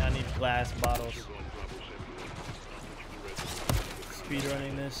 Yeah, I need glass bottles. Speed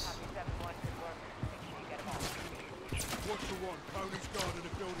running this. What's the one? Pony's guard in the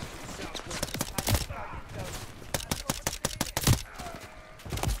building to the southwest.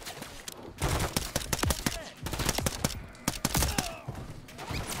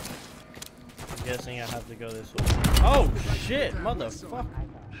 I'm guessing I have to go this way. Oh shit, motherfucker.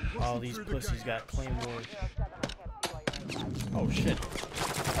 Oh, these pussies got claymores. Oh shit.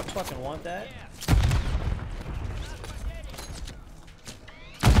 I fucking want that.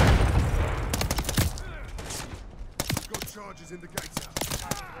 Charges in the gates out.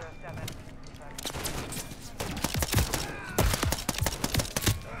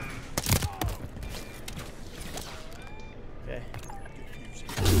 Okay.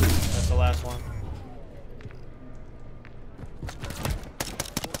 That's the last one.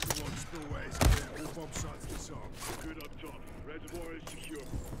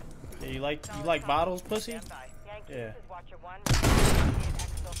 Yeah, you like bottles, pussy? Yeah.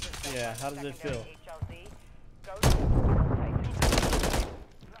 Yeah, how does it feel?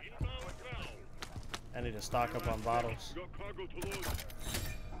 I need to stock up on bottles.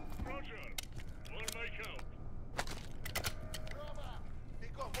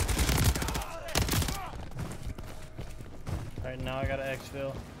 Alright, now I gotta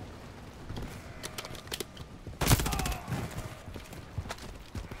exfil.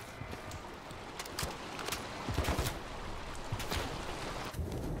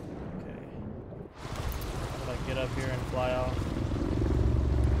 Okay. How do I get up here and fly off?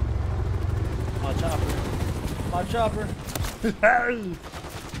 My chopper. My chopper.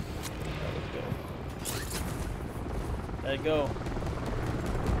 Let it go.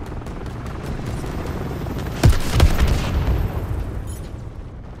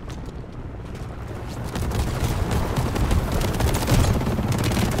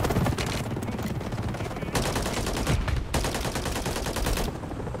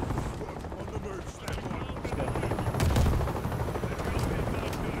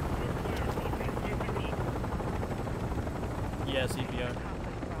 Yeah, CPR.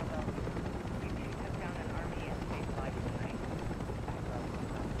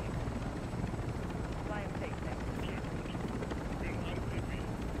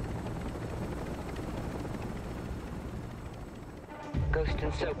 Ghost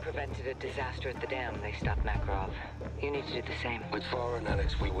and Soap prevented a disaster at the dam. They stopped Makarov. You need to do the same. With foreign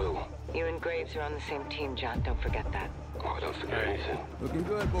Alex, we will. You and Graves are on the same team, John. Don't forget that. Oh, I don't forget anything. Looking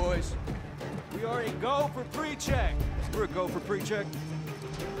good, boys. We are a go for pre-check. We're a go for pre-check.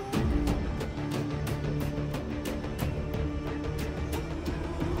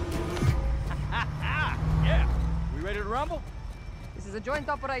 Yeah. We ready to rumble? This is a joint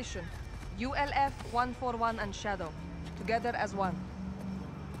operation. ULF 141 and Shadow. Together as one.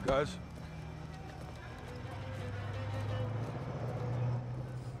 Guys?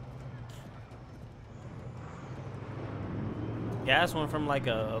 Gas went from like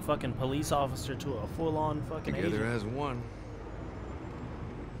a fucking police officer to a full-on fucking Together agent. as one.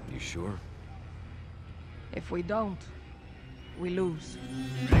 You sure? If we don't, we lose.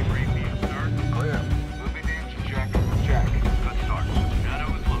 Clear. Moving to engine check. Check. Good start.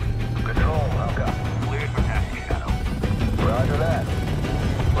 Shadow is loaded. Control, welcome. Cleared for taxi, Shadow. Roger that.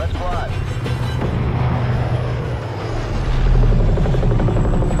 Let's fly.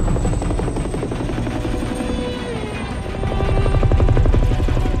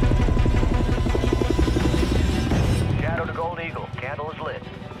 Shadow to Gold Eagle. Candle is lit.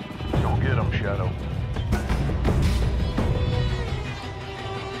 Go get him, Shadow.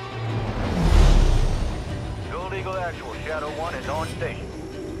 Gold Eagle Actual. Shadow 1 is on station.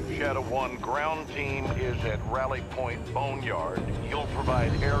 Shadow 1, ground team is at Rally Point Boneyard. You'll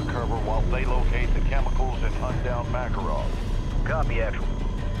provide air cover while they locate the chemicals and hunt down Makarov. Copy, actual.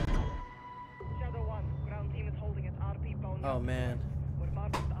 Shadow 1, ground team is holding at RP Boneyard. Oh man. We're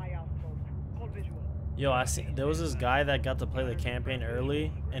marking the eye outpost. Call visual. Yo, I see. There was this guy that got to play the campaign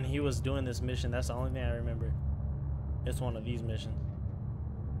early, and he was doing this mission. That's the only thing I remember. It's one of these missions.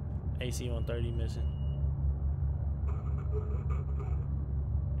 AC-130 mission.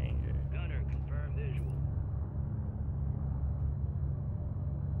 Gunner, confirm visual.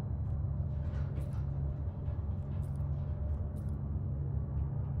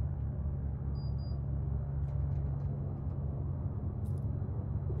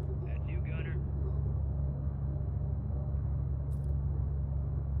 That's you, Gunner.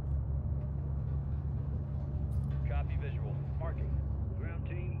 Copy visual. Marking. Ground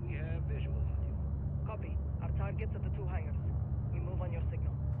team, we have visual on you. Copy. Our targets at the 2 hangars. We move on your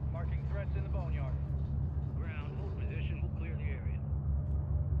signal. Marking threats in the boneyard. Ground, hold position, we'll clear the area.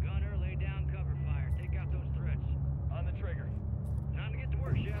 Gunner, lay down cover fire. Take out those threats. On the trigger. Time to get to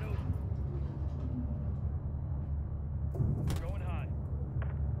work, Shadows. Going high.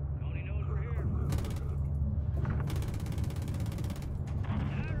 Tony knows we're here.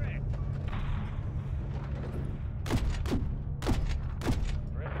 Direct.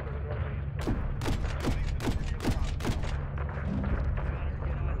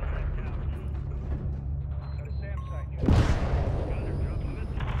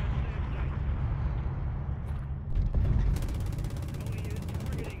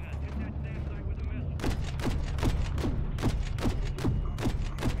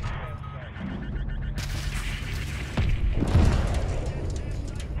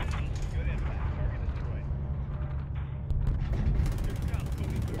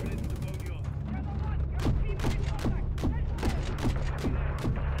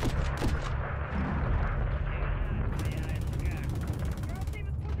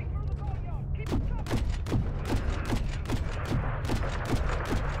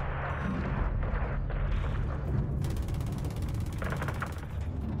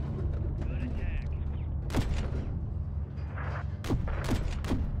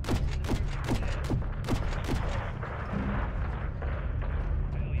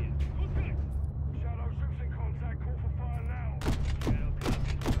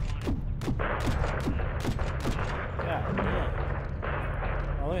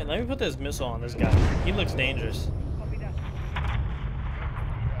 Let me put this missile on this guy. He looks dangerous.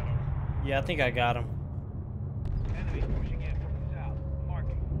 Yeah, I think I got him. Enemy pushing in from the south.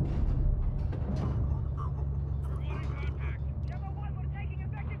 Marking.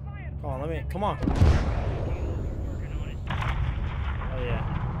 Come on, let me. Come on. Oh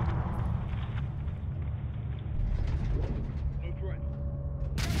yeah.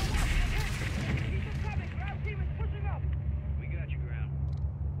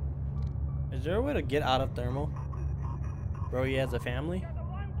 Is there a way to get out of thermal? Bro, he has a family?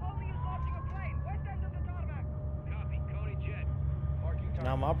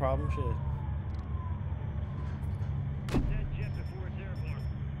 Not my problem, shit.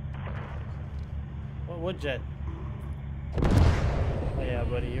 What jet? Oh yeah,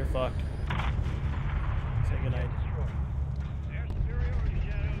 buddy, you're fucked. Say goodnight. Air superiority,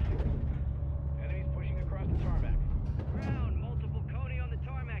 Shadows. Enemies pushing across the tarmac. Ground, multiple Coney on the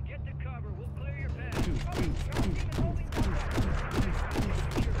tarmac. Get to cover. We'll clear your path.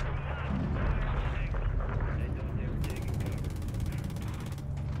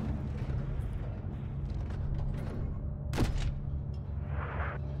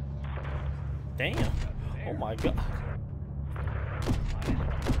 Damn. Oh my god.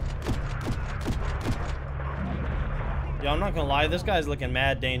 Yo, I'm not gonna lie, this guy's looking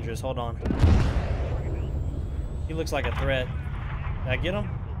mad dangerous. Hold on. He looks like a threat. Did I get him?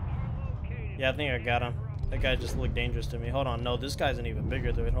 Yeah, I think I got him. That guy just looked dangerous to me. Hold on. No, this guy's an even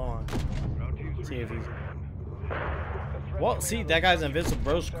bigger threat. Hold on. See if he's... Well, see, that guy's invincible.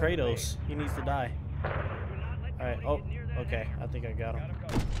 Bro's Kratos. He needs to die. Alright. Oh, okay. I think I got him.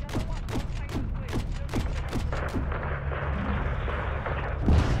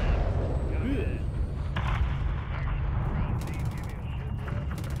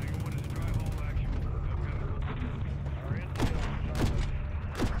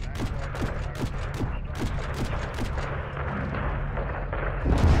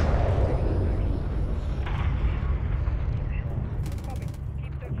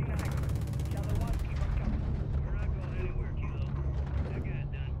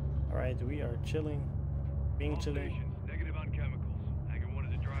 We are chilling, being chilling. Negative on chemicals. Hangar 1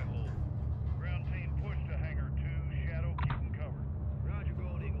 is a dry hole. Ground team push to Hangar 2. Shadow, keep them covered. Roger,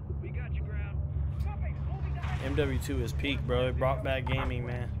 Gold Eagle. MW2 is peak, bro. It brought back gaming,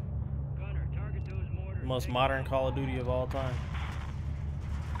 man. The most modern Call of Duty of all time.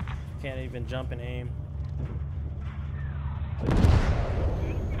 Can't even jump and aim.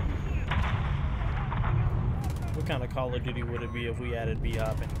 What kind of Call of Duty would it be if we added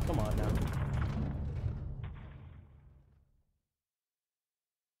B-hopping? Come on now.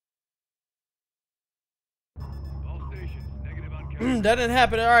 That didn't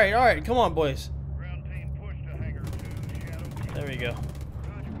happen. All right, come on, boys. There we go.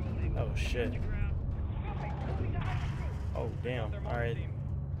 Oh shit. Oh damn. All right.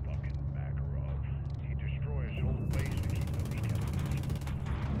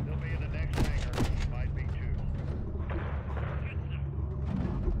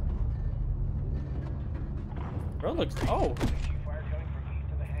 Bro, looks. Oh.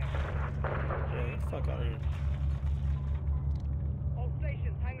 Yeah, get the fuck out of here.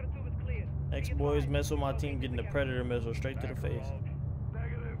 Ex-boys mess with my team, getting the Predator missile straight to the face.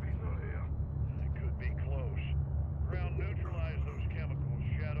 Could be close. Ground neutralize those chemicals.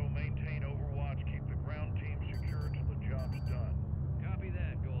 Shadow maintain overwatch. Keep the ground team secure till the job's done. Copy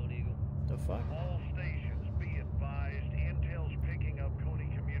that, Gold Eagle. The fuck? All stations, be advised. Intel's picking up Coney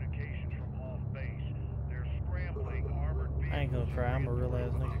communications from off base. They're scrambling armored vehicles. I ain't gonna cry. I'm a real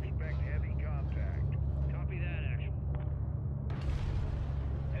ass nigga. Expect heavy contact. Copy that, action.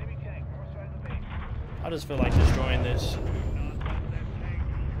 Enemy tank, north side of the base. I just feel like destroying this.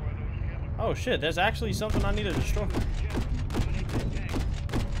 Oh shit, there's actually something I need to destroy.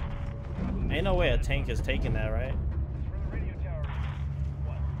 Ain't no way a tank is taking that, right?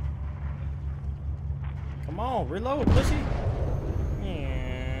 Come on, reload, pussy.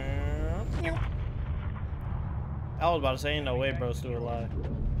 I was about to say, ain't no way bro's still alive.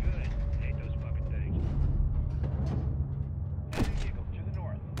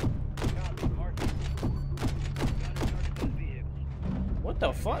 What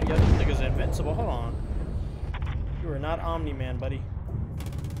the fuck? Yo, these niggas invincible. Hold on. You are not Omni-Man, buddy.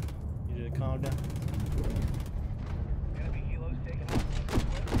 You need to calm down.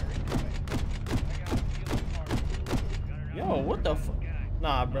 Yo, what the fuck?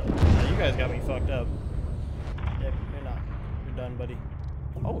 Nah, bro. Nah, you guys got me fucked up. Yep, you're not. You're done, buddy.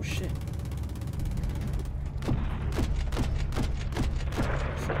 Oh, shit.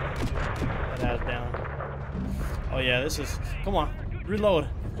 That ass down. Oh, yeah, this is... Come on. Reload.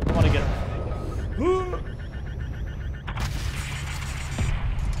 I want to get him.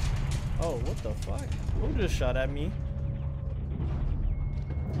 Oh, what the fuck? Who just shot at me?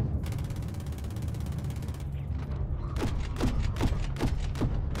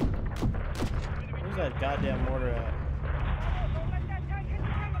 Where's that goddamn mortar at?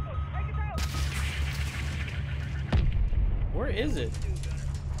 Where is it?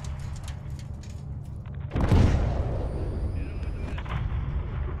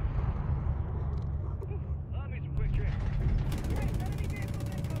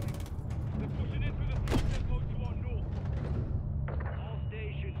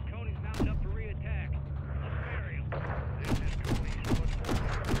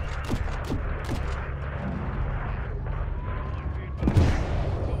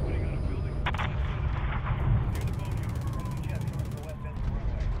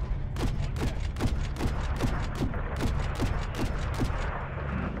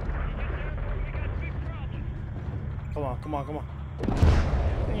 Come on, come on.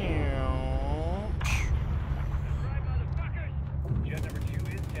 Jet number 2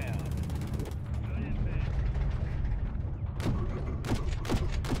 is down.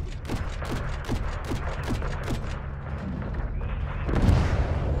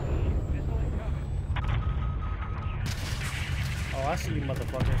 Oh, I see you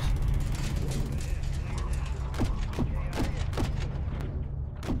motherfuckers.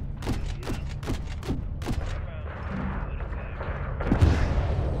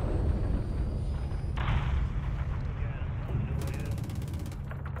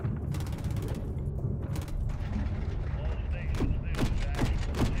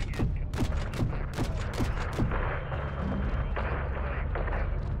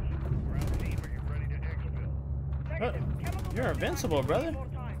 You're invincible, brother.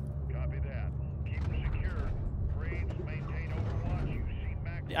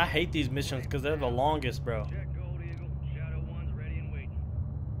 I hate these missions because they're the longest, bro.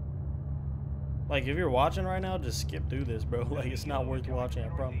 Like, if you're watching right now, just skip through this, bro. Like, it's not worth watching, I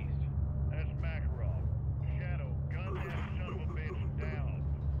promise.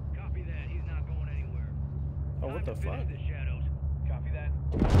 Oh, what the fuck?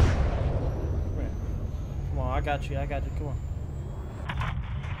 Come on, I got you, come on.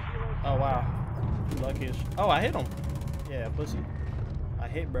 Oh, wow. Luckiest. Oh, I hit him. Yeah, pussy. I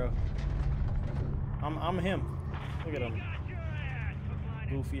hit, bro. I'm him. Look at him.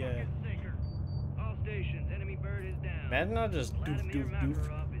 Goofy ass. All stations, enemy bird is down. Imagine I just doof.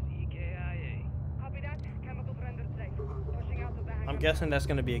 I'm guessing that's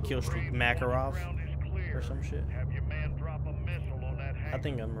gonna be a kill streak Makarov or some shit. Have your man drop a missile on that I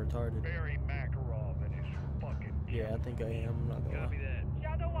think I'm retarded. Bury Makarov and his fucking. Yeah, I think I am. I'm not gonna lie.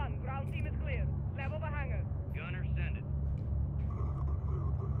 Shadow 1, ground team is clear. Level the hangar. Gunner, send it.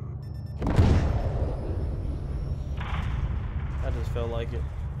 I just felt like it.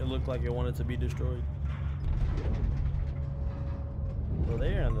 It looked like it wanted to be destroyed. Well,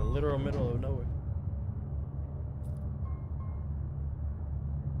 they're in the literal middle of nowhere.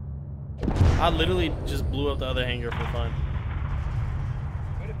 I literally just blew up the other hangar for fun.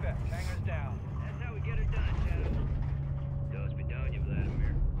 Good effect. Hangar's down. That's how we get it done, Shadow. Dos Vidania,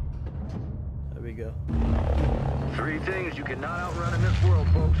 Vladimir. There we go. 3 things you cannot outrun in this world,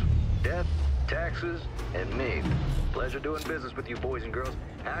 folks. Death, taxes, and me. Pleasure doing business with you boys and girls.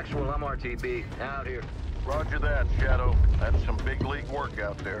 Actual, I'm RTB. Out here. Roger that, Shadow. That's some big league work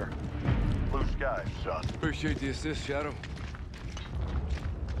out there. Blue skies, son. Appreciate the assist, Shadow.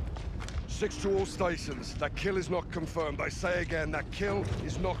 6 to all stations. That kill is not confirmed. I say again, that kill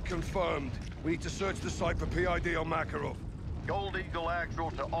is not confirmed. We need to search the site for PID on Makarov. Gold Eagle Actual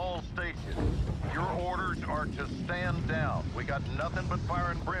to all stations. Your orders are to stand down. We got nothing but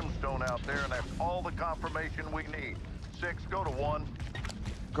fire and brimstone out there, and that's all the confirmation we need. 6, go to 1.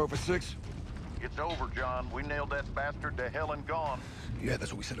 Go for 6. It's over, John. We nailed that bastard to hell and gone. Yeah,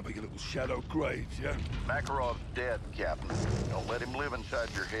 that's what we said about your little Shadow Graves, yeah? Makarov's dead, Captain. Don't let him live inside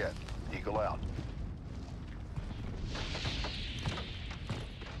your head. Eagle out.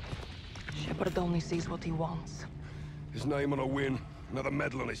 Shepard only sees what he wants. His name on a win, another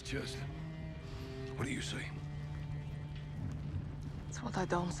medal on his chest. What do you see? It's what I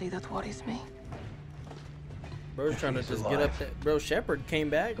don't see that worries me. Bro's trying to just get up there. Bro, Shepard came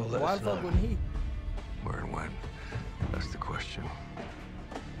back. Why the fuck wouldn't he? Where and when? That's the question.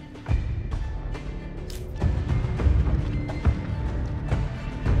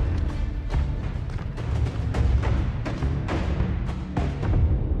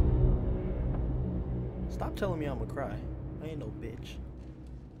 Stop telling me I'm gonna cry. I ain't no bitch.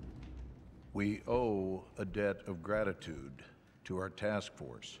 We owe a debt of gratitude to our task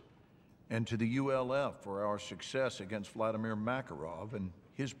force and to the ULF for our success against Vladimir Makarov and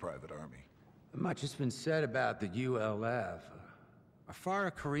his private army. Much has been said about the ULF. Are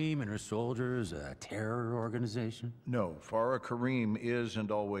Farah Karim and her soldiers a terror organization? No, Farah Karim is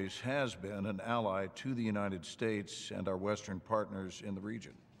and always has been an ally to the United States and our Western partners in the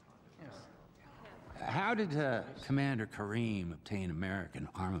region. How did Commander Karim obtain American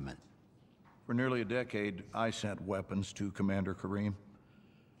armament? For nearly a decade, I sent weapons to Commander Karim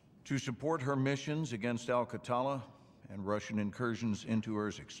to support her missions against Al-Qatala and Russian incursions into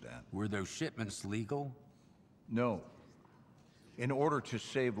Urzikstan. Were those shipments legal? No. In order to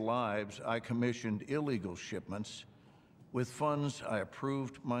save lives, I commissioned illegal shipments with funds I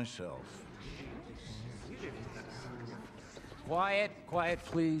approved myself. Quiet,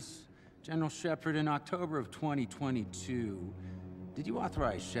 please. General Shepard, in October of 2022, did you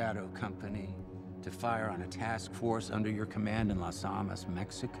authorize Shadow Company to fire on a task force under your command in Las Almas,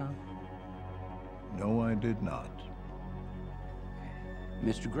 Mexico? No, I did not.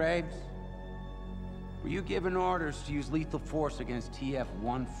 Mr. Graves, were you given orders to use lethal force against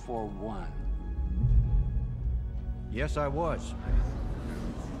TF-141? Yes, I was.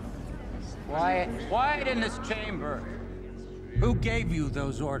 Quiet in this chamber. Who gave you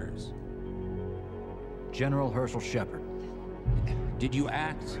those orders? General Herschel Shepard. Did you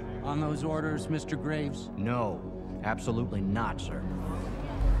act on those orders, Mr. Graves? No, absolutely not, sir.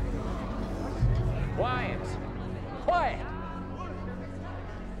 Quiet!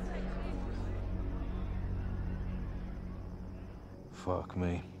 Fuck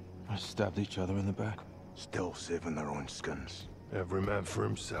me. I stabbed each other in the back. Still saving their own skins. Every man for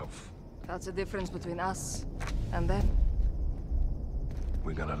himself. That's the difference between us and them.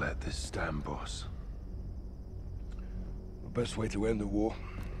 We're gonna let this stand, boss. The best way to end the war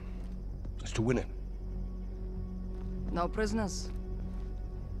is to win it. No prisoners.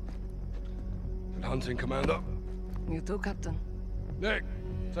 And hunting, Commander. You too, Captain. Nick,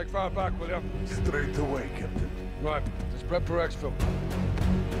 take fire back, will you? Straight away, Captain. Right, let's prep for exfil.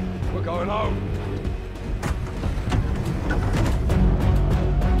 We're going home.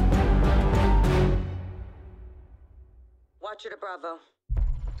 Watcher to Bravo.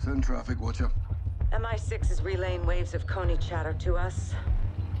 Send traffic, watcher. MI6 is relaying waves of Coney chatter to us.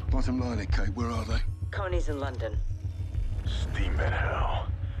 Bottom line, Kate, where are they? Coney's in London. Steaming hell.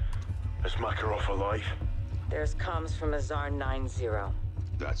 Is Makarov alive? There's comms from Azar 90.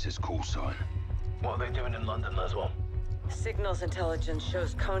 That's his call sign. What are they doing in London as well? Signals intelligence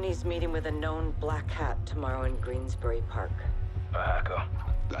shows Coney's meeting with a known black hat tomorrow in Greensbury Park. A hacker.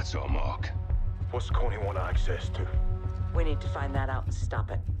 That's our mark. What's Coney want access to? We need to find that out and stop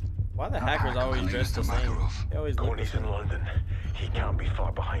it. Why the hackers always dressed the same? They always look the Coney's in same. London. He can't be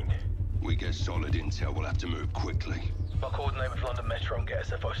far behind. We get solid intel, we'll have to move quickly. I'll coordinate with London Metro and get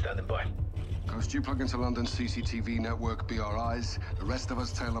SFO standing by. Ghost, you plug into London's CCTV network, be our eyes. The rest of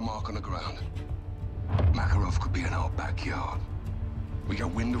us tail a mark on the ground. Makarov could be in our backyard. We get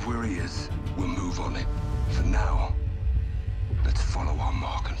wind of where he is, we'll move on it. For now, let's follow our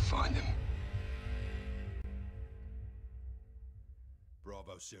mark and find him.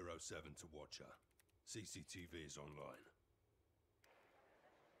 Bravo 07 to Watcher. CCTV is online.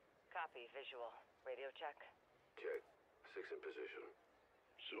 Copy, visual. Radio check. Check. 6 in position.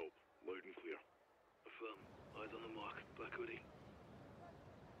 Soap, loud and clear. Affirm. Eyes on the mark. Black hoodie.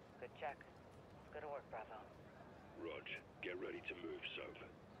 Good check. Go to work, Bravo. Rog, get ready to move, Soap.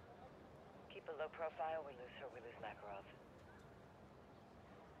 Keep a low profile. We lose her, we lose Makarov.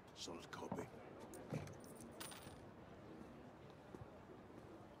 Solid copy.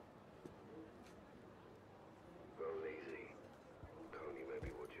 Go easy. Coney may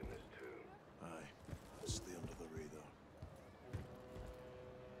be watching this too. Aye. Stay under the radar.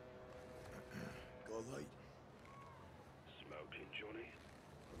 Got light. Smoking, Johnny.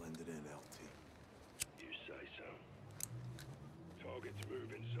 Blended in, LT. You say so. Target's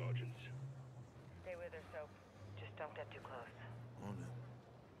moving, Sergeants. Stay with her, Soap. Just don't get too close. On it.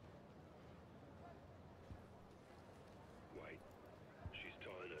 Wait. She's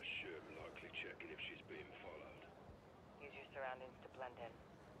tying her shirt, likely checking if she's being followed. Use your surroundings to blend in.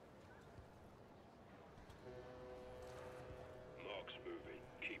 Mark's moving.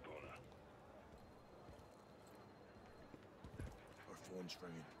 Keep on her. Our phone's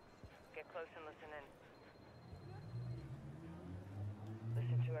ringing. Get close and listen in.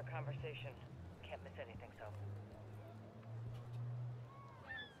 Listen to our conversation. Can't miss anything, Soap.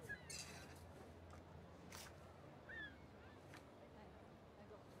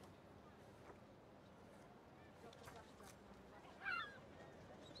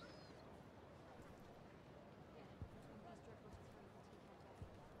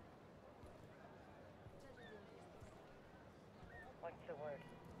 What's the word?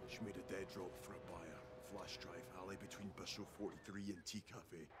 She made a dead drop for a buyer. Flash drive alley between Bistro 43 and Tea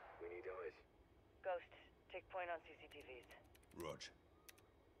Cafe. We need eyes. Ghost, take point on CCTVs. Rog.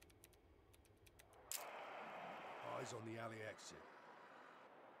 Eyes on the alley exit.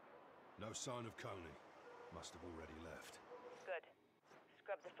 No sign of Coney. Must have already left. Good.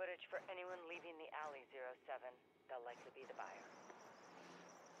 Scrub the footage for anyone leaving the alley 07. They'll likely be the buyer.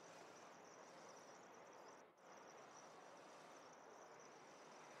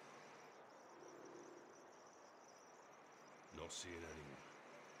 Not seeing anyone.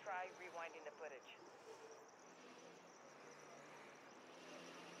 Try rewinding the footage.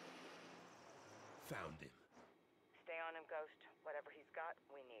 Found him. Stay on him, Ghost. Whatever he's got,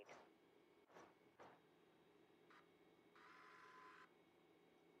 we need.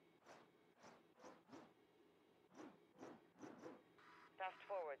 Fast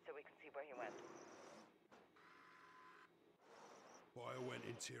forward so we can see where he went. Buyer went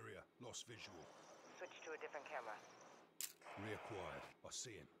interior. Lost visual. Switch to a different camera. Reacquired. I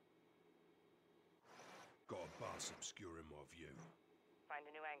see him. Got a bus obscuring my view. Find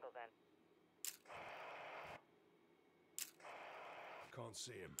a new angle then. Can't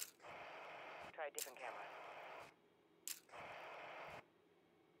see him. Try a different camera.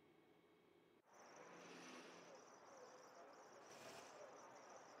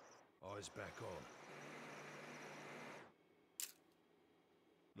 Eyes back on.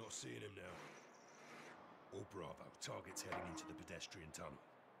 Not seeing him now. All Bravo. Target's heading into the pedestrian tunnel.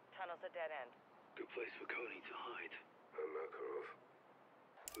 Tunnel's a dead end. Good place for Coney to hide. And Makarov.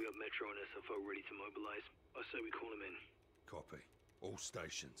 We got Metro and SFO ready to mobilize. I say we call him in. Copy. All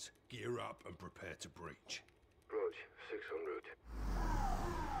stations. Gear up and prepare to breach. Rog, 600.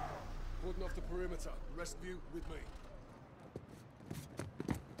 Holding off the perimeter. The rest of you with me.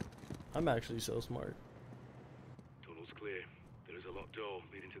 I'm actually so smart. Tunnel's clear. There is a locked door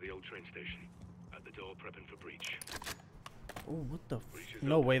leading to the old train station. At the door, prepping for breach. Oh, what the f—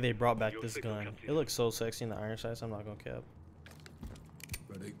 no way they brought back this gun. It looks so sexy in the iron sights, I'm not gonna cap.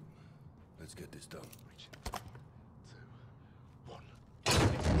 Ready? Let's get this done. 3, 2, 1.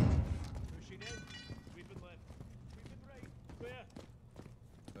 Pushing in. Sweeping left. Sweeping right. Clear.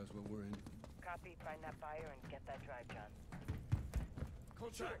 That's where we're in. Copy, find that buyer and get that drive, John.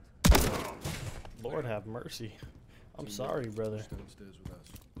 Contact! Lord have mercy. I'm sorry, brother. Downstairs with us.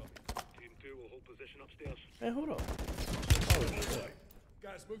 Team 2 will hold position upstairs. Hey, hold on. Oh, shit.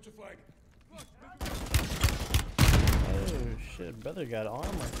 Guys, move to flank. Oh, shit. Brother got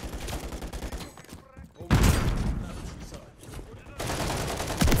armor.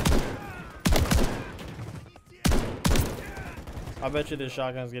 I bet you this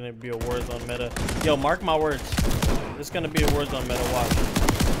shotgun's gonna be a Warzone meta. Yo, mark my words. This is gonna be a Warzone meta. Watch.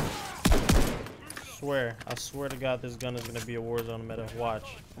 I swear to God, this gun is gonna be a Warzone meta.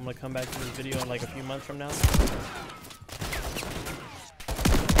 Watch. I'm gonna come back to this video in like a few months from now.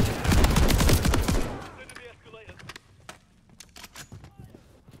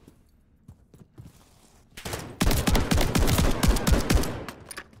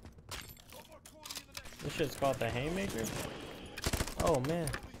 This shit's called the Haymaker? Oh man.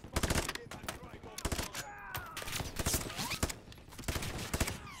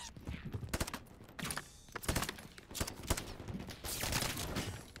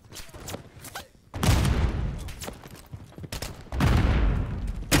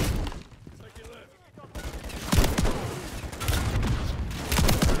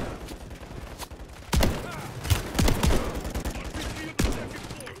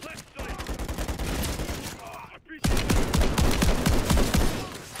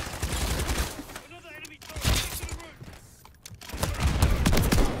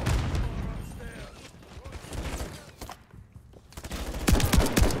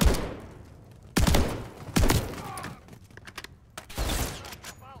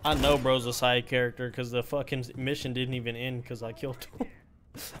 I know bro's a side character because the fucking mission didn't even end because I killed him.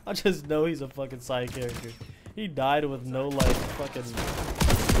 I just know he's a fucking side character. He died with no like fucking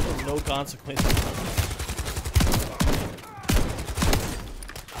no consequences.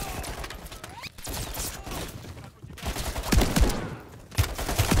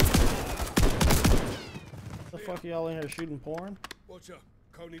 The fuck y'all in here shooting porn? Watch out.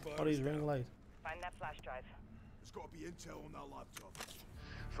 Coney All these ring lights. Find that flash drive. There's got to be intel on that laptop.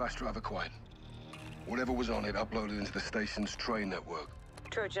 Flash drive acquired. Whatever was on it uploaded into the station's train network.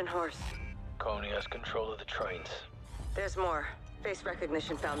 Trojan horse. Coney has control of the trains. There's more. Face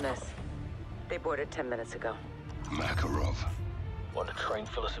recognition found this. They boarded 10 minutes ago. Makarov. What, a train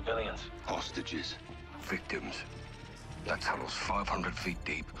full of civilians? Hostages. Victims. That tunnel's 500 feet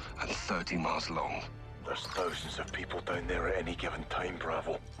deep and 30 miles long. There's thousands of people down there at any given time,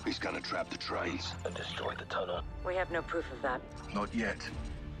 Bravo. He's gonna trap the trains. And destroy the tunnel. We have no proof of that. Not yet.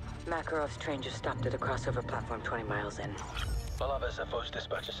 Makarov's train just stopped at a crossover platform 20 miles in. I'll have SFOs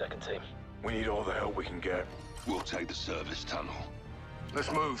dispatch a second team. We need all the help we can get. We'll take the service tunnel.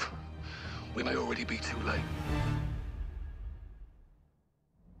 Let's move. We may already be too late.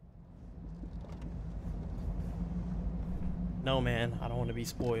 No, man, I don't want to be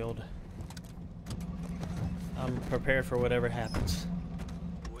spoiled. I'm prepared for whatever happens.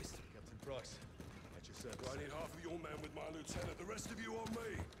 Boys, Captain Price. At your service. I need half of your men with my lieutenant, the rest of you on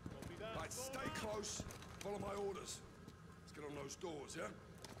me. Right, stay close. Follow my orders. Let's get on those doors, yeah?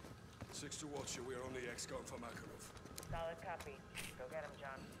 6 to Watcher, we are on the X going for Makarov. Solid copy. Go get him,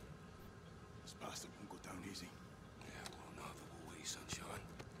 John. This bastard won't go down easy. Yeah, well, neither will we, sunshine.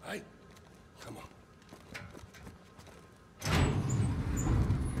 Hey, come on.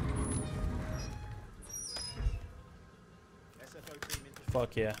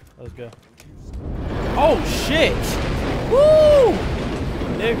 Fuck yeah, let's go. Oh shit! Woo!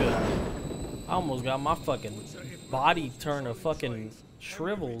 Nigga. I almost got my fucking body turn to fucking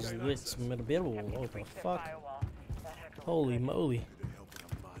shrivels lit in the middle. What the fuck? Holy moly.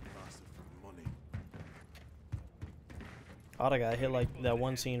 Thought I got hit like that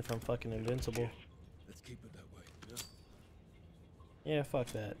one scene from fucking Invincible. Let's keep it that way, yeah? Yeah, fuck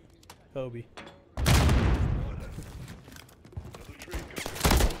that. Kobe.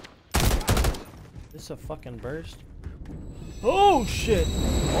 This a fucking burst? Oh shit!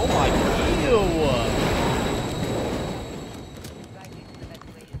 Oh my god!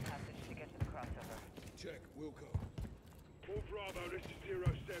 Check, Wilco. Paul Bravo, this is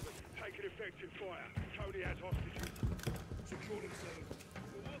 07. Taking effective fire. Tony has hostages. Secure them, 7.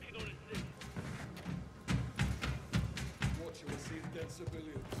 We're working on it, 6. Watcher, we're seeing dead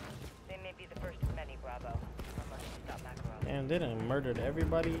civilians. They may be the first of many, Bravo. Unless you stop Makarov. And they done murdered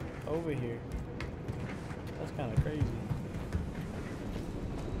everybody over here. That's kind of crazy.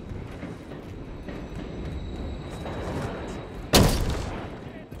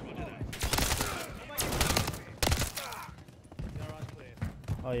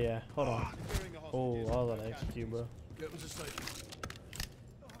 Oh yeah, hold on. Oh, all that execute, bro. Get them to safety.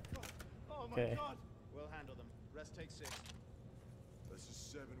 Okay. We'll handle them. Rest take 6. This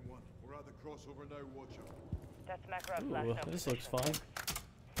is 7-1. We're at the crossover now, Watcher. That's Makarov's Ooh, last known this looks position. fine.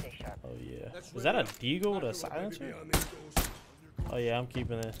 Stay sharp. Oh yeah. Is that a deagle with a silencer? Oh yeah, I'm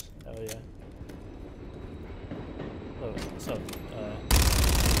keeping this. Oh yeah. Oh, what's up?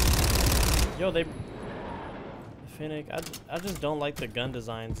 Yo, they. Finnick, I just don't like the gun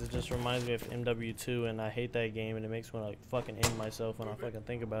designs. It just reminds me of MW2, and I hate that game, and it makes me want to like fucking end myself when I fucking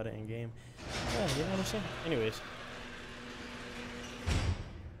think about it in game. Yeah, you know what I'm saying? Anyways.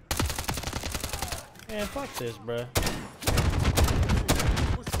 Man, fuck this, bruh.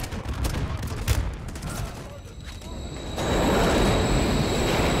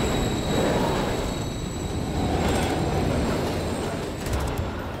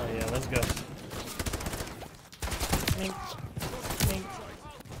 Oh yeah, let's go. Mink. Mink.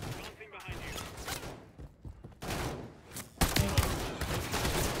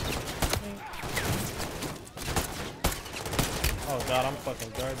 Oh god, I'm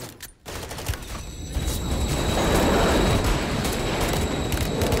fucking garbage.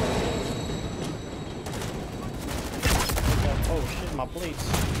 Oh shit, my plates.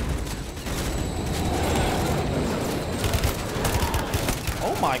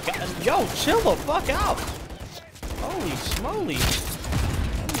 Oh my god, yo, chill the fuck out. Holy smoly.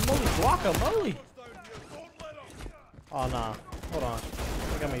 Holy guacamole. Oh nah, hold on.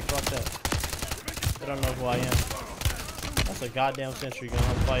 They got me fucked up. They don't know who I am. That's a goddamn sentry gun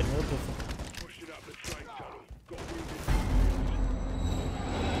I'm fighting. What the fuck?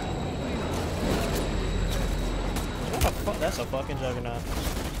 That's a fucking juggernaut.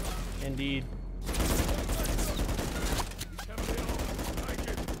 Indeed.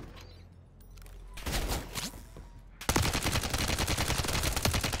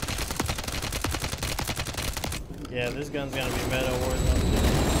 Yeah, this gun's gonna be meta Warzone.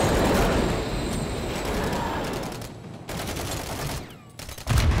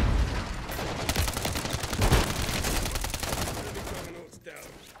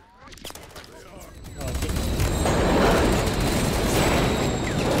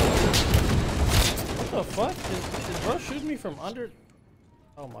 What the fuck? Is bro shooting me from under?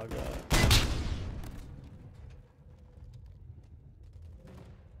 Oh my god.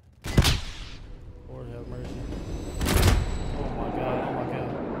 Lord have mercy. Oh my god, oh my god.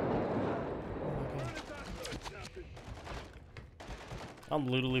 Oh my god. I'm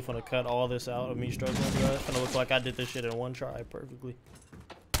literally gonna cut all this out of me struggling, bro. It's gonna look like I did this shit in one try perfectly.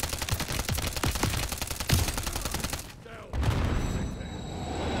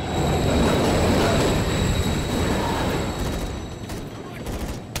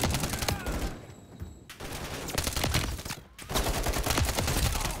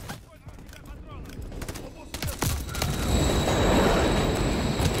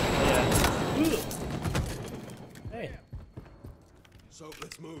 So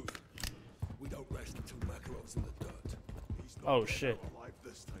let's move. We don't rest until Makarov's in the dirt. He's not Oh shit. alive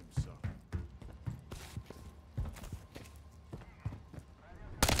this time, sir.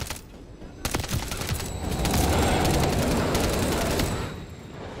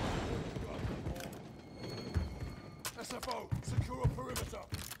 SFO, secure a perimeter.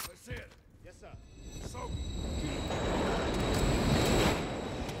 Let's see it. Yes, sir. So. 2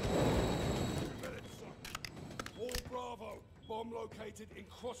 minutes, sir. All Bravo. Bomb located in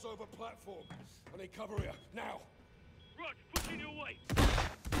crossover platform. I need cover here. Now. Rush, push in your way.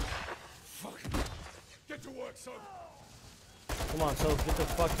 Fuck. Get to work, son. Come on, so get the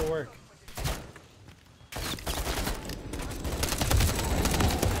fuck to work.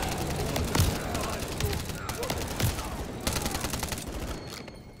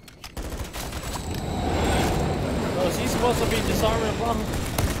 Oh, is he supposed to be disarming a bomb?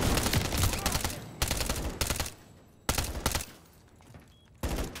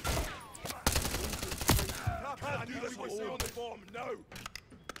 On the bomb, no!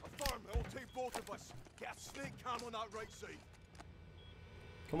 Affirm, it'll take both of us. Get a snake cam on that right side.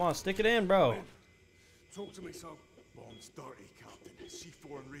 Come on, stick it in, bro. Talk to me, son. Bomb's dirty, Captain.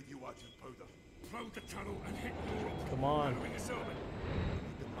 C4 and radioactive powder. Proud the tunnel and hit Europe. Come on. We need the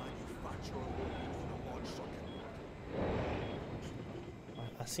manufacturer logo for the launch socket.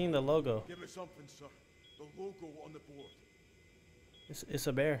 I seen the logo. Give me something, sir. The logo on the board. It's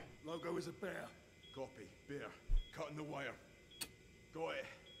a bear. Logo is a bear. Copy. Bear. Cutting the wire. Got it.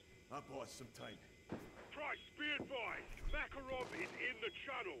 That bought us some time. Price, be advised. Makarov is in the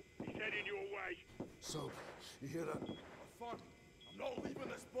channel. He's heading your way. So, you hear that? Fun. I'm not leaving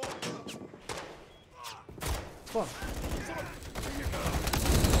this bomb. Fuck. Here you go.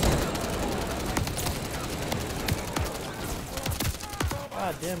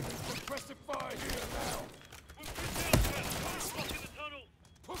 God damn. Suppressive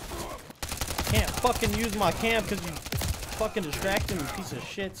fucking use my cam because you fucking distracted me, piece of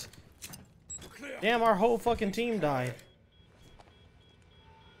shit. Damn, our whole fucking team died.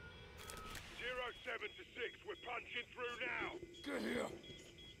 07 to 6, we're punching through now. Get here.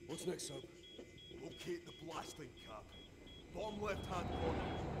 What's next, Soap? Locate the blasting cap. Bottom left-hand corner.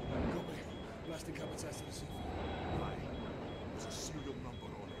 Copy. Blasting cap attached to the C4. Right. There's a serial number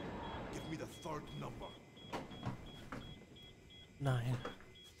on it. Give me the third number. 9.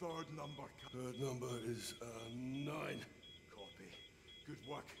 Third number. Third number is 9. Copy. Good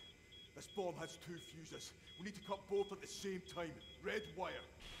work. This bomb has 2 fuses. We need to cut both at the same time. Red wire.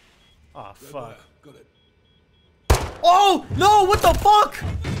 Ah, Red fuck. wire. Got it. Oh no! What the fuck?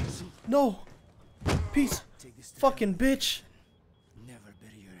 No. Piece. Fucking bitch. Never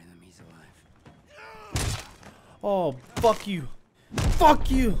bury your enemies alive. Oh, fuck you. Fuck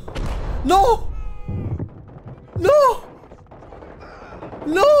you. No. No.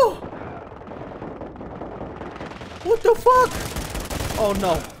 No. What the fuck? Oh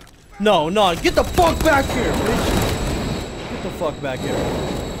no. No, no. Get the fuck back here, bitch. Get the fuck back here.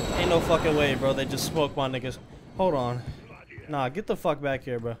 Ain't no fucking way, bro. They just smoked my niggas. Hold on. Nah, get the fuck back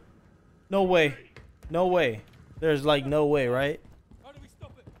here, bro. No way. No way. There's like no way, right?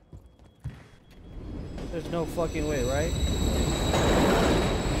 There's no fucking way, right?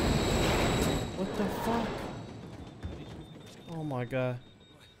 What the fuck? Oh my god.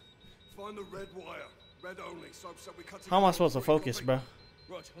 Find the red wire. Red only. So we cut. How am I supposed to focus, bro?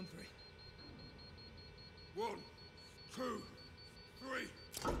 Right, on 3. 1, 2,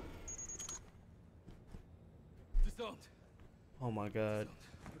 3. Disarmed. Oh my god.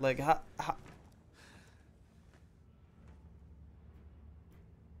 Like how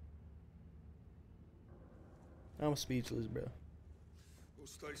I'm speechless, bro. All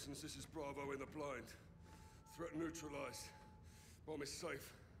stations, this is Bravo in the blind. Threat neutralized. Bomb is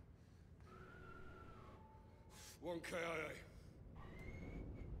safe. 1 KIA.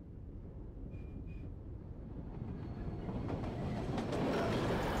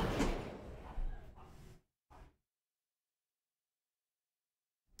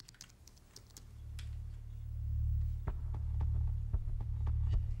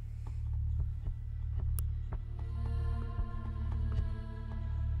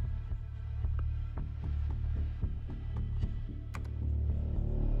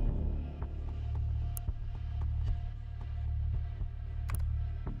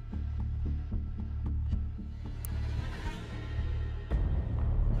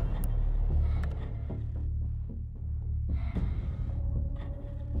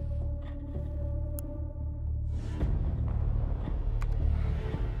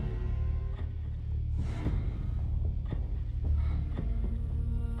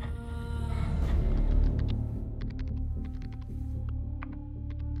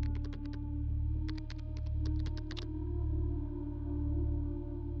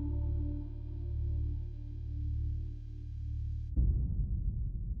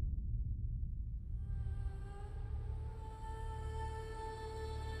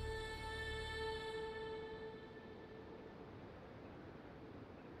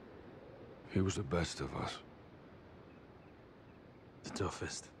 He was the best of us. The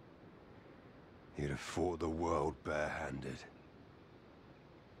toughest. He'd have fought the world barehanded.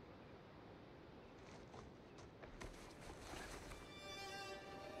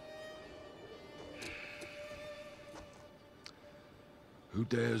 Who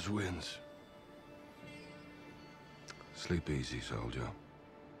dares wins. Sleep easy, soldier.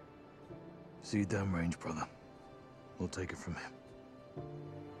 See you downrange, brother. We'll take it from him.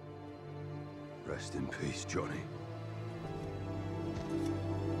 Rest in peace, Johnny.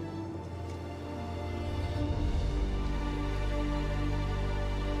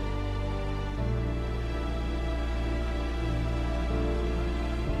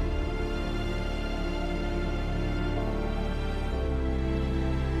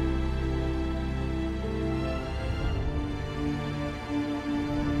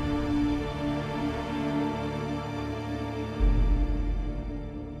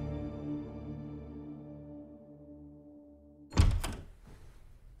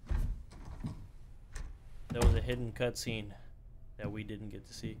 There was a hidden cutscene that we didn't get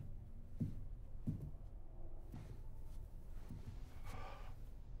to see.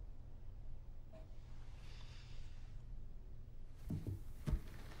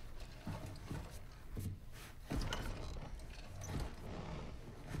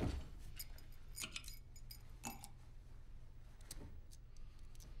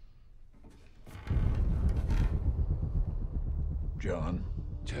 John.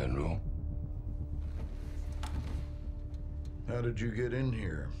 General. How did you get in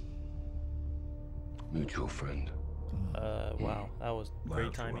here? Mutual friend. Wow, that was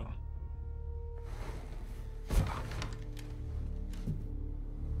great timing.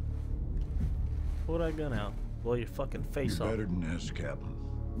 Pull that gun out. Blow your fucking face off. You're better than this, Captain.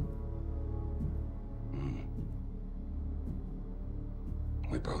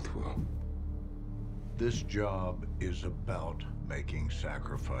 We both will. This job is about making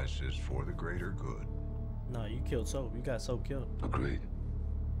sacrifices for the greater good. No, you killed Soap. You got Soap killed. Agreed.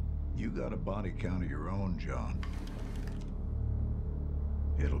 You got a body count of your own, John.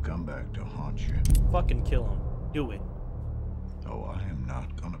 It'll come back to haunt you. Fucking kill him. Do it. Oh, I am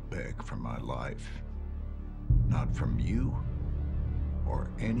not gonna beg for my life. Not from you or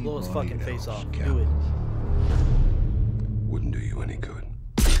anybody Blow his fucking face else, off. Captain. Do it. Wouldn't do you any good.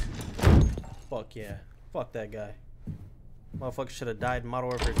 Fuck yeah. Fuck that guy. Motherfucker should have died in Modern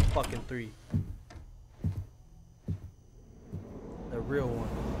Warfare fucking 3. The real one.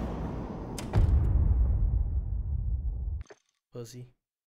 Pussy.